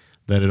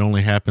that it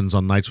only happens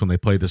on nights when they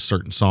play this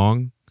certain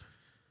song,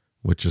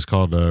 which is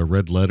called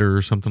Red Letter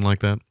or something like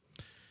that.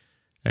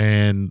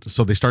 And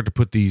so they start to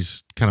put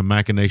these kind of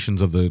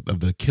machinations of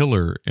the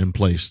killer in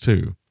place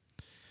too.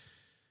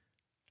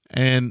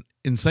 And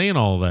in saying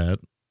all that,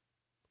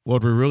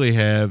 what we really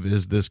have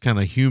is this kind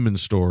of human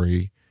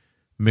story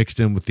mixed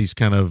in with these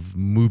kind of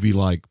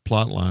movie-like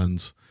plot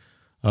lines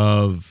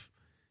of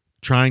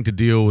trying to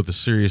deal with a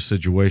serious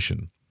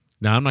situation.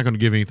 Now, I'm not going to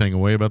give anything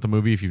away about the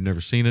movie. If you've never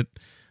seen it,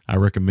 I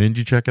recommend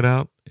you check it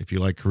out. If you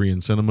like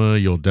Korean cinema,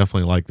 you'll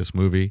definitely like this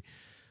movie.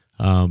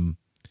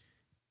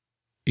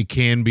 It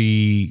can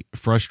be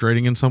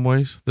frustrating in some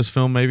ways, this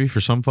film, maybe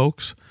for some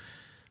folks.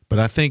 But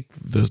I think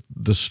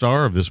the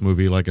star of this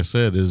movie, like I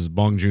said, is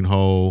Bong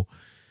Joon-ho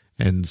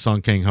and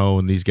Song Kang-ho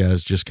and these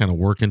guys just kind of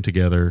working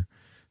together,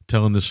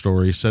 telling this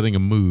story, setting a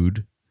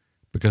mood,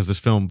 because this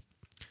film,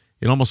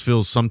 it almost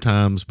feels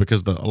sometimes,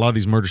 because a lot of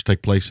these murders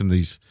take place in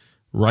these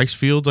rice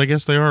fields, I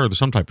guess they are, or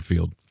some type of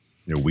field.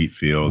 Wheat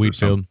field. Wheat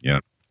field. Yeah.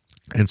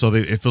 And so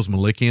it feels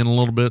Malikian a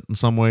little bit in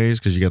some ways,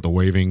 because you got the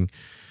waving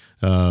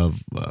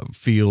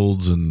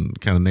fields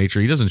and kind of nature.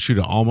 He doesn't shoot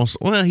it almost,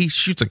 well, he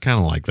shoots it kind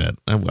of like that.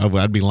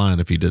 I'd be lying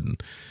if he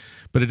didn't.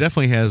 But it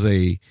definitely has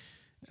a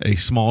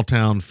small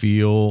town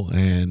feel,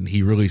 and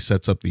he really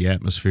sets up the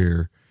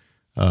atmosphere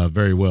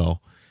very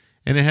well.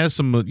 And it has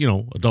some,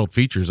 adult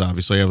features,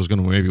 obviously. I was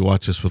going to maybe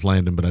watch this with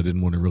Landon, but I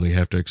didn't want to really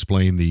have to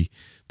explain the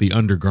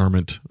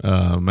undergarment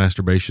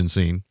masturbation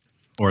scene.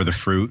 Or the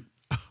fruit.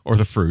 Or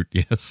the fruit,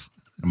 yes.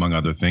 Among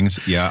other things.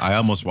 Yeah, I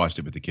almost watched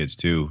it with the kids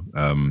too.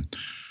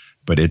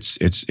 But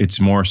it's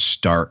more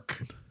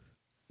stark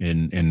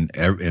in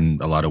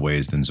a lot of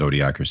ways than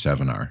Zodiac or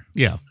Seven are.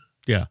 Yeah.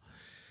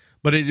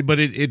 But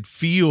it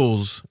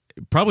feels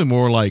probably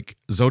more like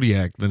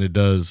Zodiac than it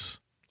does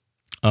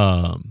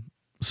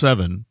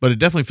Seven. But it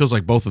definitely feels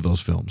like both of those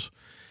films.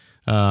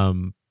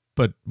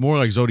 But more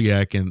like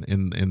Zodiac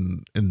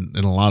in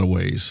a lot of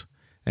ways.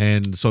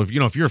 And so if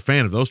you're a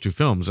fan of those two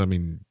films, I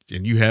mean,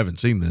 and you haven't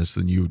seen this,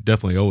 then you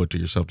definitely owe it to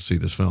yourself to see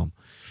this film.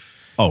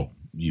 Oh,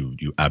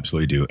 you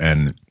absolutely do.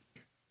 And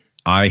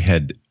I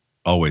had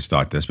always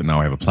thought this, but now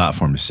I have a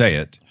platform to say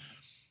it.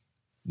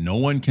 No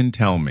one can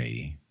tell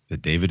me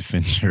that David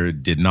Fincher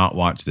did not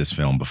watch this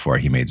film before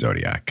he made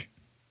Zodiac.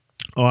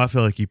 Oh, I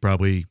feel like he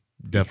probably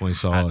definitely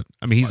saw it.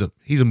 I mean,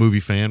 he's a movie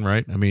fan,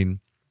 right? I mean,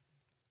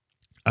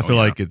 I feel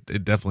like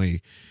it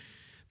definitely,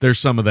 there's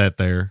some of that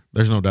there.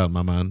 There's no doubt in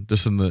my mind,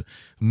 just in the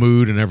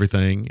mood and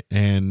everything.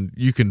 And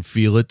you can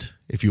feel it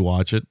if you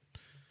watch it.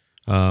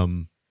 It's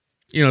one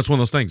of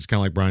those things. It's kind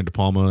of like Brian De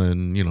Palma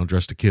and,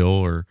 Dressed to Kill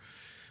or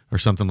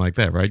something like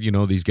that, right?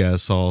 These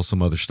guys saw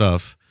some other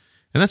stuff,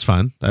 and that's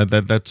fine.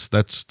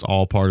 That's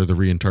all part of the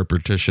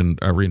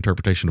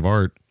reinterpretation of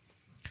art.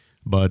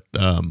 But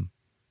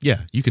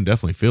Yeah, you can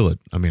definitely feel it.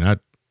 I mean, I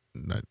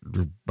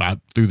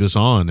threw this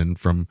on, and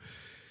from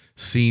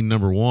scene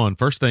number one,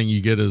 first thing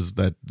you get is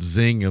that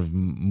zing of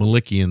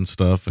Malikian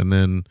stuff, and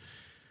then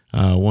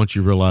once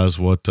you realize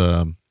what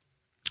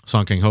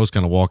Song Kang-ho's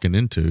kind of walking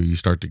into, you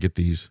start to get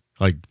these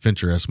like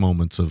Fincher-esque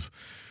moments of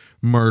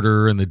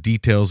murder and the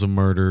details of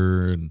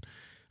murder. And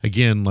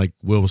again, like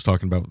Will was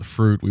talking about with the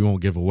fruit, we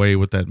won't give away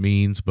what that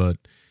means, but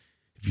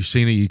if you've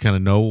seen it, you kind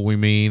of know what we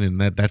mean, and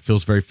that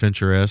feels very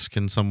Fincher-esque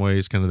in some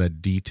ways, kind of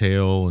that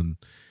detail and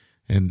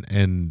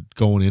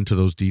going into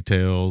those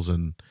details,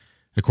 and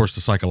of course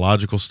the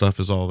psychological stuff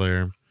is all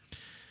there.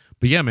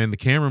 But yeah, man, the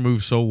camera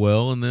moves so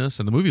well in this,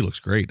 and the movie looks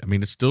great. I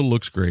mean, it still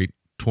looks great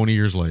 20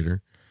 years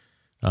later.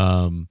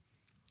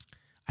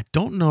 I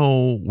don't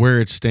know where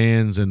it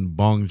stands in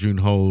Bong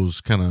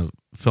Joon-ho's kind of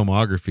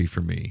filmography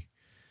for me,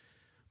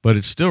 but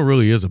it still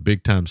really is a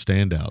big time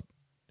standout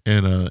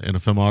in a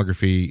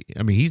filmography.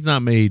 I mean, he's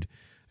not made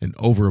an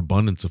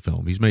overabundance of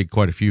film. He's made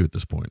quite a few at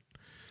this point.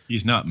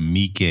 He's not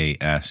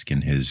Miike-esque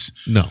in his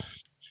No.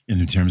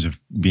 in terms of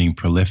being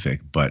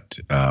prolific, but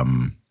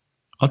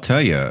I'll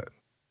tell you,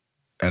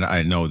 and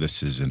I know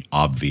this is an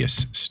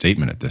obvious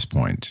statement at this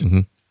point,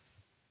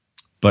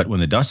 but when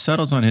the dust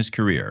settles on his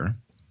career,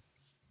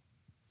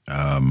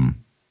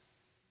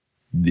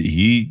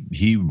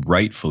 he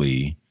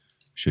rightfully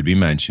should be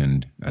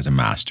mentioned as a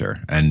master,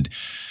 and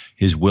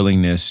his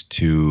willingness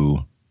to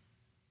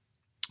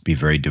be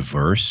very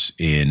diverse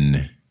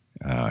in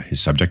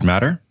his subject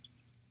matter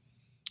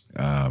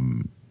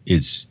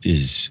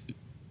is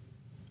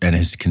and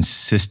his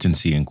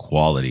consistency and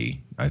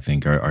quality, I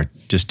think, are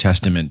just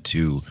testament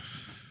to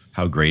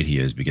how great he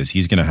is, because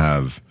he's going to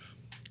have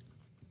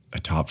a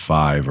top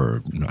 5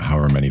 or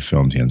however many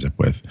films he ends up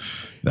with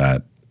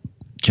that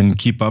can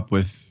keep up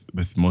with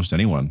most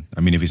anyone.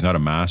 I mean, if he's not a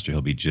master,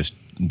 he'll be just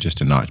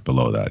a notch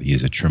below that. He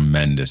is a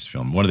tremendous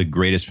one of the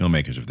greatest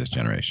filmmakers of this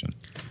generation.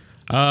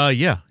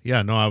 Yeah,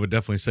 no, I would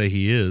definitely say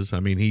he is. I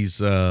mean, he's,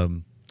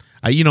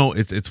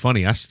 it's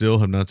funny. I still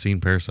have not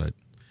seen Parasite.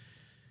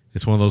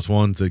 It's one of those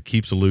ones that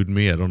keeps eluding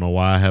me. I don't know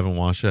why I haven't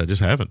watched it. I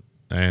just haven't.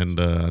 And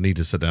I need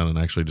to sit down and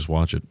actually just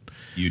watch it.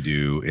 You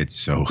do. It's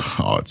so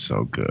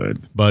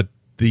good. But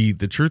the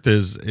truth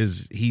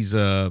is he's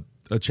a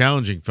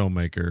challenging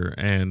filmmaker.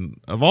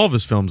 And of all of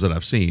his films that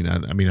I've seen,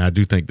 I mean, I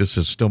do think this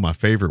is still my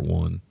favorite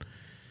one.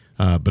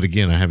 But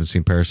again, I haven't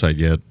seen Parasite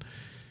yet.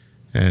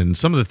 And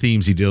some of the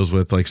themes he deals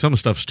with, like some of the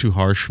stuff's too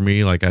harsh for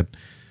me. Like I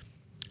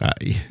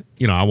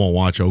won't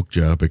watch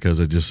Okja because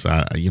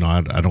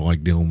I don't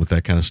like dealing with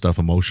that kind of stuff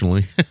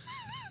emotionally.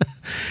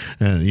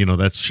 And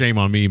that's shame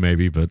on me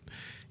maybe, but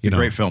it's a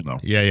great film though.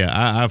 Yeah,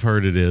 I've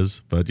heard it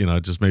is, but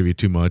just maybe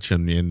too much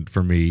and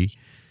for me.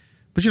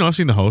 But I've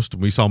seen The Host.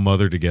 We saw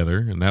Mother together,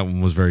 and that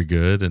one was very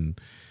good. And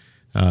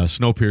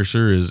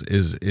Snowpiercer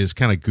is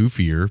kind of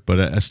goofier,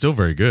 but still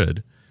very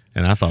good,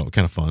 and I thought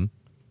kind of fun.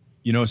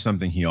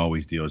 Something he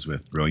always deals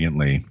with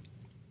brilliantly,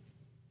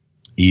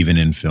 even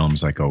in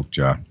films like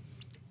Okja.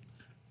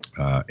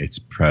 It's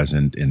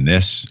present in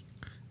this.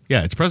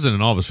 Yeah, it's present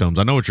in all of his films.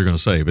 I know what you're going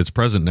to say, but it's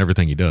present in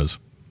everything he does.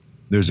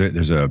 There's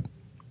a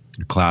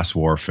class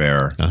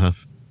warfare,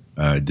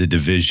 the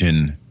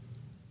division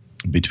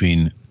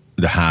between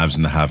the haves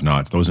and the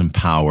have-nots, those in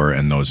power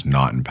and those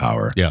not in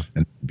power. Yeah,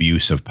 and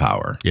abuse of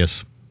power.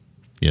 Yes,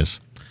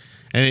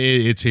 and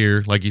it's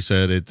here, like you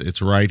said.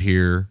 It's right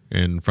here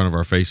in front of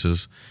our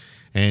faces,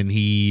 and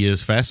he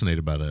is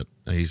fascinated by that.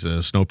 He's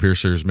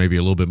Snowpiercer is maybe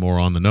a little bit more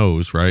on the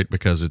nose, right?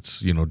 Because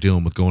it's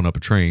dealing with going up a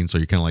train, so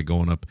you're kind of like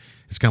going up.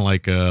 It's kind of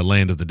like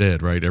Land of the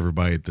Dead, right?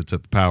 Everybody that's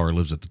at the power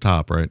lives at the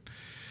top, right?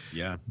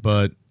 Yeah.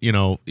 But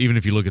even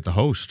if you look at The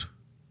Host,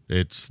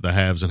 it's the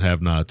haves and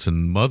have-nots,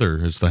 and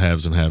Mother is the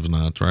haves and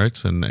have-nots,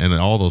 right? And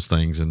all those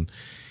things, and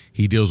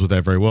he deals with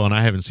that very well. And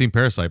I haven't seen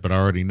Parasite, but I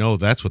already know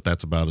that's what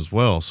that's about as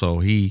well. So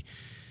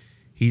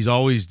he's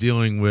always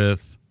dealing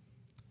with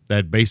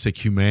that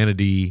basic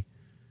humanity.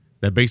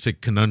 That basic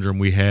conundrum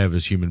we have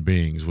as human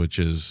beings, which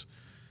is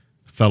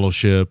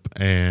fellowship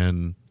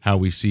and how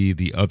we see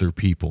the other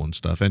people and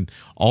stuff. And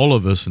all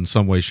of us in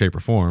some way, shape, or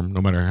form,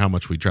 no matter how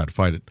much we try to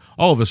fight it,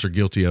 all of us are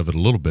guilty of it a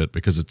little bit,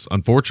 because it's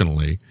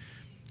unfortunately,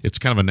 it's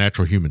kind of a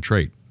natural human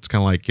trait. It's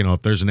kind of like,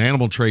 if there's an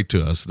animal trait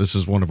to us, this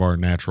is one of our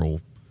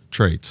natural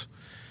traits.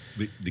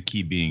 The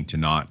key being to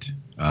not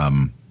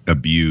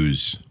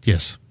abuse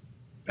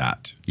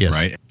that,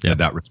 right? Yeah.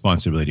 That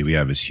responsibility we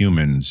have as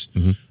humans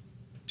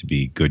to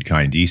be good,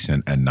 kind,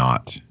 decent, and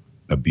not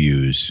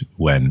abuse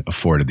when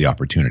afforded the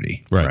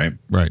opportunity. Right.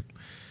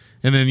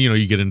 And then,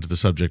 you get into the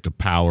subject of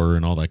power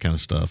and all that kind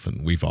of stuff.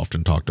 And we've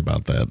often talked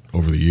about that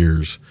over the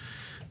years,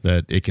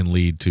 that it can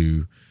lead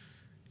to,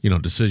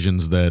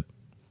 decisions that,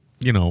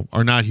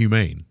 are not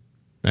humane.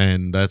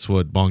 And that's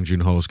what Bong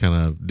Joon-ho is kind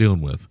of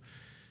dealing with.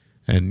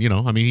 And,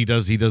 he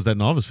does that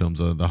in all of his films.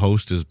 The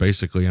Host is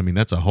basically,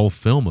 that's a whole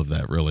film of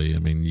that, really.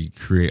 You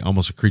create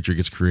almost a creature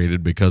gets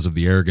created because of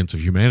the arrogance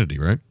of humanity,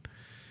 right?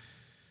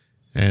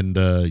 And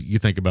you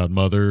think about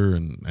Mother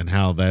and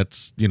how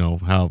that's,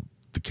 how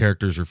the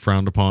characters are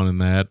frowned upon in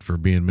that for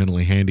being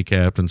mentally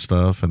handicapped and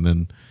stuff. And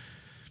then,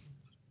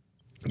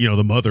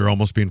 the mother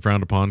almost being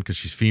frowned upon because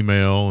she's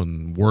female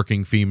and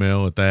working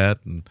female at that.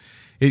 And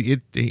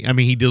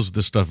he deals with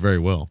this stuff very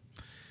well.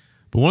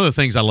 But one of the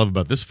things I love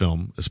about this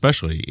film,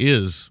 especially,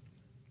 is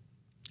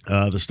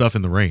the stuff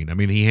in the rain. I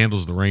mean, he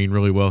handles the rain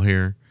really well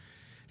here,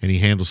 and he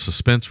handles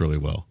suspense really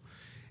well.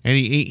 And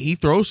he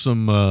throws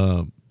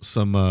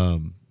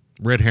some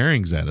red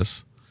herrings at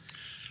us.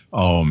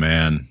 Oh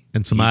man,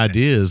 and some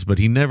ideas, but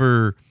he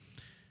never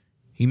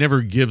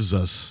gives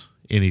us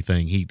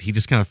anything. He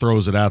just kind of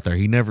throws it out there.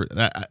 He never.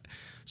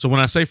 So when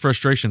I say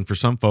frustration for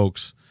some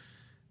folks,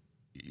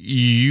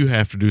 you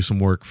have to do some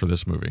work for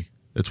this movie.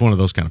 It's one of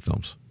those kind of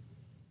films.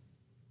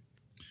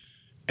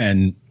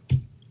 And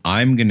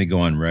I'm going to go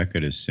on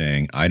record as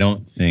saying I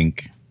don't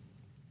think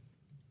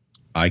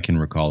I can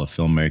recall a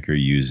filmmaker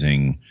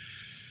using.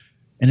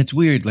 And it's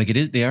weird, like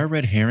they are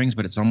red herrings,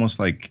 but it's almost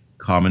like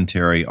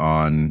commentary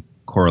on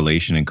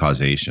correlation and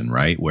causation,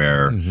 right?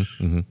 Where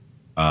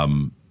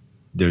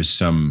there's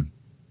some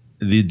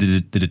the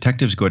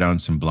detectives go down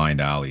some blind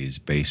alleys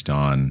based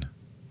on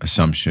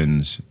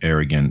assumptions,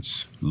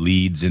 arrogance,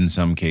 leads in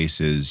some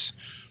cases.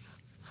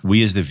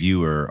 We as the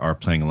viewer are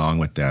playing along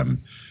with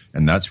them,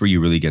 and that's where you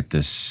really get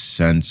this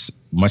sense,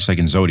 much like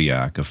in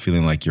Zodiac, of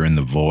feeling like you're in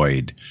the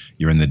void,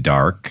 you're in the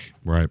dark,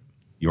 right?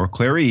 You're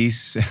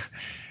Clarice.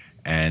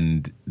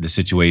 And the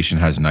situation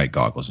has night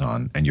goggles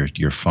on, and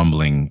you're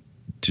fumbling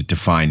to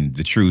find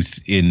the truth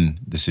in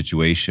the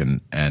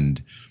situation,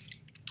 and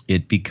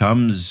it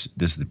becomes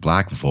this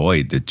black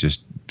void that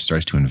just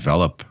starts to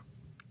envelop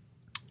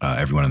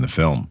everyone in the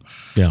film.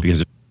 Yeah.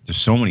 Because there's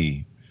so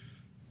many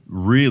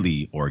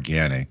really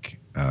organic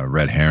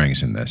red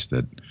herrings in this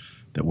that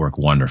work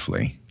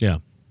wonderfully. Yeah,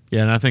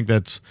 and I think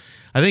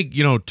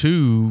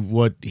too,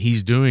 what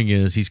he's doing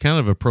is he's kind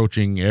of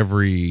approaching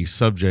every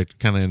subject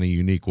kind of in a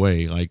unique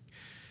way. Like,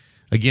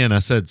 again, I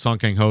said Song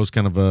Kang-ho's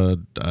kind of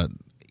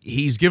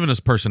he's given us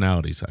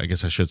personalities, I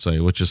guess I should say,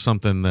 which is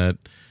something that,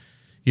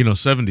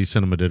 70s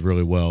cinema did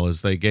really well,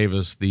 is they gave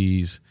us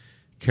these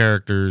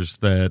characters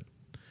that,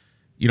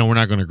 we're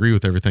not going to agree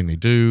with everything they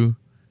do.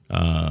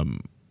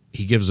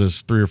 He gives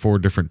us 3 or 4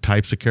 different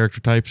types of character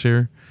types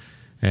here.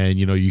 And,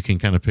 you can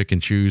kind of pick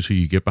and choose who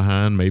you get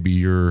behind. Maybe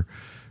you're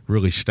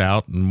really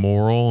stout and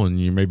moral, and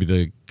you're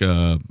maybe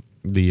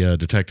the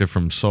detective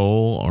from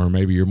Seoul, or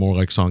maybe you're more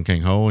like Song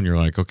Kang-ho, and you're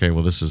like, okay,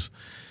 well, this is,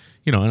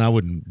 and I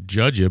wouldn't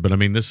judge you, but I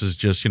mean, this is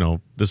just,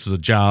 this is a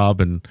job,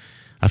 and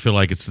I feel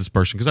like it's this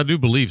person, because I do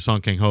believe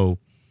Song Kang-ho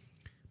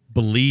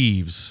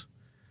believes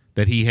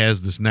that he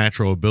has this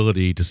natural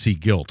ability to see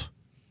guilt,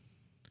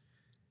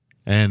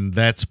 and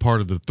that's part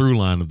of the through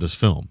line of this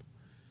film.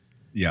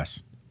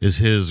 Yes, is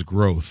his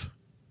growth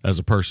as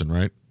a person,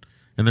 right?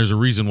 And there's a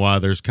reason why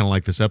there's kind of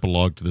like this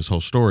epilogue to this whole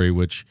story,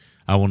 which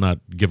I will not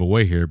give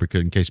away here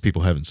because in case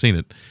people haven't seen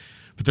it.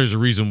 But there's a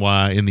reason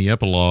why in the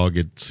epilogue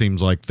it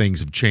seems like things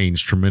have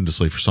changed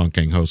tremendously for Song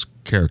Kang-ho's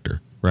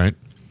character, right?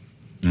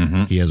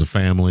 Mm-hmm. He has a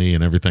family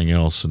and everything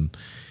else, and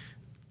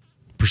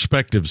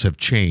perspectives have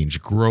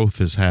changed. Growth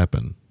has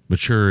happened.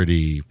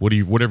 Maturity,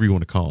 whatever you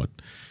want to call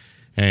it.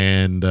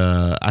 And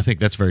I think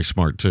that's very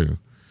smart too,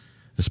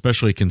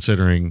 especially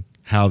considering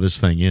how this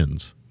thing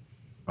ends.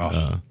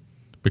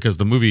 Because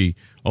the movie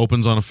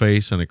opens on a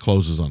face and it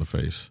closes on a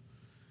face.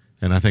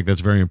 And I think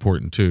that's very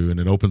important too. And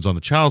it opens on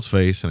a child's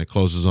face and it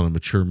closes on a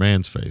mature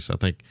man's face. I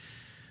think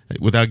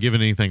without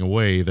giving anything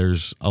away,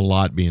 there's a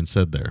lot being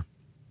said there.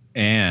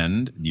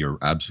 And you're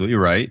absolutely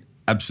right.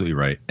 Absolutely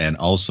right. And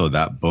also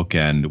that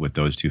bookend with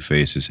those two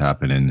faces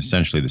happen in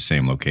essentially the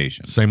same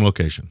location. Same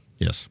location,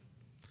 yes.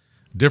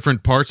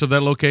 Different parts of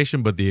that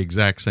location, but the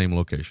exact same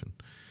location.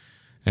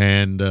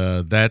 And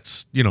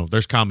that's,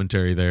 there's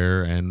commentary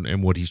there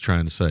and what he's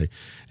trying to say.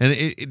 And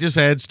it just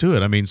adds to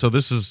it. I mean, so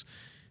this is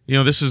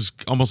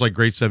almost like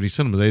great 70s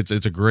cinema.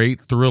 It's a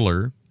great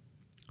thriller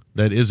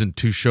that isn't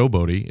too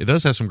showboaty. It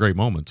does have some great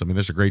moments. I mean,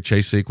 there's a great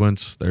chase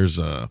sequence. There's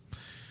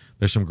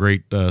some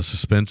great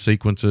suspense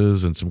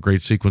sequences and some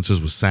great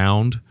sequences with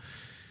sound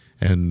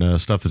and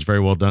stuff that's very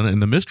well done.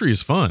 And the mystery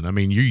is fun. I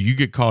mean, you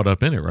get caught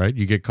up in it, right?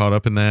 You get caught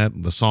up in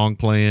that, the song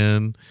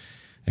playing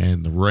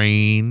and the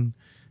rain.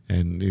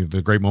 And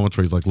the great moments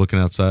where he's like looking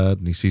outside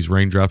and he sees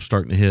raindrops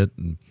starting to hit,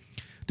 and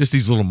just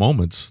these little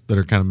moments that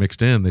are kind of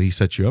mixed in that he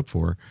sets you up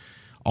for.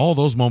 All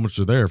those moments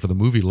are there for the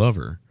movie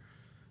lover.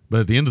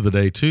 But at the end of the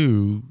day,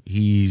 too,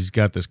 he's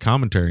got this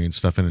commentary and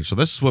stuff in it. So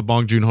this is what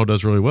Bong Joon-ho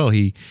does really well.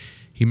 He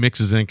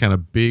mixes in kind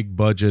of big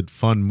budget,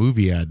 fun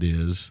movie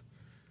ideas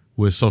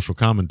with social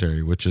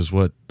commentary, which is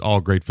what all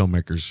great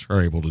filmmakers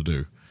are able to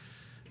do.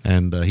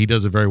 And he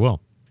does it very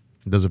well.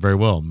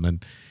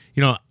 And,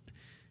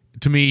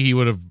 to me, he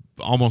would have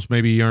almost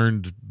maybe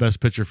earned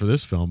Best Picture for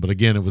this film, but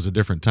again, it was a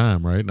different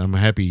time, right? And I'm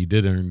happy he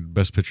did earn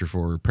Best Picture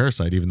for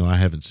Parasite, even though I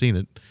haven't seen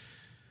it.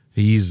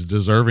 He's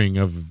deserving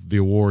of the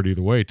award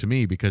either way to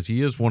me, because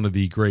he is one of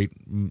the great,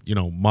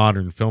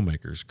 modern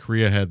filmmakers.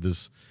 Korea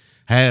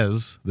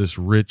has this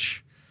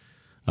rich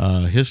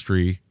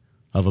history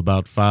of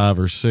about 5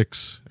 or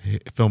 6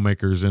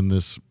 filmmakers in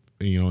this,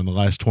 in the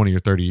last 20 or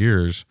 30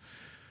 years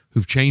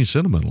who've changed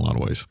cinema in a lot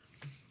of ways.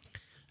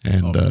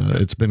 and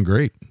it's been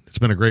great. It's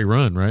been a great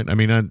run, right? I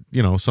mean,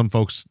 some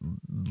folks,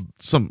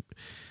 some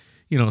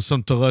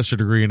to lesser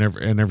degree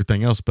and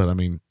everything else, but I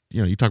mean,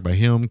 you talk about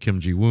him, Kim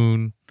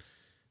Ji-woon,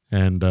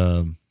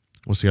 and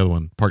what's the other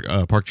one? Park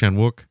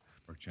Chan-wook.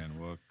 Park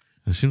Chan-wook.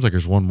 It seems like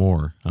there's one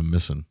more I'm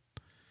missing.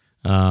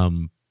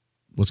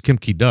 What's Kim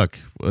Ki-duk?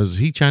 Was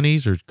he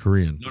Chinese or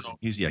Korean? No,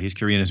 he's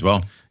Korean as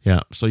well.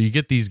 Yeah, so you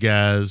get these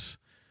guys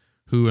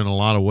who, in a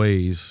lot of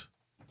ways,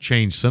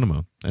 changed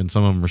cinema, and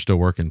some of them are still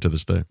working to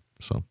this day.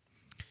 So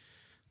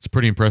it's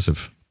pretty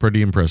impressive,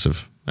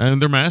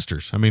 and they're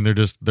masters. I mean,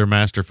 they're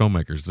master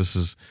filmmakers. This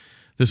is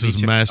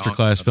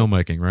masterclass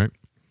filmmaking, right?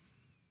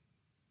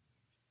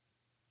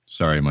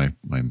 Sorry, my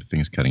thing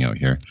is cutting out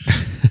here.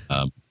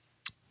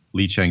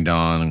 Lee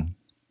Chang-dong,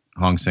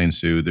 Hong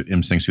Sang-soo,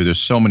 Im Sang-soo. There's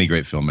so many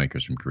great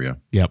filmmakers from Korea.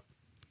 Yep,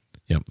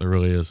 there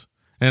really is.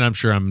 And I'm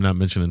sure I'm not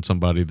mentioning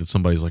somebody that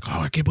somebody's like,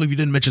 oh, I can't believe you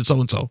didn't mention so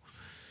and so.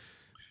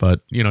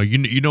 But you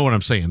know what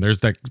I'm saying.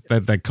 There's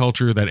that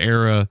culture, that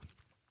era.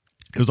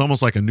 It was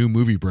almost like a new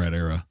movie bread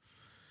era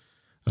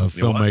of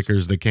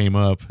filmmakers that came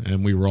up,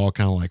 and we were all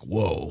kind of like,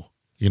 whoa,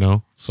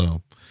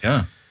 So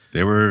yeah,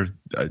 they're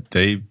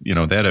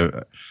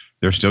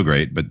still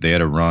great, but they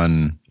had a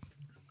run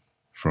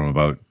from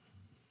about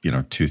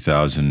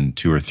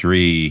 2002 or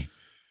 3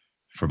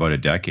 for about a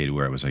decade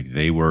where it was like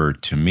they were,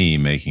 to me,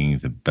 making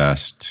the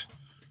best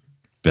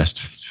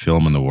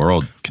film in the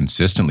world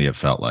consistently. It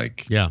felt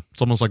like, yeah,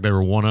 it's almost like they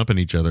were one-upping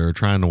each other or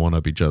trying to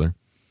one-up each other.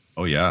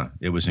 Oh yeah,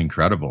 it was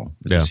incredible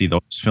to see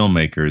those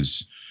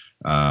filmmakers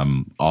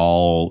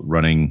all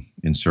running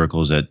in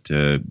circles at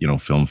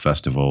film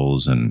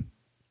festivals and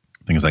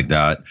things like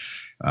that.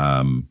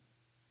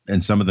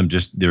 And some of them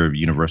just their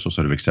universal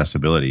sort of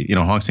accessibility.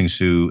 Hong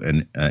Sang-soo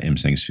and Im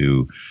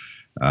Sang-soo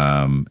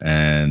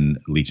and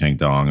Lee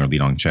Chang-dong or Lee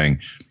Dong-cheng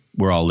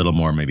were all a little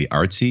more maybe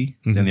artsy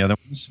than the other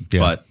ones. Yeah.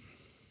 But,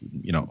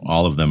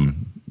 all of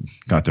them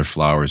got their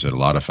flowers at a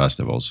lot of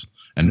festivals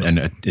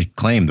and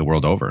acclaimed the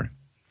world over,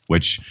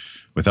 which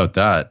without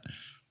that,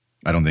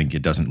 I don't think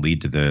it doesn't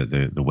lead to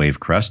the wave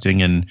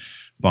cresting and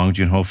Bong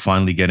Joon-ho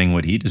finally getting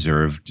what he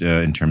deserved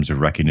in terms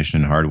of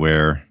recognition and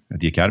hardware at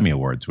the Academy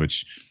Awards,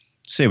 which,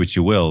 say what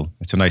you will,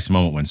 it's a nice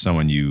moment when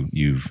someone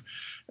you've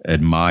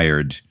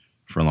admired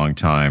for a long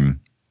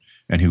time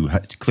and who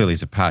clearly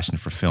has a passion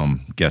for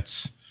film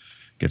gets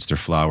their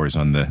flowers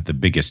on the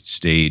biggest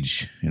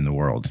stage in the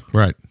world.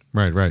 Right.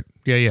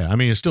 Yeah. I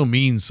mean, it still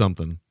means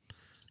something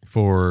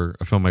for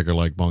a filmmaker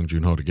like Bong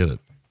Joon-ho to get it.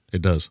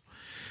 It does.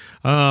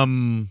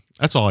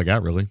 That's all I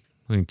got, really.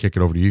 I can kick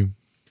it over to you.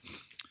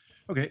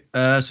 Okay.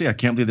 So yeah, I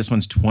can't believe this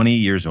one's 20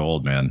 years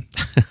old, man.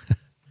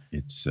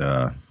 It's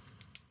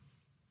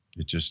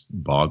it just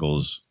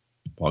boggles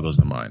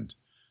the mind.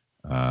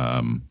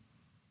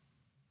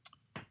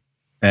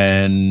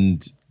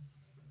 And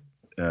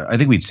I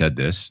think we'd said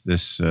this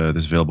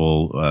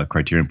available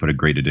Criterion put a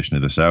great edition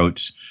of this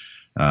out.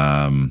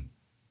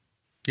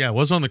 Yeah, it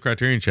was on the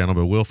Criterion channel,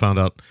 but Will found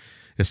out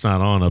it's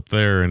not on up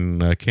there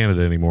in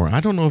Canada anymore. I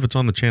don't know if it's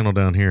on the channel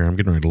down here. I'm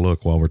getting ready to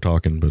look while we're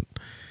talking, but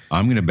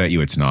I'm going to bet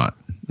you it's not.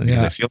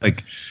 Because I feel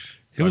like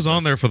it was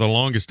on there for the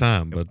longest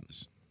time, but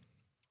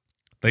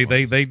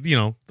they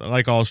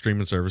like all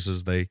streaming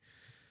services, they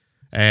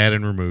add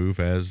and remove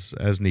as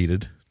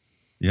needed.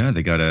 Yeah,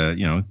 they got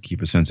to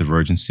keep a sense of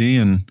urgency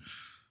and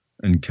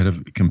kind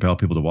of compel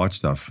people to watch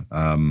stuff.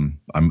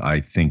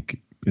 I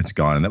think it's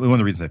gone, and that was one of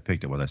the reasons I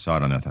picked it. Was I saw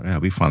it on there, I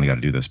thought, we finally got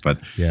to do this. But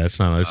yeah, it's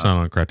not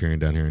on Criterion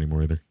down here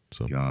anymore either.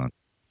 So gone.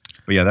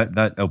 But yeah,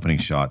 that opening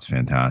shot's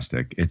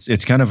fantastic.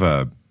 It's kind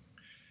of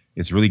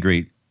it's really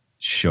great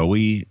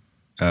showy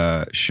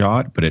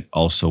shot, but it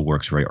also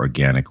works very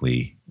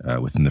organically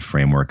within the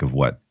framework of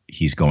what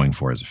he's going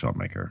for as a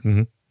filmmaker.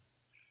 Mm-hmm.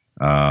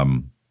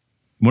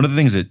 One of the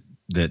things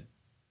that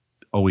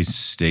always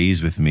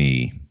stays with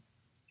me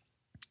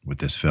with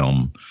this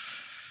film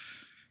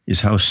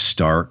is how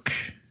stark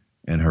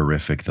and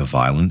horrific the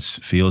violence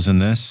feels in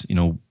this.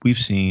 We've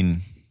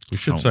seen.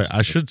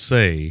 I should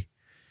say,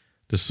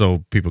 just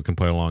so people can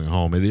play along at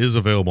home, it is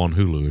available on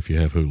Hulu if you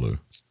have Hulu.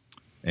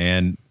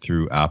 And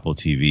through Apple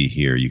TV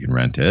here, you can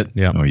rent it.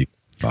 Yeah. Or you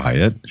can buy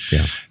it.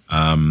 Yeah.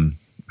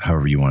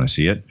 However you want to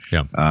see it.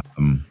 Yeah.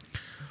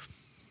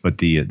 But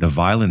the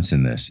violence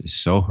in this is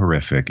so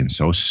horrific and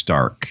so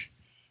stark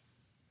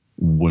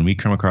when we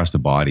come across the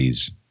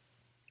bodies,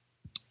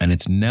 and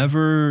it's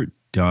never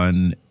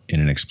done in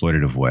an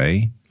exploitative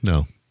way.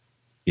 No.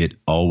 It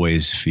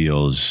always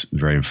feels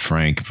very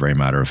frank, very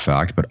matter of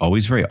fact, but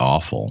always very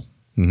awful.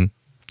 Mm-hmm.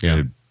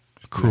 Yeah.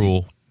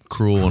 Cruel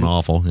and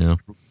awful. Yeah.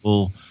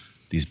 Cruel.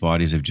 These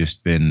bodies have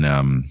just been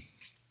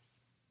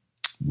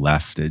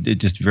left. It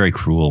just very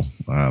cruel.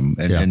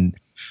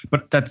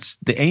 But that's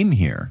the aim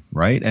here,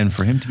 right? And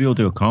for him to be able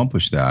to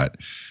accomplish that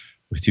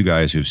with two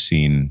guys who've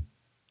seen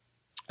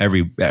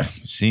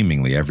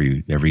seemingly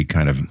every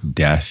kind of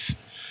death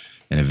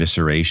and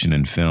evisceration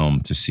in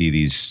film, to see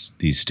these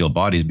still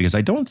bodies, because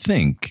I don't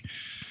think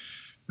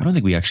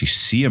we actually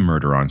see a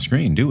murder on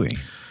screen, do we?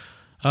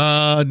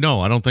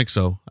 No, I don't think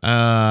so.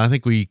 I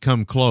think we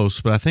come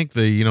close, but I think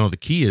the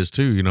key is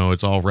too,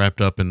 it's all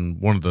wrapped up in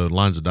one of the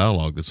lines of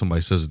dialogue that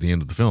somebody says at the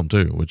end of the film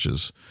too, which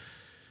is,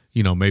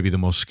 maybe the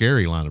most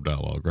scary line of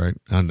dialogue, right?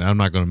 I'm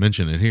not going to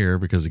mention it here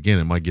because again,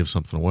 it might give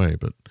something away,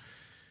 but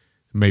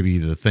maybe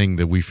the thing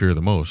that we fear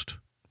the most,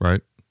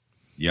 right?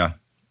 Yeah.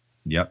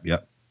 Yep.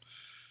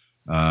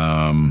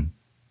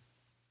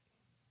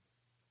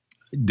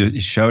 The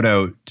shout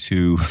out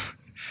to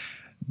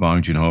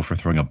Bong Joon-ho for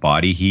throwing a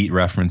body heat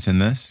reference in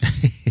this.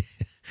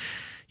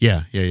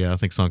 Yeah. I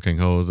think Song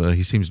Kang-ho,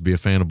 he seems to be a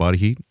fan of body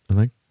heat, I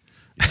think.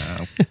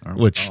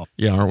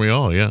 Yeah, aren't we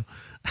all? Yeah.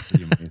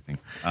 Pretty amazing.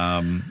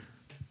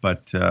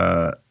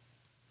 So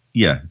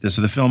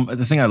the film,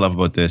 the thing I love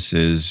about this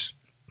is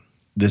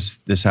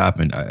this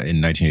happened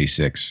in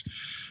 1986.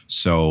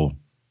 So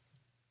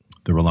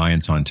the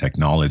reliance on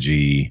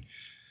technology,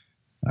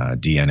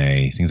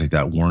 DNA, things like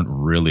that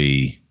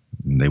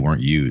they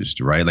weren't used,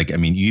 right? Like, I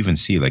mean, you even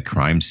see like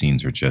crime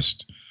scenes they're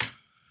just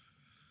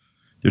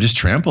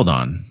trampled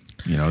on.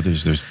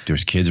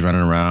 There's kids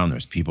running around,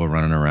 there's people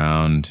running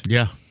around.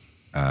 Yeah.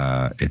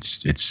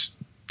 It's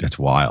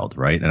wild,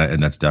 right?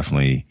 And that's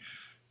definitely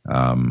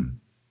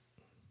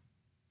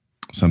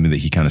something that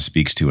he kind of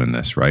speaks to in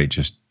this, right?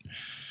 Just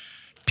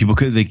people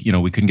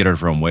we couldn't get out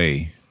of our own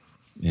way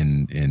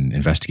in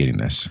investigating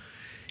this.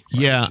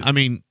 Yeah, I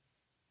mean,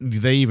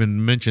 they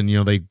even mentioned,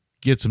 they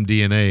get some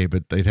DNA,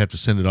 but they'd have to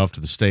send it off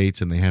to the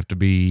States, and they have to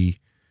be,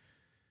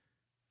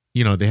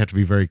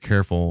 very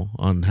careful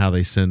on how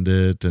they send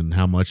it and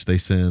how much they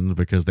send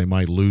because they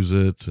might lose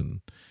it.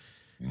 And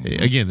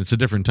again, it's a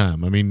different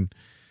time. I mean,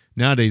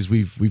 nowadays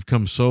we've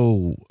come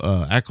so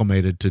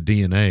acclimated to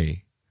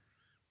DNA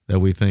that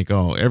we think,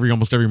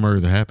 almost every murder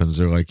that happens,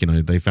 they're like,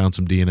 they found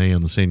some DNA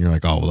on the scene. You're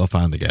like, oh, well, they'll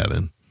find the guy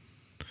then.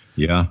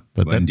 Yeah,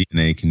 but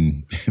DNA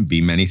can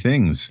be many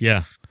things.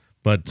 Yeah,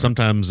 but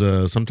sometimes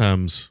that's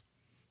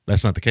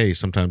not the case.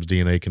 Sometimes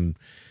DNA can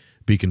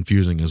be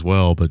confusing as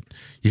well. But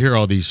you hear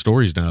all these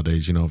stories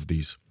nowadays, of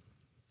these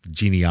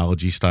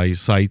genealogy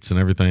sites and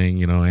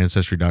everything,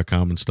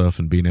 Ancestry.com and stuff,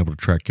 and being able to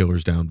track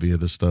killers down via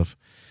this stuff.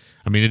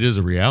 I mean, it is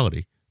a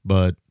reality,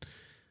 but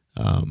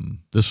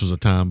this was a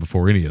time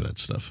before any of that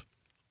stuff.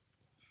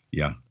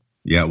 Yeah.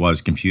 Yeah, it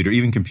was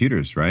even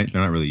computers, right?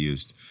 They're not really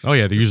used. Oh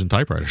yeah, they're using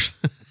typewriters.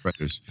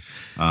 Typewriters.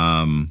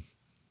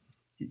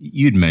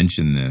 You'd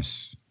mentioned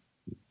this.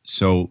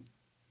 So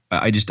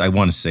I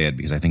want to say it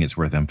because I think it's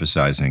worth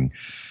emphasizing.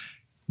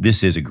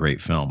 This is a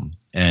great film.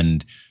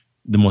 And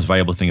the most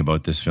valuable thing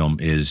about this film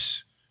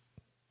is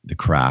the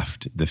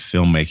craft, the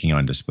filmmaking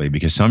on display.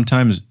 Because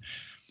sometimes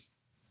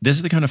this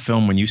is the kind of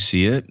film when you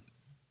see it,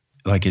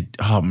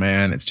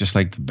 it's just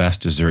like the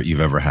best dessert you've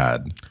ever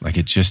had. Like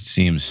it just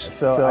seems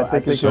so I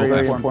think it's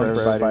very important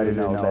for everybody to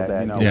know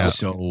that.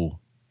 So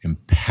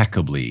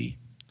impeccably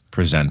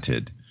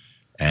presented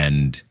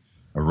and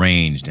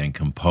arranged and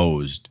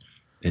composed.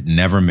 It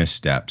never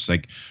missteps.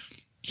 Like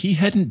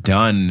he'd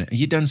done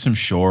some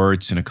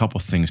shorts and a couple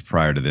things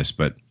prior to this,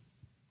 but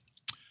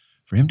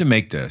for him to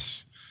make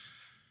this,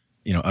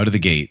 out of the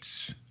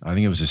gates, I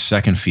think it was his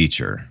second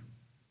feature.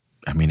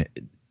 I mean,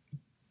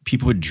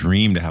 people would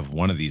dream to have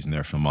one of these in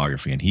their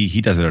filmography, and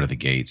he does it out of the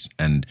gates,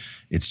 and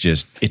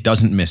it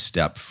doesn't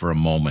misstep for a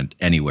moment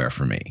anywhere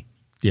for me.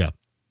 Yeah.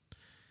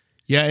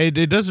 Yeah,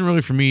 it doesn't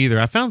really for me either.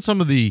 I found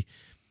some of the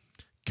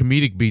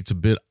comedic beats a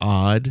bit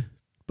odd,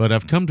 but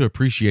I've come to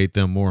appreciate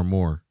them more and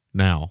more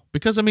now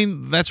because, I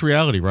mean, that's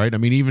reality, right? I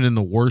mean, even in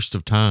the worst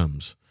of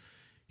times,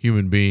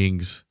 human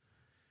beings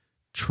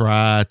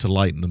try to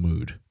lighten the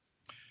mood.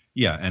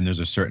 Yeah, and there's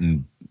a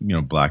certain,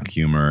 black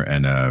humor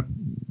and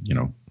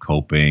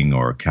coping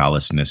or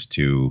callousness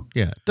to.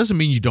 Yeah, it doesn't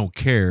mean you don't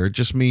care. It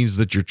just means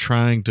that you're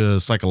trying to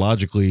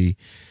psychologically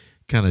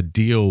kind of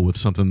deal with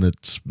something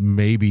that's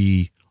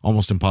maybe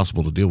almost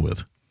impossible to deal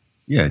with.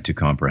 Yeah, to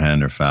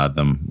comprehend or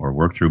fathom or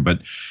work through.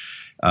 But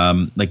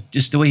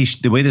just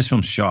the way this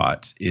film's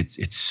shot,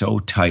 it's so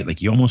tight.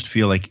 Like you almost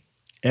feel like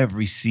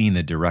every scene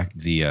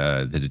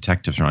the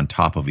detectives are on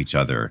top of each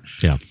other.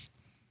 Yeah.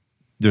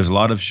 There's a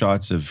lot of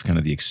shots of kind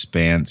of the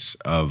expanse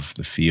of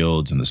the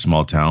fields and the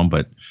small town,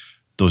 but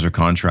those are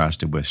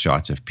contrasted with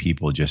shots of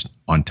people just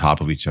on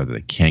top of each other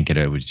that can't get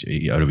out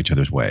of each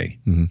other's way.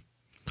 Mm-hmm.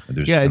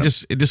 Yeah, it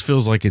just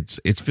feels like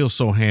it feels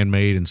so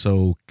handmade and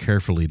so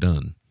carefully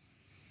done.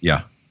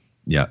 Yeah,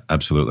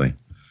 absolutely.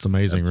 It's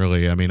amazing,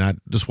 really. I mean, I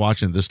just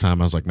watching it this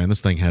time, I was like, man,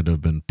 this thing had to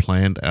have been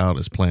planned out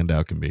as planned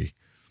out can be.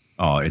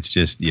 Oh, it's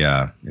just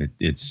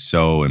it's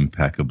so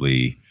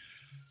impeccably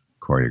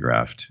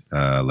choreographed.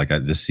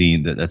 The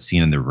scene that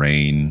scene in the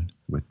rain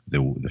with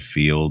the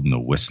field and the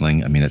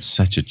whistling. I mean, it's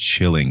such a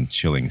chilling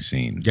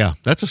scene. Yeah,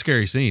 that's a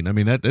scary scene. I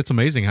mean, it's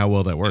amazing how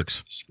well that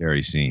works.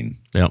 Scary scene.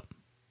 Yep.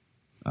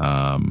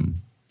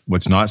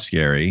 What's not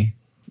scary,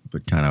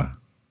 but kind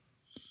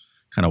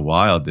of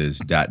wild is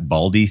that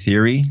Baldy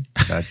theory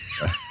that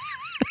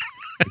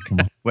they come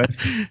up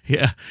with.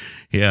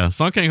 Yeah.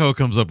 Song Kang-ho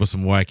comes up with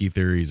some wacky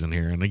theories in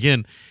here, and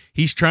again,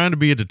 he's trying to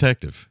be a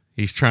detective.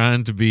 He's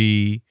trying to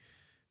do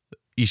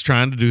his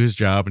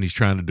job, and he's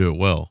trying to do it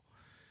well.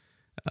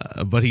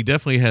 But he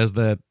definitely has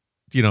that,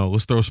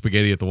 let's throw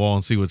spaghetti at the wall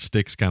and see what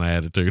sticks kind of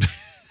attitude.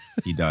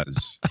 He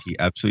does. He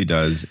absolutely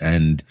does.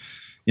 And,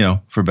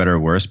 for better or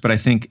worse. But I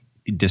think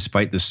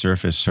despite the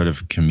surface sort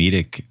of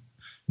comedic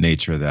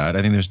nature of that,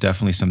 I think there's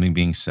definitely something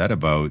being said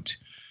about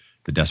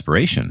the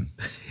desperation,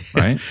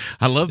 right?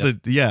 I love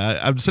that. Yeah,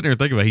 I'm sitting here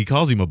thinking about it. He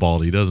calls him a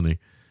baldy, doesn't he?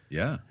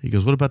 Yeah. He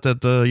goes, what about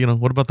that,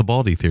 what about the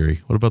baldy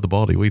theory? What about the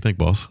baldy? What do you think,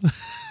 boss?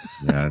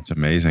 Yeah, it's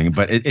amazing.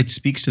 But it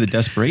speaks to the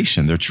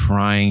desperation. They're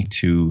trying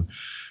to,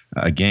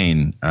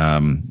 again,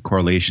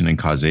 correlation and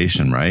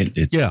causation, right?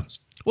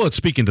 Well, it's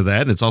speaking to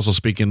that. And it's also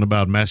speaking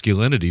about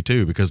masculinity,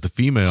 too, because the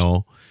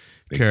female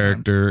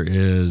character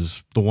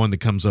is the one that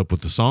comes up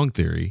with the song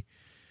theory.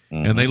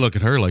 Mm-hmm. And they look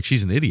at her like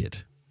she's an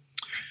idiot.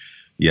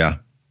 Yeah.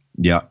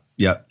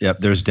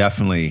 There's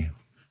definitely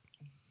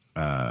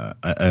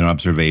an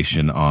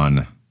observation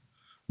on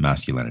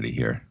masculinity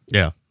here.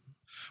 Yeah.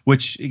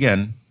 Which,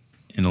 again,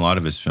 in a lot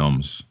of his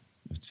films,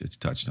 it's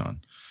touched on.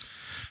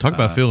 Talk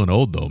about feeling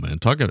old, though, man.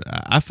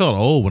 I felt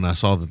old when I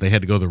saw that they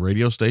had to go to the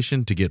radio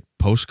station to get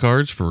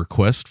postcards for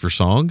requests for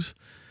songs.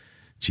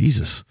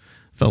 Jesus.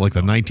 Felt like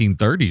the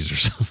 1930s or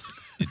something.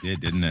 It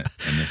did, didn't it?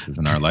 And this is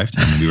in our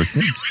lifetime when we were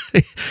kids.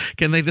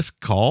 Can they just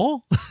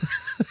call?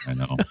 I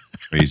know.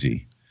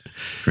 Crazy.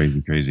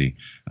 The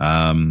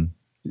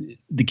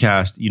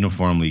cast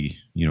uniformly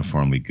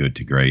good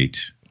to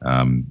great.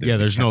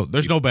 There's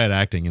no bad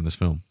acting in this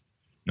film.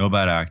 No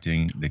bad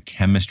acting. The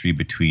chemistry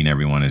between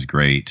everyone is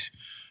great.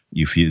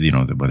 You feel,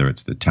 whether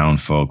it's the town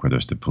folk, whether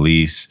it's the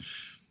police,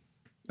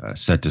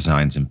 set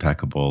design's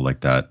impeccable.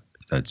 Like that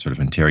sort of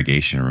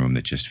interrogation room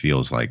that just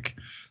feels like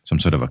some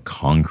sort of a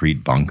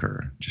concrete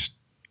bunker, just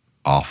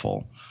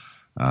awful.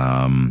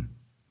 It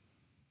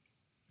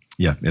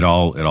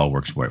all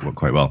works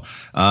quite well.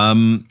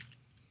 Trying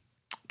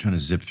to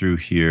zip through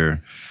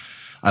here.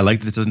 I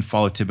like that it doesn't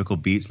follow typical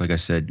beats. Like I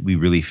said, we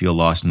really feel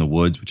lost in the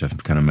woods, which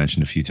I've kind of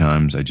mentioned a few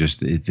times. I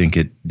think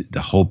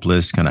the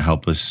hopeless, kind of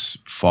helpless,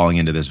 falling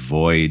into this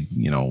void.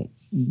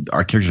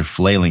 Our characters are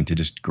flailing to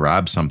just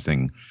grab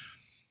something,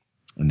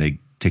 and they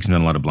takes them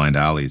down a lot of blind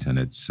alleys, and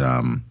it's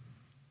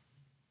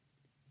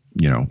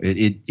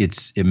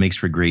it makes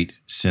for great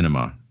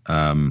cinema.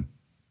 And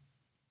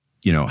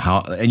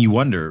you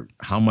wonder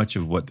how much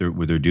of what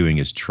they're doing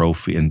is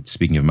trophy. And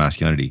speaking of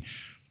masculinity,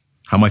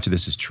 how much of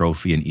this is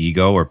trophy and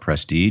ego or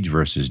prestige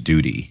versus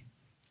duty?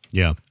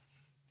 Yeah.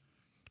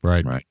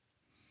 Right.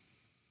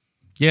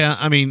 Yeah.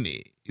 I mean,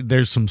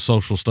 there's some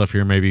social stuff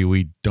here maybe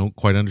we don't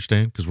quite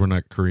understand because we're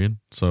not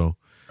Korean. So.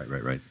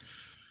 Right.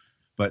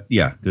 But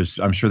yeah,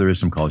 I'm sure there is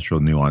some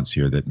cultural nuance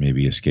here that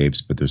maybe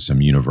escapes, but there's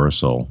some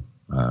universal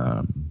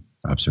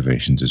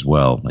observations as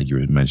well, like you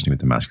were mentioning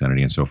with the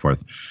masculinity and so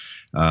forth.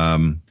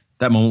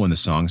 That moment when the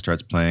song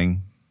starts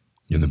playing,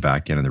 the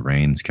back end of the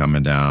rain's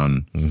coming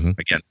down. Mm-hmm.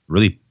 Again,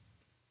 really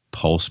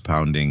pulse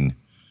pounding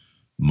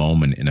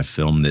moment in a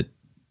film that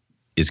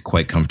is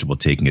quite comfortable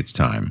taking its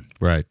time.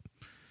 Right.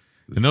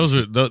 And those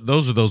are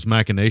those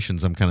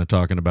machinations I'm kind of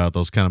talking about,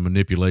 those kind of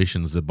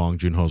manipulations that Bong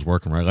Joon-ho's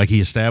working, right? Like he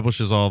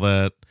establishes all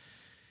that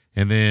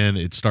and then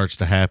it starts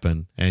to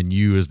happen and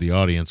you as the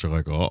audience are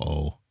like,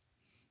 uh-oh,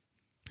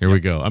 here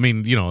we go. I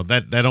mean,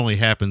 that only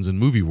happens in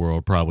movie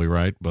world probably,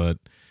 right? But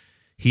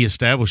he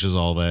establishes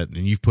all that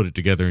and you've put it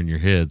together in your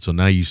head. So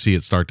now you see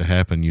it start to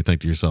happen. You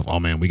think to yourself, oh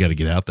man, we got to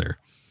get out there.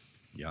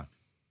 Yeah.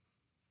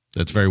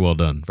 That's very well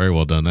done. Very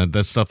well done.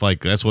 That's stuff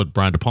that's what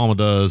Brian De Palma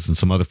does and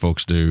some other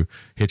folks do.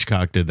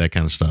 Hitchcock did that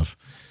kind of stuff.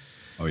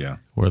 Oh yeah.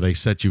 Where they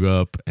set you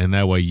up and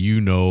that way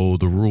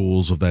the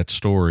rules of that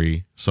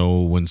story. So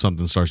when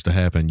something starts to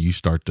happen, you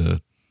start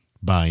to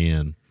buy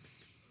in.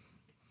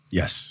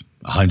 Yes.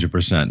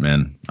 100%,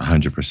 man.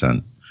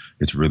 100%.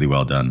 It's really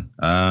well done.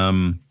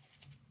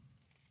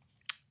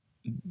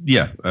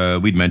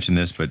 We'd mentioned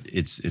this, but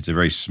it's a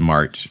very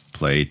smart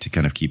play to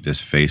kind of keep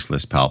this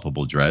faceless,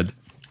 palpable dread,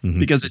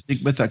 because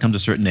with that comes a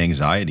certain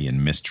anxiety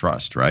and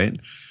mistrust, right?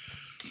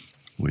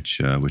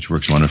 Which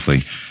works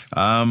wonderfully.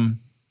 I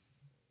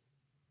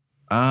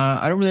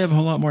don't really have a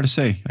whole lot more to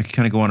say. I could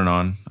kind of go on and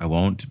on. I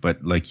won't,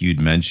 but like you'd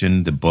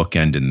mentioned, the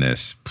bookend in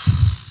this,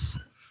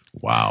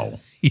 wow.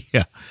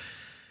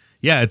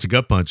 Yeah, it's a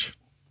gut punch,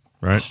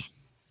 right?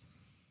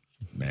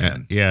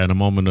 Man. Yeah, in a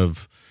moment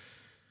of,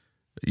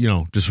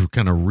 just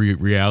kind of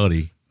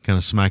reality kind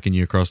of smacking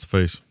you across the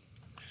face.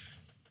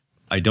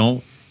 I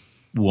don't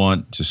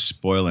want to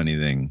spoil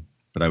anything,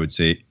 but I would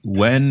say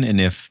when and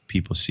if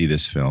people see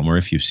this film, or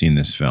if you've seen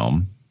this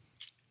film,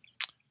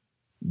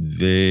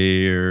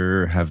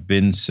 there have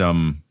been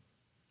some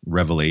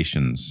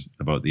revelations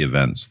about the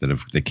events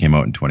that came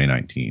out in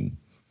 2019.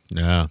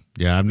 Yeah.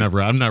 I've not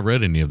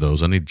read any of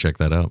those. I need to check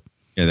that out.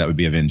 Yeah, that would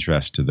be of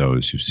interest to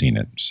those who've seen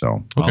it.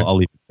 So okay. I'll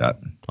leave it at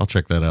that. I'll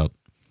check that out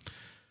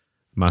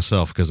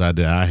myself because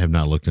I have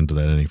not looked into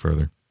that any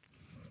further.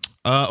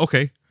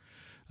 Okay.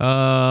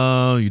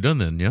 You done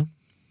then? Yeah.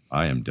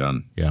 I am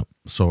done. Yeah.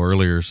 So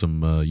earlier,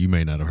 some you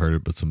may not have heard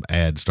it, but some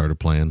ads started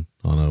playing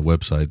on a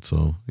website.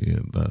 So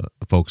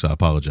folks, I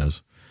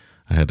apologize.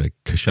 I had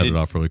to shut it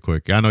off really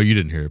quick. I know you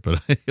didn't hear it,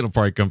 but it'll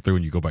probably come through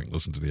when you go back and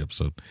listen to the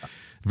episode.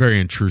 Very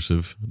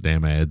intrusive,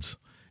 damn ads.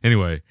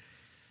 Anyway,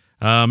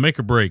 make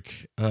or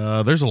break.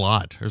 There's a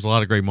lot. There's a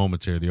lot of great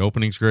moments here. The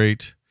opening's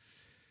great.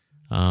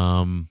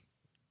 I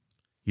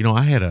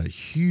had a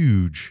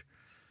huge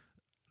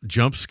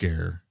jump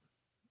scare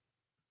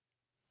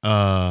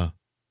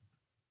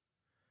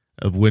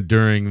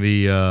during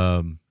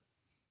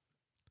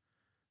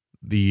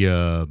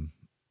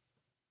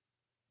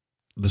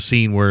the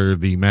scene where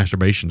the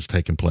masturbation's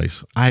taking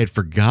place. I had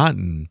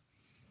forgotten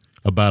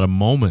about a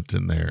moment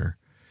in there,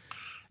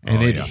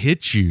 and it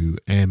hits you,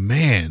 and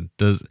man,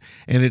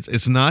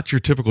 it's not your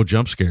typical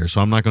jump scare,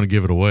 so I'm not going to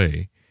give it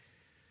away.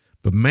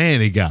 But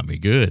man, it got me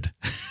good.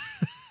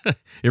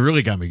 It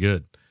really got me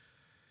good.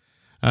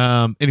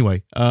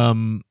 Anyway,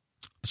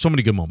 so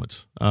many good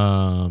moments.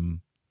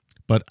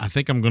 But I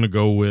think I'm going to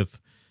go with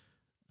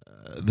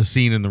the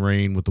scene in the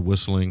rain with the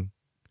whistling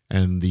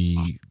and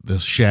the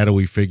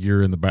shadowy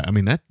figure in the back. I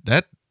mean, that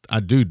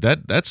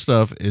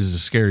stuff is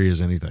as scary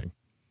as anything.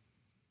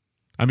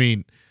 I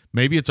mean,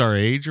 maybe it's our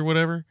age or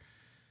whatever,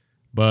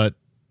 but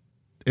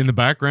in the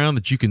background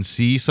that you can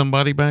see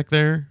somebody back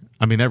there,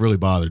 I mean, that really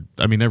bothered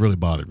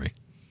me.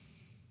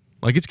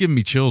 Like, it's giving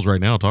me chills right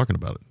now talking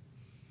about it.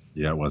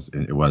 Yeah,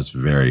 it was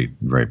very,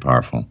 very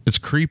powerful. It's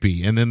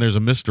creepy, and then there's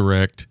a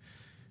misdirect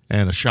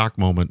and a shock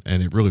moment,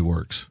 and it really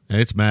works. And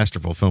it's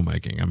masterful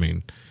filmmaking. I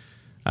mean,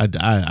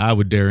 I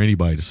would dare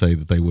anybody to say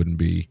that they wouldn't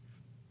be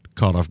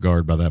caught off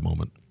guard by that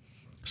moment.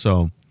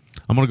 So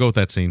I'm going to go with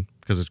that scene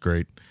because it's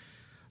great.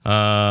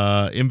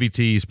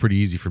 MVT is pretty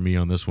easy for me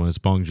on this one. It's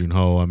Bong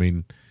Joon-ho. I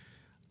mean,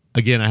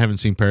 again, I haven't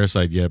seen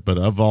Parasite yet, but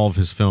of all of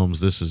his films,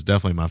 this is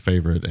definitely my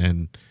favorite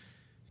and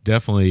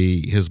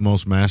definitely his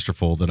most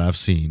masterful that I've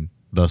seen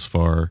thus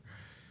far.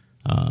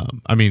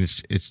 I mean,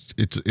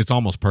 it's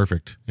almost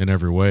perfect in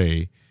every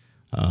way.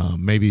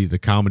 Maybe the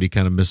comedy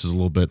kind of misses a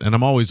little bit, and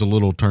I'm always a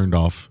little turned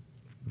off.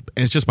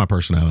 And it's just my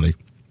personality.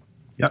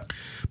 Yep.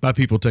 By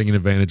people taking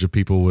advantage of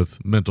people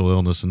with mental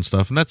illness and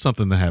stuff, and that's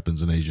something that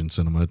happens in Asian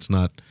cinema. It's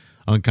not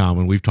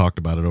uncommon. We've talked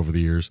about it over the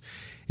years.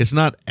 It's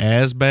not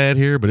as bad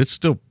here, but it's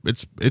still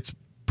it's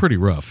pretty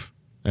rough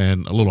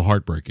and a little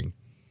heartbreaking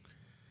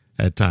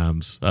at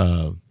times.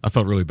 I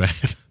felt really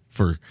bad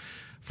for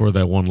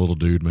that one little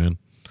dude, man.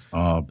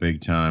 Oh,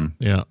 big time.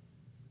 Yeah.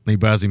 He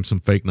buys him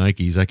some fake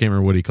Nikes. I can't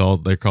remember what he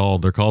called. They're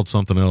called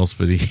something else,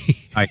 but he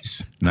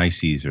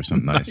Niceys or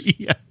something nice.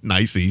 Yeah,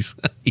 Niceys.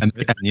 and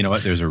you know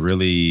what? There's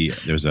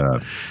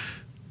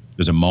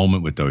a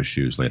moment with those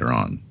shoes later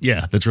on.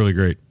 Yeah, that's really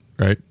great,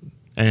 right?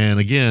 And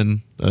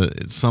again,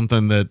 it's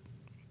something that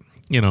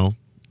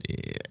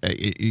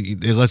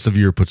it lets the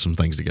viewer put some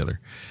things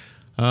together.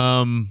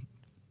 I'm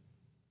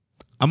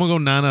gonna go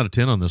 9 out of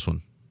 10 on this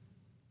one.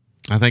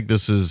 I think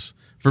this is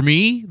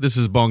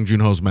Bong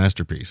Joon-ho's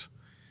masterpiece.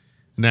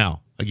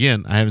 Now,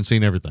 again, I haven't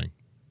seen everything,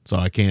 so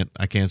I can't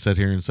sit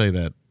here and say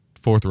that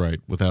forthright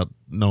without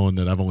knowing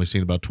that I've only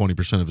seen about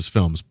 20% of his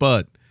films.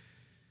 But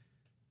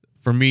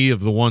for me,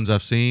 of the ones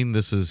I've seen,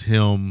 this is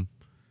him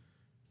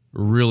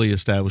really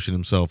establishing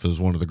himself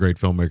as one of the great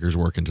filmmakers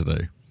working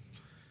today.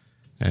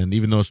 And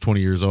even though it's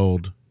 20 years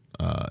old,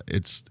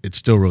 it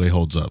still really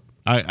holds up.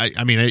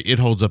 I mean, it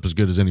holds up as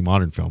good as any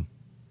modern film,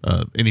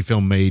 any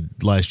film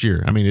made last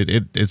year. I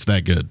mean, it's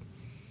that good.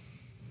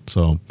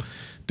 So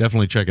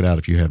definitely check it out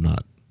if you have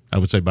not. I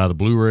would say buy the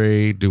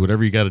Blu-ray, do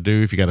whatever you got to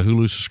do. If you got a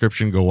Hulu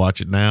subscription, go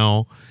watch it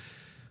now.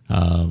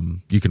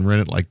 You can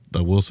rent it, like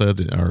Will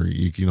said, or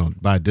you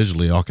buy it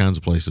digitally, all kinds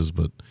of places.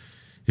 But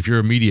if you're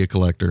a media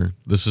collector,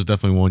 this is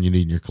definitely one you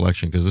need in your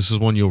collection because this is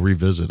one you'll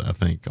revisit, I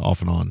think,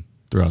 off and on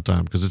throughout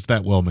time because it's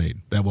that well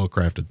made, that well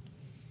crafted.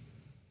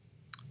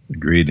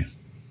 Agreed.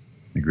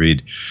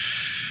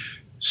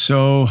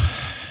 So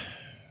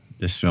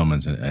this film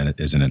is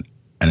an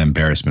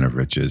embarrassment of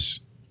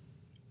riches.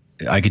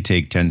 I could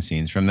take 10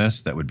 scenes from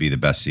this. That would be the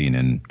best scene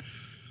in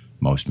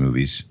most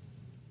movies.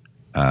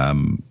 But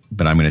I'm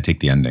going to take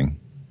the ending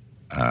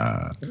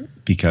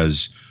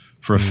because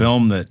for a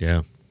film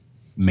that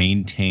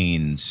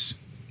maintains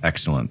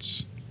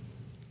excellence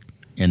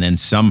and then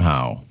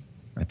somehow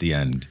at the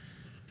end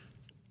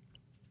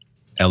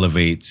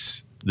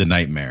elevates the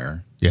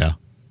nightmare. Yeah.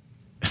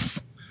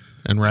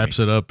 And wraps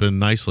it up in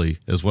nicely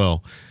as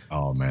well.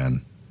 Oh,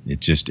 man.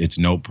 It's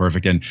no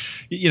perfect. And,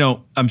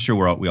 I'm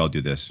sure we all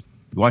do this.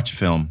 You watch a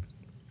film,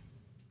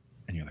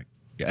 and you're like,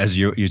 as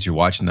you're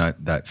watching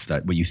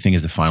that what you think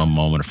is the final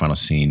moment or final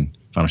scene,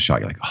 final shot,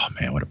 you're like, oh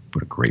man, what a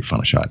great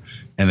final shot.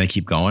 And they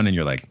keep going, and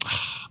you're like,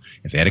 oh,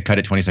 if they had to cut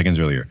it 20 seconds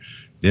earlier,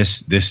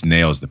 this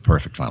nails the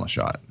perfect final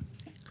shot.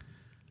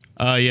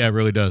 Yeah, it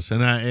really does.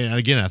 And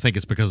again, I think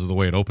it's because of the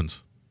way it opens.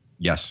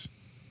 Yes.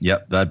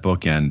 Yep. That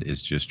bookend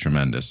is just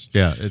tremendous.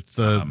 Yeah, it's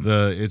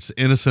it's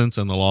innocence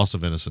and the loss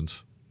of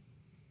innocence.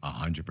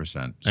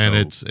 100%. And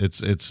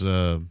it's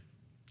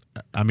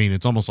I mean,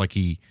 it's almost like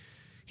he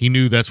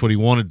knew that's what he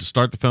wanted to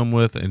start the film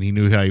with, and he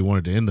knew how he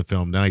wanted to end the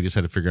film. Now he just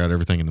had to figure out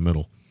everything in the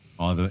middle.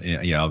 All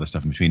the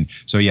stuff in between.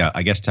 So yeah,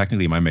 I guess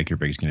technically my make or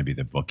break is going to be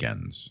the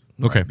bookends.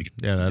 Okay, right?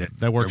 yeah,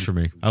 that works for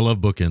me. I love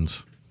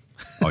bookends.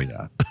 Oh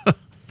yeah.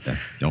 Yeah,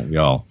 don't we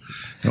all?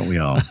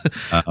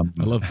 I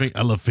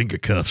love finger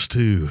cuffs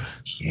too.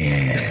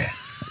 Yeah,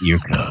 ear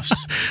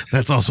cuffs.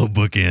 That's also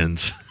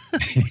bookends.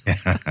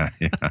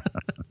 Yeah.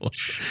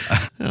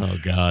 Oh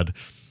God.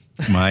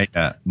 My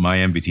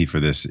MBT for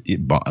this.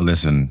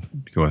 Listen,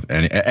 go with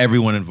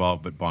everyone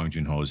involved, but Bong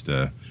Joon-ho is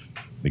the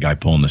guy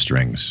pulling the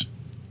strings.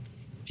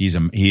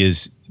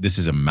 This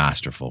is a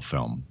masterful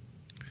film,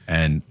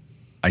 and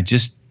I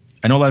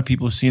know a lot of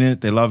people have seen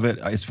it. They love it.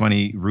 It's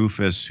funny.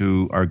 Rufus,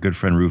 our good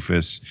friend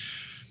Rufus,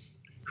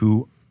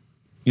 who,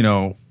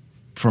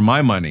 for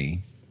my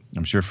money,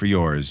 I'm sure for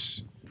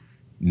yours,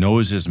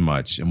 knows as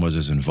much and was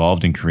as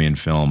involved in Korean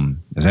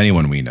film as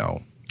anyone we know.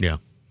 Yeah.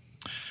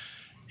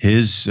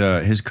 His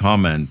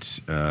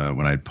comment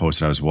when I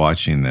posted I was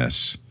watching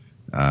this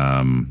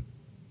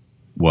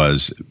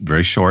was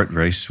very short,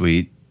 very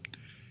sweet.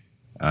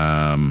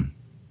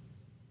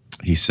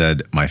 He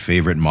said, "My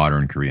favorite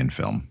modern Korean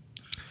film."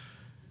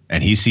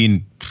 And he's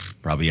seen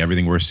probably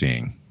everything we're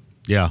seeing.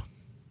 Yeah.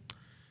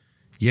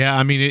 Yeah,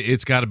 I mean,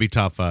 it's got to be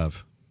top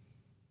 5.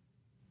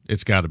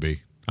 It's got to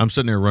be. I'm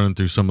sitting there running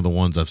through some of the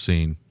ones I've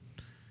seen.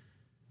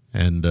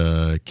 And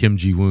Kim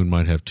Ji-woon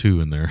might have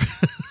 2 in there.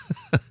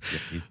 Yeah,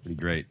 he's pretty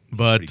great.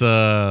 But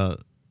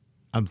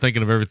I'm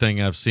thinking of everything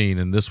I've seen,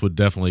 and this would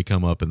definitely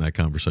come up in that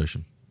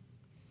conversation.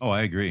 Oh,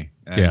 I agree.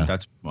 And Yeah.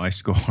 that's my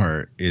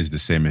score is the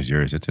same as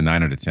yours. It's a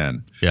 9 out of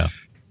 10. Yeah.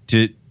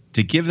 To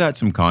give that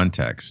some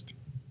context,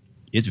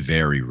 it's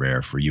very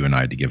rare for you and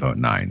I to give out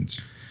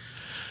 9s.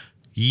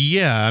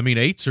 Yeah, I mean,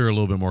 8s are a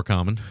little bit more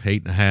common.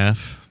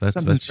 8.5.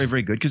 Something's very,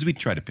 very good because we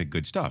try to pick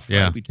good stuff. Right?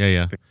 Yeah, We try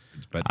yeah. to pick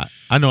good, but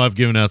I know I've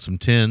given out some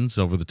 10s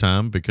over the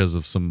time because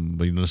of some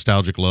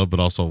nostalgic love, but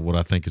also what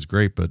I think is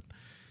great. But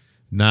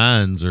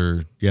 9s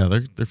are,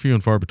 they're few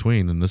and far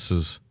between, and this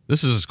is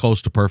as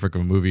close to perfect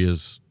of a movie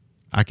as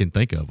I can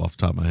think of off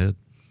the top of my head.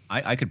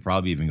 I could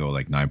probably even go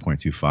like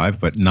 9.25,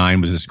 but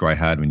 9 was the score I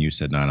had when you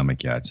said 9. I'm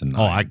like, yeah, it's a 9.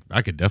 Oh,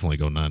 I could definitely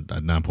go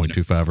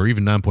 9.25 or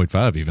even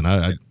 9.5 even.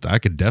 I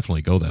could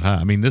definitely go that high.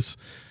 I mean,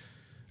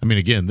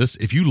 again,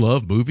 if you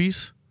love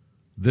movies,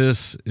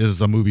 this is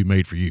a movie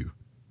made for you.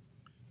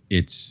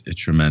 It's a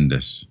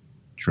tremendous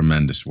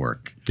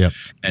work. Yep.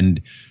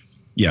 And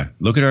yeah,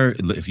 look at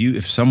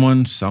if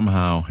someone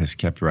somehow has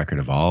kept record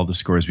of all the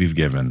scores we've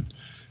given,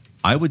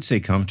 I would say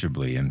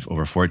comfortably in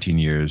over 14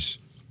 years,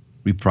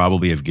 we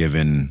probably have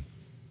given,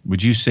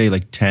 would you say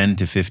like 10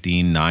 to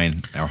 15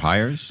 9 or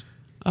highers?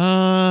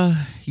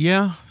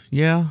 Yeah.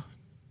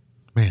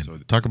 Man, So-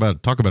 talk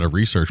about a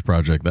research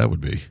project that would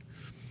be.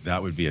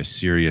 That would be a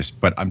serious,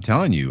 but I'm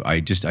telling you,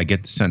 I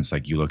get the sense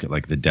like you look at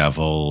like The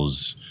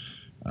Devils.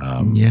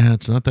 Yeah,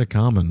 it's not that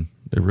common.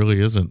 It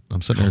really isn't.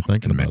 I'm sitting here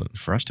thinking about it.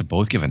 For us to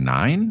both give a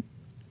 9?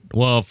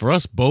 Well, for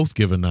us both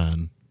give a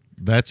 9,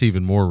 that's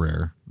even more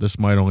rare. This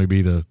might only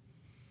be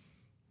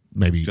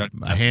maybe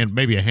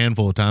a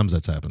handful of times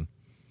that's happened.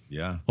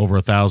 Yeah. Over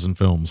 1,000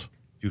 films.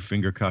 2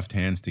 finger cuffed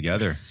hands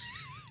together.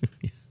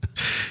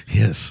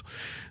 Yes,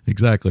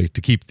 exactly.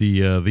 To keep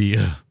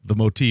the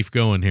motif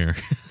going here.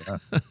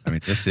 I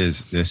mean, this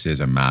is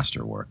a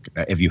masterwork.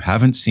 If you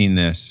haven't seen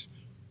this,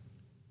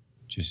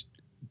 just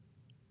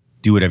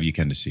do whatever you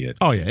can to see it.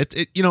 Oh yeah,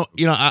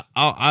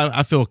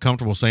 I feel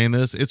comfortable saying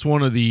this. It's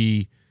one of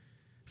the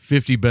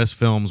 50 best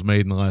films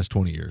made in the last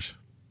 20 years.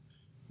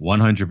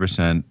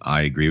 100%.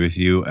 I agree with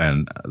you.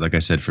 And like I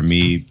said, for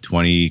me,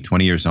 20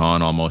 years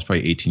on, almost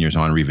probably 18 years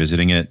on,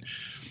 revisiting it,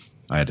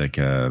 I had like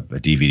a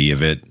DVD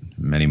of it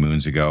many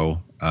moons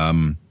ago.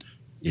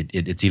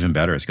 It's even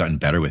better. It's gotten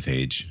better with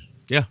age.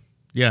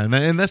 Yeah,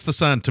 and that's the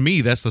sign. To me,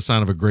 that's the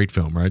sign of a great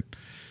film, right?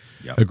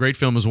 Yeah. A great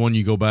film is one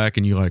you go back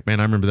and you're like, man,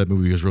 I remember that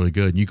movie was really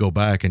good. And you go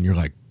back and you're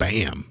like,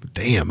 damn,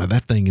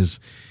 that thing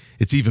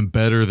it's even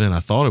better than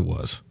I thought it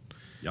was.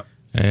 Yep.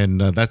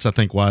 And that's, I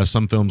think, why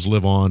some films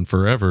live on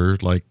forever,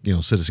 like,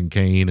 Citizen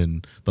Kane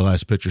and The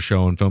Last Picture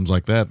Show and films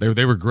like that.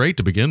 They were great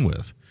to begin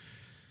with.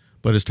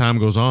 But as time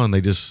goes on, they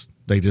just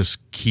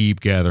keep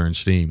gathering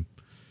steam.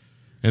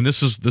 And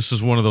this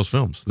is one of those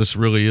films. This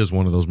really is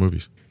one of those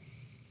movies.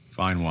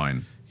 Fine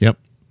wine. Yep.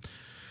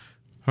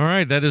 All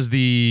right, that is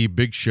the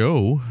big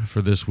show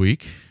for this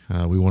week.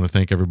 We want to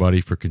thank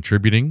everybody for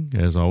contributing,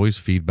 as always,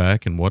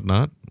 feedback and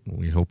whatnot.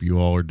 We hope you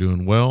all are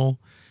doing well.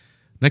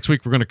 Next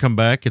week, we're going to come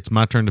back. It's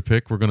my turn to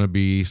pick. We're going to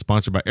be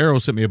sponsored by Arrow.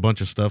 Sent me a bunch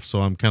of stuff,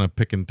 so I'm kind of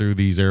picking through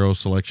these Arrow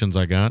selections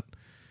I got.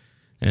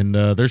 And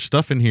there's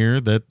stuff in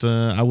here that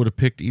I would have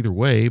picked either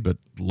way, but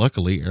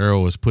luckily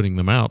Arrow is putting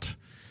them out.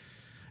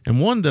 And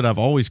one that I've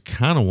always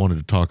kind of wanted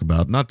to talk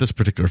about, not this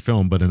particular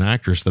film, but an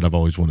actress that I've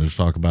always wanted to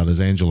talk about is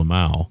Angela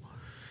Mao,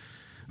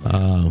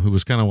 who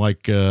was kind of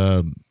like,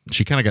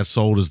 she kind of got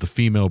sold as the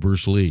female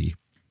Bruce Lee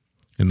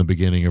in the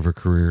beginning of her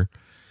career.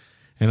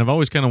 And I've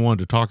always kind of wanted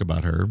to talk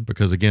about her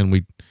because, again,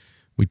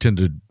 we tend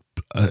to,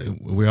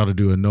 we ought to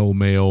do a no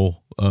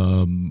male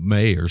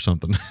May or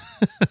something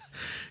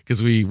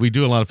because we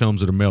do a lot of films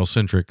that are male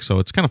centric. So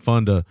it's kind of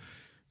fun to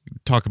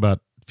talk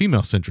about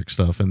female centric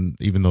stuff. And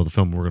even though the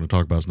film we're going to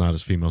talk about is not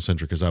as female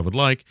centric as I would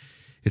like,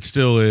 it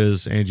still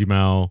is Angie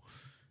Mao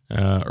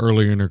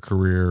earlier in her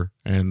career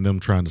and them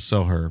trying to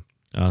sell her.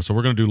 So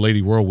we're going to do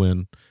Lady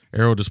Whirlwind.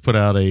 Arrow just put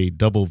out a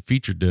double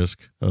feature disc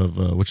of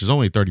which is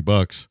only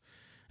 $30,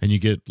 and you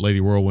get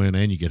Lady Whirlwind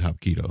and you get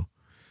Hapkido.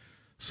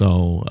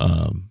 So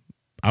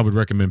I would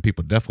recommend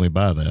people definitely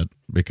buy that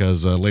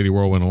because Lady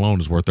Whirlwind alone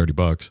is worth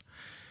 $30.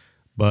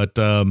 But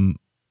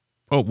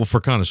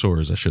for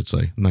connoisseurs, I should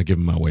say. I'm not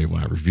giving my way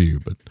my review,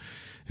 but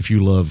if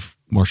you love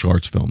martial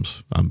arts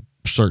films, I'm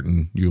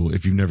certain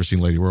if you've never seen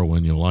Lady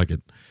Whirlwind, you'll like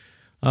it.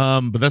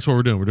 But that's what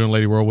we're doing. We're doing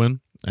Lady Whirlwind,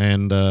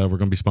 and we're going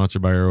to be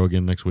sponsored by Arrow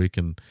again next week.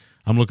 And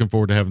I'm looking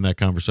forward to having that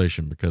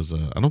conversation because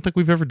I don't think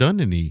we've ever done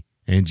any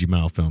Angie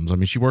Mao films. I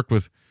mean, she worked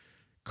with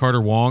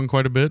Carter Wong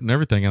quite a bit and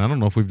everything, and I don't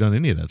know if we've done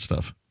any of that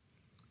stuff.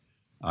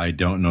 I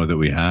don't know that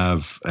we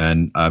have,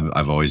 and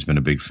I've always been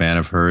a big fan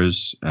of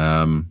hers.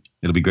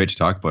 It'll be great to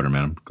talk about her,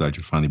 man. I'm glad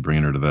you're finally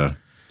bringing her to the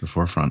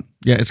forefront.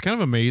 Yeah, it's kind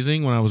of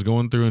amazing when I was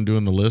going through and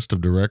doing the list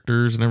of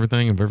directors and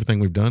everything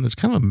we've done. It's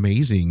kind of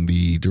amazing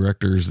the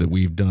directors that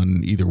we've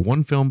done either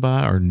one film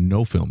by or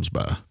no films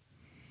by.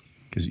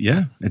 Because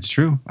it's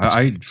true.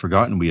 I'd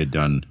forgotten we had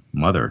done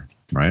Mother,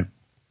 right?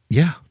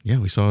 Yeah,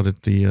 we saw it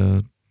at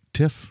the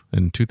TIFF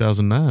in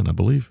 2009, I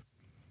believe.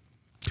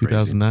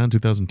 2009,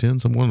 2010,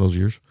 some one of those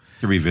years.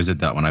 To revisit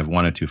that one, I've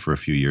wanted to for a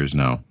few years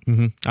now.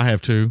 Mm-hmm. I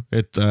have too.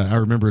 I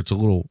remember it's a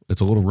little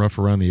rough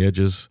around the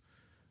edges,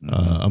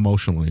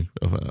 emotionally.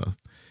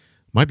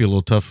 Might be a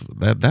little tough.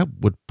 That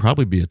would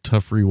probably be a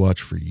tough rewatch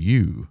for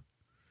you.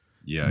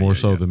 Yeah, more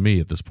so than me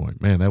at this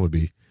point. Man, that would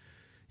be.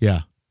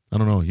 Yeah, I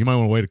don't know. You might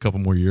want to wait a couple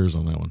more years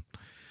on that one.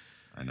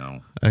 I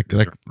know.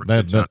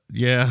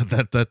 Yeah.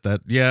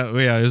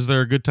 Is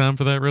there a good time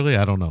for that? Really,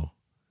 I don't know.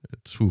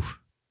 It's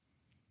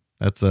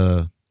that's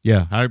but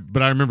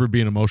I remember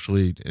being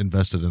emotionally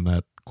invested in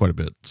that quite a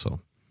bit. So,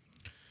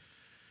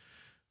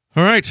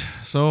 all right.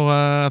 So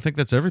I think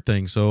that's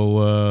everything.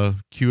 So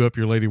cue up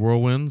your Lady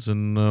Whirlwinds,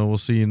 and we'll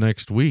see you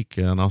next week.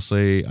 And I'll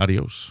say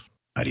adios.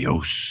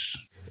 Adios.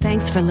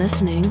 Thanks for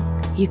listening.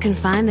 You can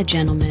find the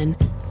gentleman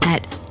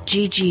at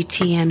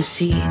ggtmc.com,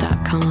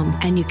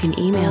 and you can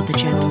email the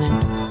gentleman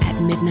at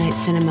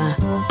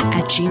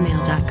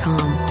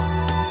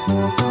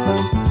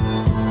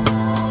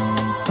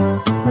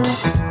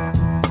midnightcinema@gmail.com.